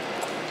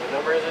 What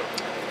number is it?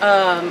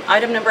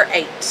 Item number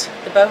 8,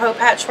 the boho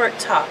patchwork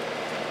top. Is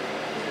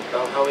it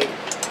boho-y?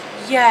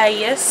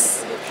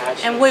 Yes. Is it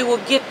patchy? And we will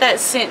get that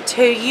sent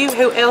to you.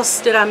 Who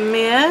else did I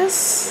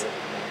miss?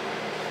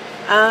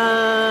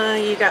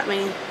 You got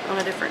me on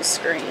a different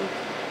screen.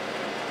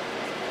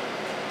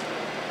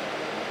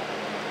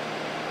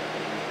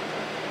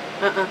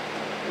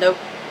 Nope.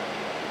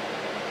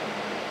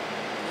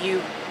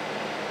 You.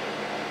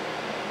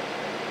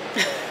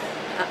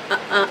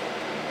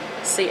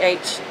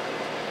 C-H-A-S-E.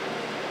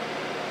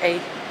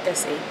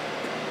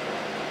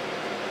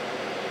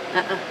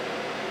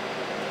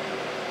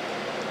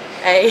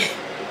 A-R-C-H-A-S-E,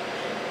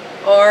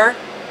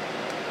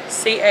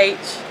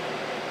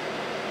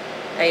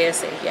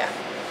 yeah.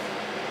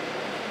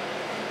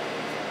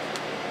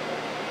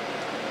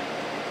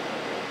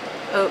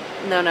 Oh,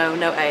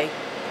 no A.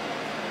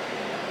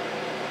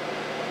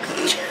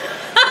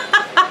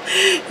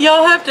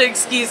 Y'all have to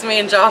excuse me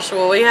and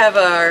Joshua. We have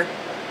our...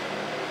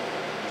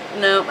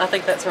 No, I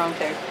think that's wrong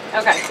too.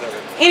 Okay.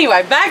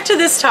 Anyway, back to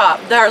this top.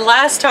 Our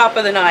last top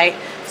of the night.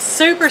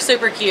 Super,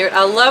 super cute.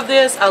 I love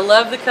this. I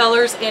love the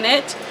colors in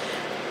it.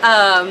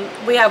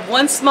 We have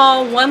one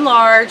small, one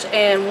large,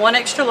 and one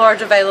extra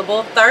large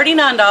available.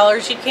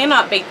 $39. You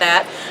cannot beat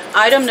that.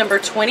 Item number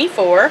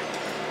 24.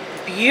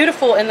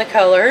 Beautiful in the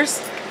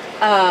colors.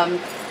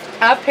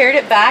 I've paired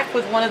it back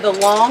with one of the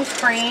long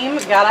cream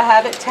Gotta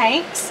Have It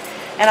tanks.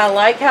 And I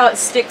like how it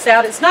sticks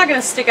out. It's not going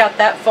to stick out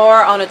that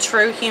far on a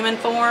true human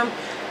form,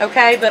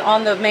 okay? But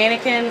on the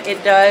mannequin,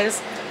 it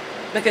does,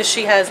 because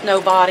she has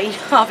no body,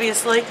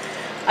 obviously.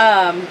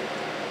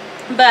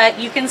 But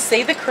you can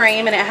see the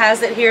cream, and it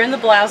has it here in the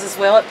blouse as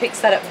well. It picks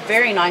that up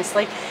very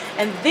nicely.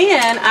 And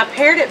then I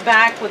paired it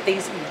back with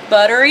these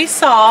buttery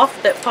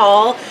soft, that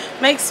Paul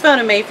makes fun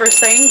of me for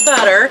saying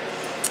butter.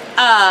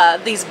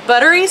 These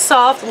buttery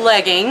soft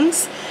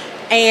leggings,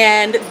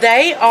 and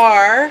they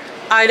are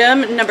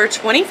item number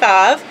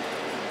 25.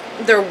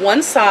 They're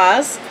one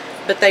size,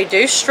 but they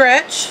do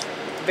stretch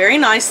very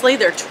nicely.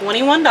 They're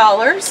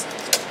 $21.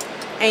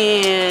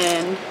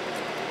 And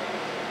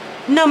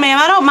no ma'am,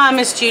 I don't mind,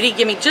 Miss Judy.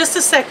 Give me just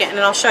a second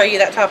and I'll show you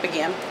that top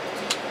again.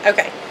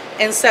 Okay,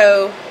 and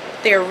so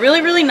they're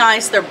really, really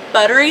nice. They're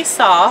buttery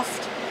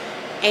soft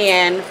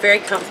and very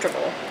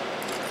comfortable.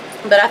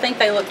 But I think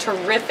they look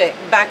terrific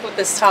back with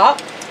this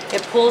top.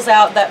 It pulls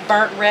out that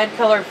burnt red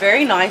color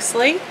very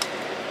nicely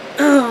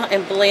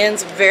and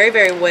blends very,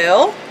 very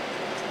well.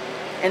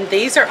 And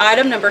these are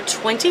item number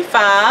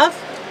 25,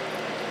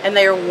 and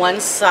they are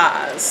one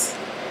size.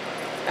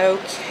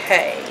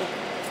 Okay,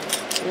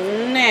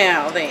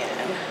 now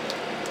then,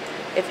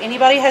 if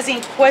anybody has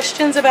any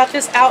questions about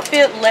this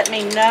outfit, let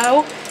me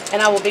know,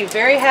 and I will be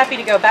very happy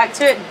to go back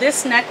to it.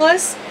 This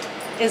necklace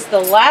is the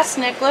last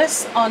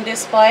necklace on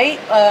display,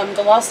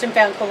 the Lost and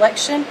Found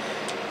collection.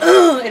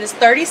 It is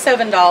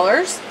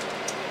 $37,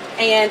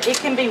 and it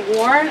can be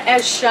worn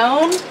as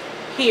shown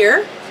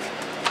here,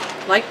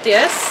 like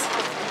this,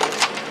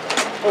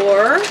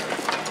 or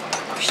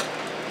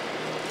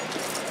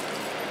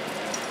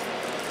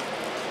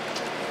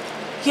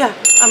yeah,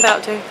 I'm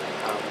about to.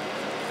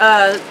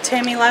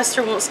 Tammy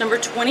Lester wants number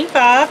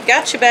 25.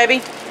 Got you,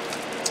 baby.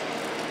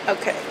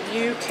 Okay,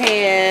 you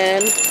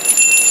can,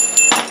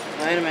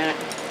 wait a minute,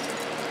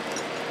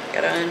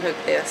 gotta unhook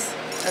this.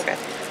 Okay,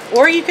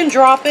 or you can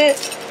drop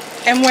it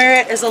and wear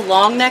it as a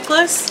long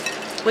necklace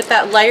with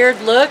that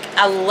layered look.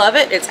 I love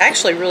it. It's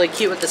actually really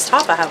cute with this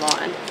top I have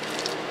on.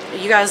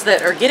 You guys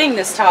that are getting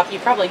this top, you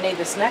probably need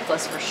this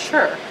necklace for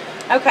sure.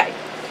 Okay,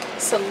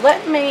 so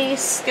let me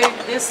scoop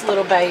this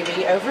little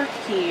baby over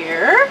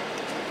here.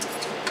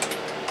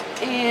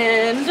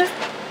 And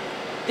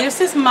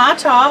this is my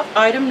top,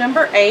 item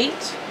number 8,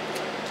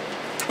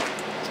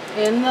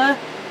 in the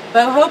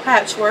boho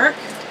patchwork.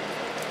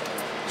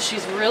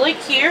 She's really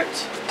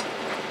cute.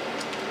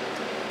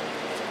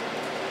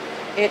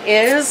 It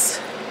is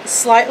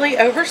slightly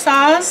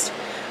oversized.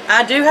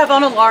 I do have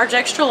on a large,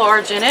 extra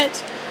large in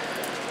it.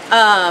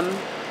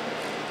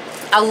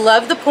 I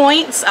love the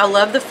points. I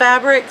love the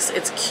fabrics.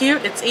 It's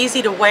cute. It's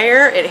easy to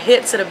wear. It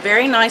hits at a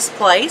very nice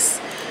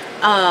place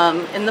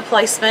in the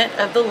placement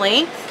of the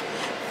length.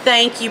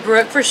 Thank you,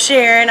 Brooke, for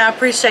sharing. I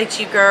appreciate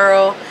you,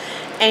 girl.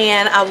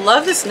 And I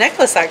love this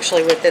necklace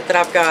actually with it that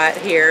I've got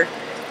here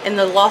in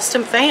the Lost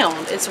and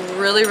Found. It's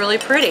really, really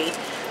pretty.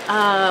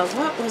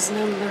 What was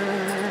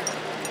number?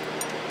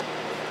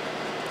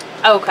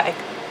 Okay,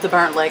 the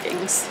burnt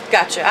leggings.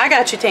 Gotcha. I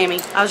got you, Tammy.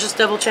 I was just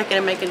double checking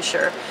and making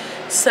sure.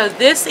 So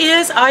this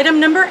is item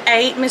number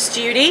 8, Miss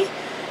Judy.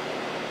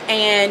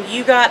 And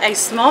you got a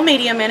small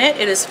medium in it.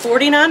 It is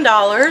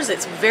 $49.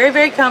 It's very,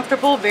 very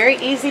comfortable, very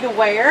easy to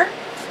wear.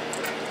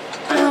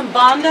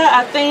 Bonda,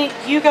 I think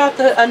you got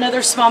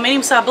another small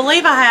medium. So I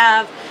believe I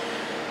have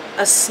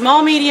a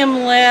small medium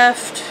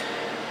left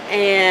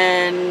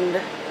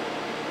and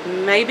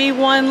maybe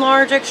one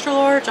large, extra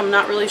large. I'm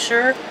not really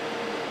sure.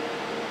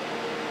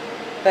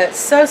 But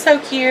so, so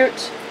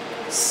cute.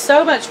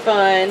 So much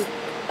fun.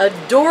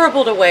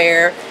 adorable to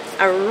wear.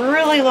 I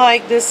really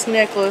like this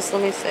necklace.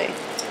 Let me see.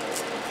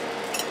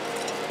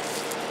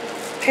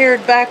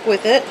 Paired back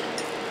with it.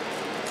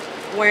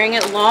 Wearing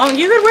it long.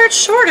 You could wear it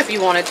short if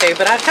you wanted to,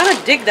 but I kind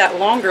of dig that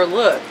longer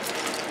look.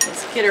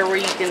 Let's get her where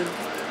you can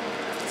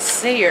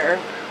see her.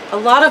 A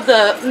lot of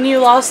the new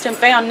Lost and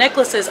Found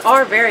necklaces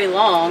are very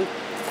long,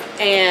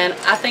 and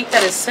I think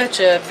that is such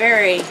a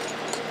very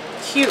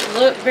cute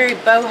look, very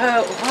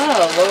boho.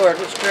 Oh Lord,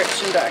 which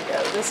direction do I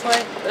go? This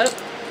way? Oh.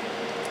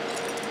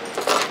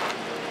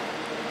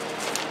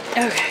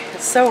 Okay,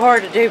 it's so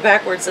hard to do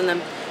backwards in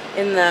the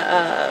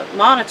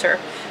monitor.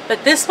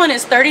 But this one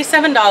is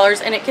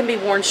 $37, and it can be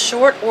worn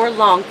short or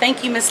long.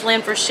 Thank you, Miss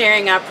Lynn, for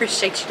sharing. I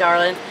appreciate you,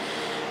 darling.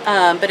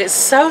 But it's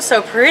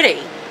so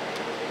pretty.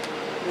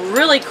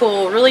 Really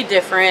cool, really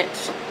different,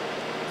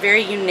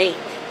 very unique.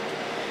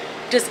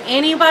 Does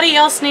anybody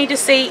else need to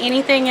see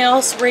anything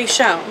else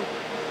reshown?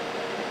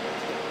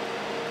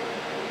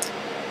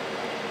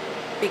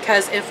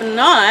 Because if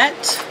not,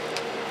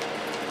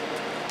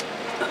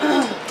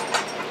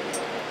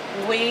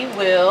 we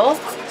will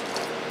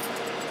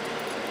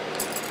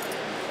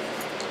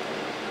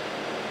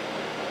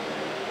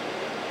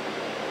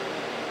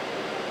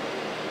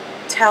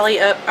tally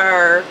up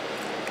our,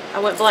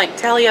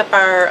 tally up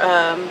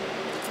our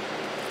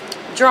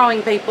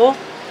drawing people,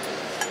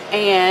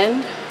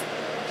 and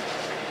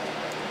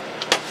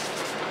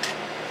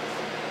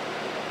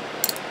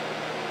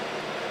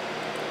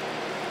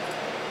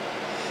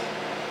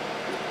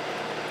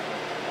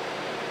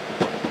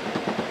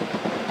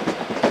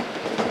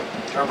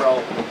drum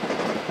roll.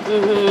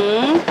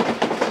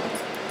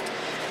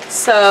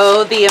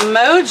 So the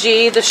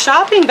emoji, the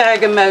shopping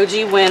bag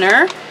emoji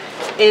winner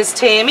is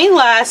Tammy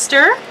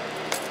Laster.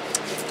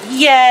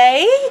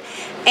 Yay!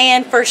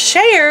 And for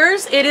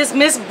shares, it is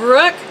Miss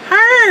Brooke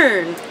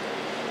Hearn.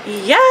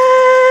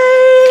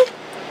 Yay!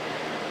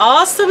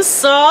 Awesome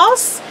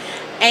sauce.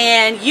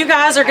 And you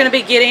guys are going to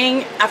be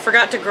getting, I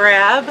forgot to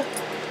grab,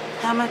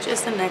 how much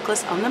is the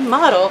necklace on the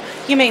model?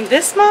 You mean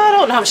this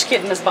model? No, I'm just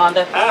kidding, Miss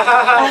Bonda.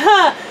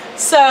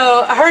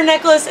 So her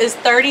necklace is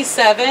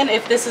 $37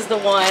 if this is the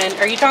one.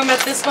 Are you talking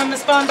about this one,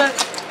 Miss Bonda?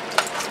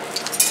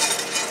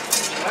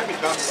 I might be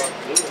talking about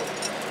the blue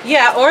one.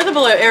 Yeah, or the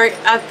blue.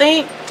 I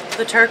think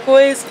the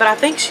turquoise, but I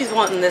think she's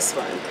wanting this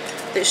one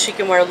that she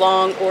can wear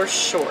long or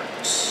short.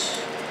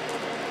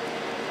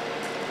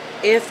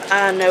 If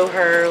I know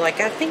her like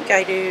I think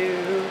I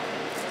do,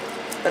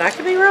 but I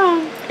could be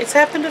wrong. It's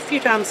happened a few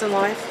times in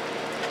life.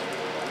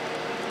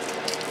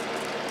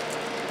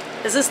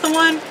 Is this the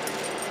one?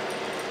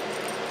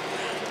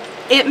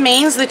 It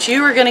means that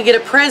you are going to get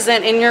a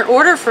present in your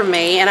order from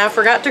me, and I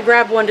forgot to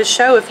grab one to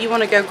show. If you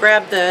want to go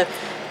grab the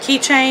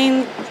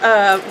keychain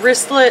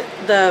wristlet,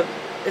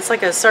 it's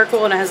like a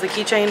circle and it has the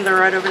keychain. They're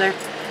right over there.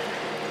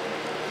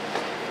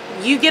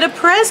 You get a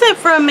present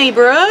from me,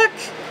 Brooke.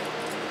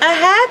 A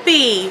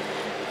happy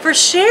for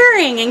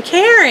sharing and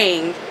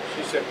caring.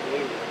 She said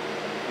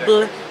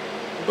blue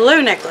necklace.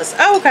 Blue necklace.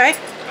 Oh, okay.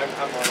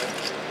 I'm on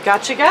it.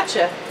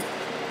 Gotcha.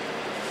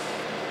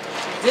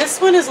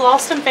 This one is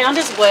Lost and Found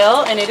as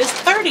well, and it is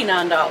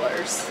 $39.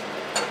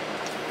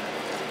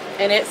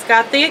 And it's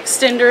got the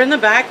extender in the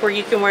back where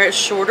you can wear it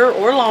shorter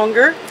or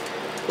longer,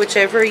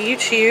 whichever you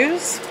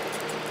choose.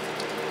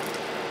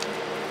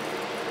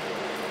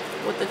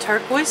 With the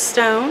turquoise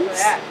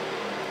stones.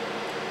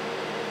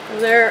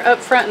 They're up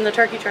front in the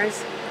turkey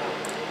trays.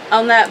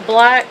 On that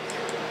black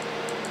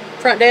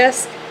front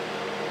desk.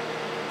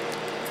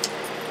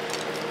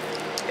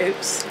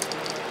 Oops.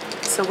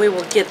 So we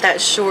will get that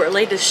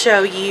shortly to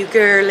show you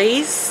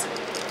girlies.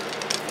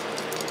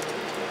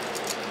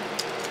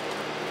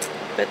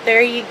 But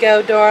there you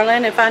go,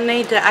 darling. If I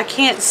need to, I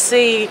can't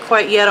see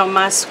quite yet on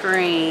my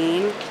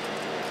screen.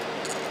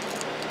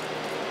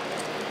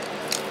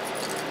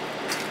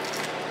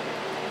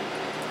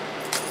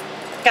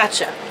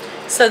 Gotcha.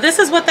 So this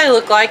is what they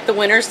look like. The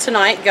winners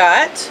tonight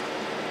got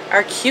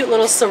our cute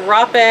little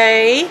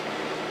serape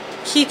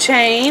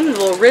keychain,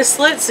 little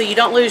wristlet, so you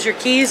don't lose your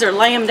keys or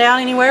lay them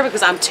down anywhere,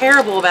 because I'm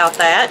terrible about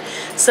that.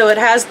 So it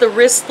has the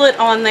wristlet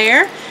on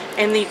there,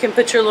 and you can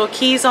put your little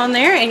keys on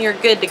there, and you're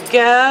good to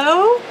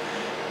go.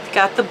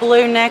 Got the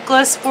blue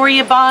necklace for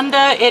you,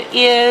 Bonda. It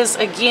is,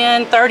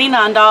 again,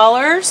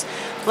 $39.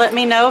 Let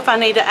me know if I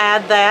need to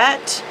add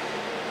that.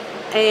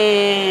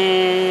 And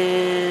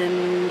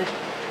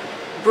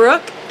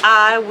Brooke,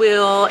 I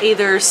will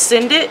either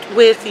send it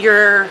with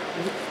your,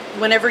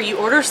 whenever you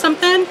order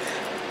something,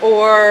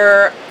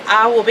 or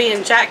I will be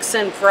in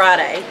Jackson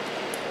Friday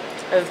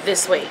of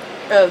this week,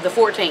 of the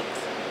 14th.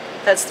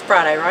 That's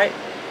Friday, right?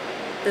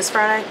 This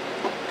Friday?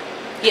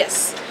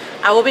 Yes.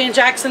 I will be in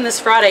Jackson this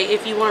Friday.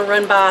 If you want to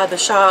run by the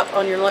shop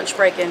on your lunch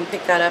break and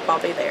pick that up,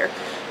 I'll be there.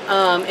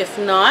 If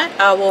not,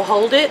 I will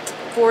hold it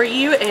for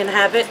you and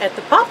have it at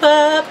the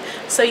pop-up.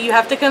 So you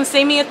have to come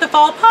see me at the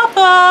fall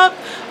pop-up,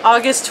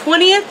 August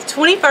 20th,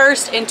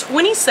 21st, and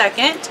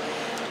 22nd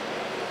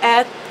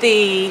at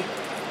the...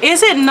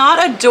 Is it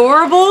not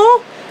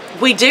adorable?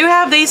 We do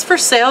have these for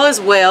sale as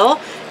well.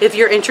 If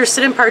you're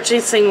interested in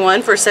purchasing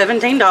one for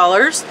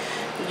 $17,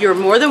 you're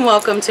more than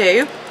welcome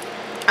to.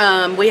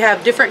 We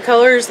have different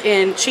colors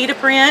in cheetah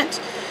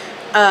print,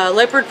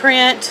 leopard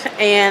print,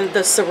 and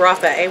the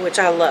serape, which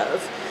I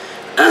love.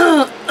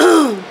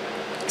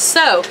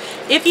 So,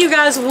 if you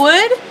guys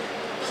would,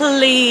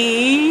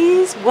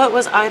 please, what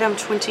was item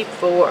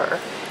 24?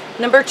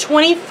 Number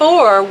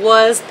 24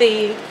 was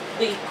the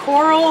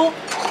coral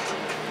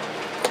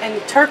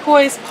and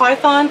turquoise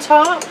python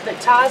top that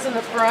ties in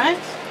the front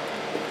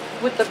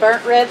with the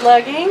burnt red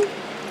legging.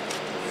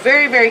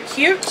 Very, very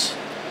cute.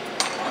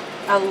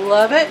 I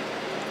love it.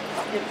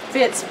 It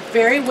fits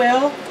very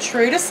well,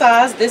 true to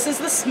size. This is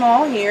the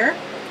small here.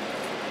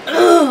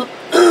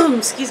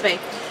 Excuse me.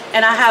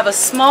 And I have a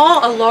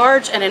small, a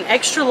large, and an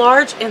extra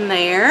large in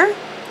there.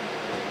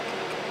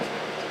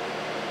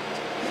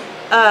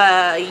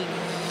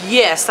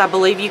 Yes, I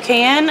believe you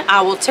can.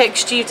 I will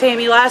text you,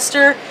 Tammy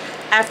Laster,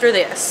 after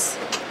this.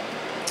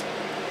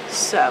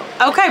 So,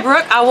 okay,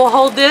 Brooke, I will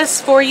hold this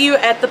for you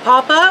at the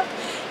pop-up,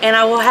 and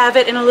I will have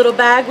it in a little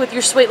bag with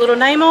your sweet little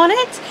name on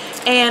it,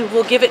 and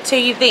we'll give it to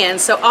you then.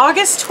 So,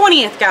 August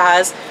 20th,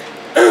 guys,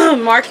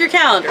 mark your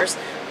calendars.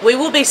 We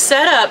will be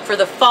set up for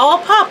the fall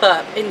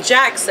pop-up in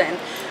Jackson.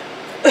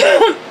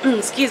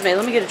 Excuse me,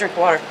 let me get a drink of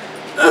water.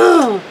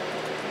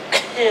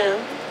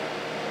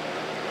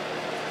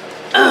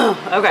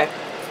 Okay.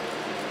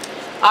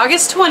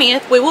 August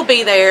 20th, we will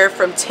be there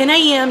from 10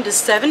 a.m. to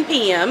 7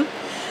 p.m.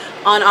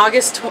 on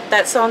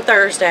that's on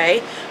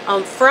Thursday.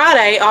 On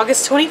Friday,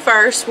 August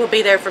 21st, we'll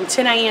be there from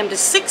 10 a.m. to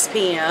 6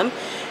 p.m.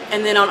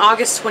 And then on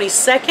August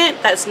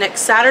 22nd, that's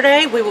next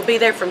Saturday, we will be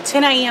there from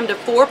 10 a.m. to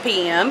 4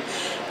 p.m.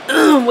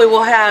 We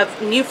will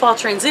have new fall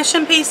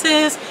transition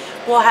pieces.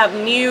 We'll have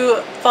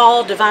new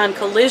fall Divine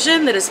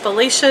Collision that is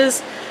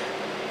Felicia's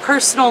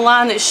personal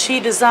line that she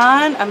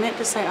designed. I meant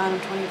to say item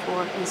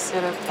 24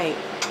 instead of 8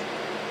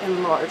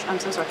 in large. I'm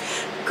so sorry.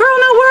 Girl,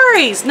 no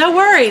worries. No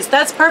worries.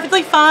 That's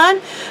perfectly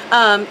fine.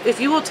 If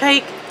you will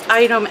take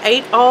item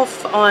 8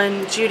 off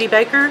on Judy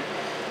Baker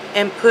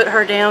and put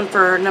her down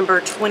for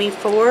number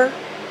 24.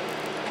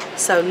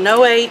 So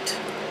no 8,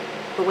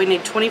 but we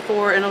need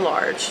 24 in a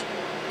large.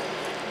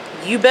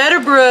 You better,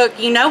 Brooke.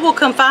 You know we'll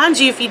come find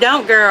you if you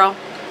don't, girl.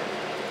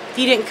 If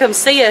you didn't come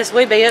see us,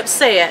 we'd be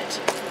upset.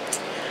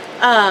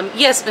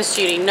 Yes, Miss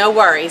Judy, no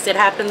worries. It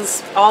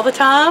happens all the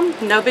time.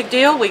 No big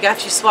deal. We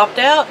got you swapped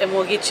out, and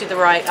we'll get you the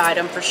right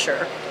item for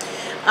sure.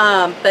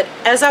 But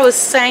as I was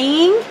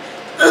saying,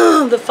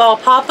 the fall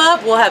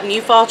pop-up will have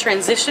new fall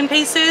transition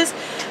pieces,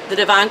 the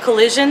Divine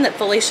Collision that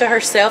Felecia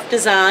herself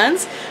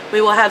designs. We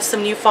will have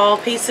some new fall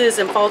pieces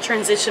and fall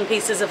transition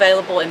pieces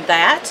available in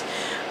that.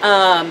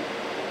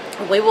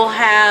 We will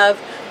have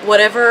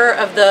whatever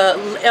of the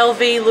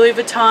LV Louis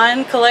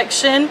Vuitton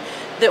collection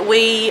that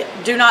we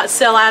do not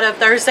sell out of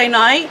Thursday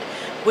night.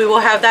 We will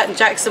have that in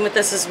Jackson with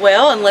us as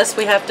well, unless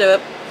we have to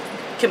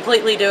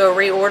completely do a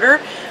reorder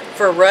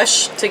for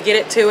rush to get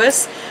it to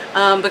us,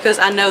 because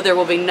I know there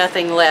will be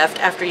nothing left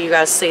after you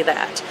guys see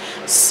that.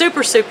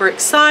 Super, super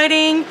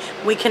exciting.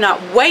 We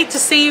cannot wait to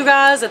see you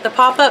guys at the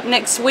pop-up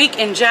next week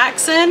in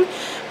Jackson,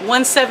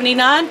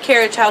 179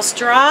 Carriage House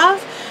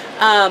Drive.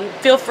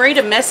 Feel free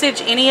to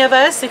message any of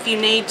us if you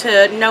need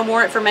to know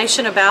more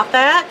information about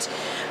that.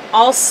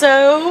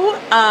 Also,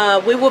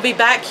 we will be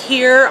back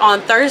here on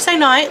Thursday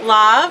night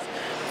live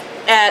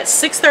at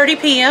 6:30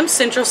 p.m.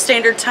 Central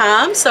Standard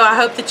Time. So I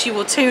hope that you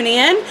will tune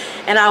in,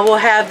 and I will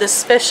have the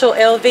special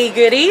LV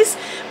goodies.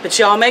 But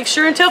y'all make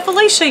sure and tell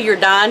Felecia you're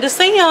dying to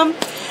see them,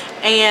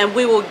 and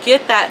we will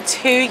get that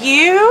to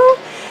you.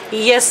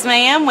 Yes,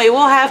 ma'am. We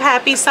will have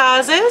happy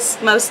sizes,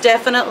 most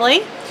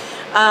definitely.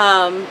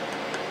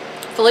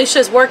 Felecia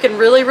is working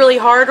really, really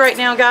hard right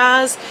now,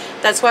 guys.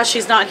 That's why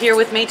she's not here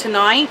with me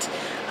tonight.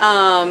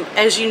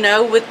 As you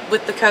know,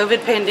 with the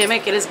COVID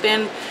pandemic, it has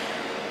been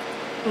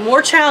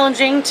more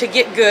challenging to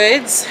get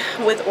goods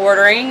with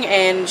ordering,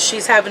 and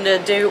she's having to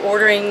do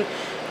ordering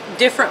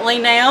differently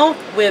now.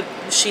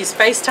 She's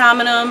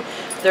FaceTiming them,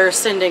 they're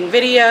sending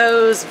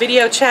videos,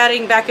 video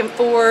chatting back and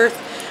forth.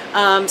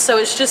 So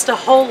it's just a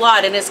whole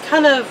lot, and it's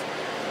kind of,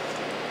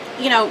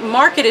 you know,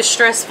 market is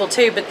stressful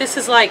too, but this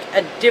is like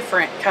a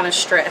different kind of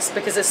stress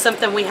because it's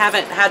something we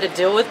haven't had to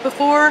deal with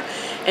before,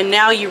 and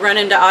now you run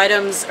into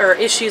items or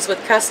issues with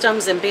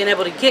customs and being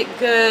able to get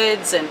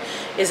goods, and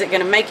is it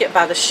going to make it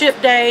by the ship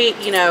date,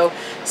 you know.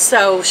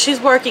 So she's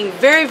working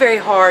very, very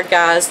hard,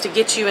 guys, to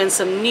get you in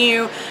some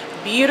new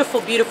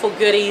beautiful, beautiful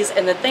goodies,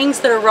 and the things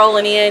that are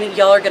rolling in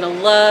y'all are going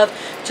to love,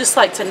 just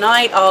like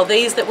tonight, all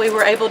these that we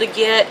were able to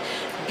get.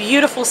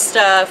 Beautiful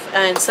stuff,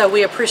 and so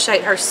we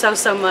appreciate her so,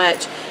 so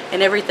much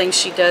and everything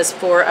she does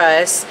for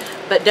us.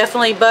 But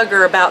definitely bug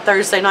her about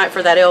Thursday night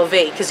for that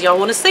LV, because y'all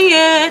want to see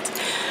it.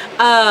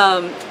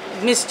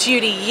 Miss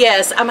Judy,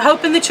 yes, I'm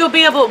hoping that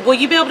will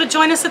you be able to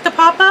join us at the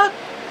pop-up?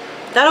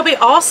 That'll be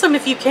awesome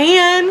if you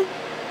can.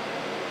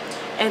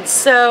 And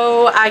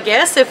so I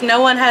guess if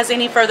no one has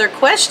any further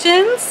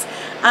questions,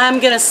 I'm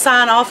going to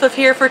sign off of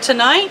here for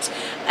tonight.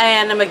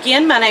 And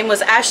again, my name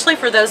was Ashley.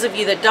 For those of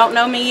you that don't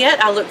know me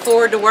yet, I look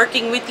forward to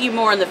working with you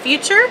more in the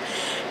future.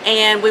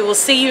 And we will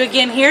see you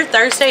again here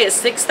Thursday at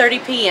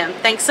 6:30 p.m.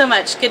 Thanks so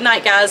much. Good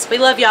night, guys. We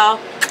love y'all.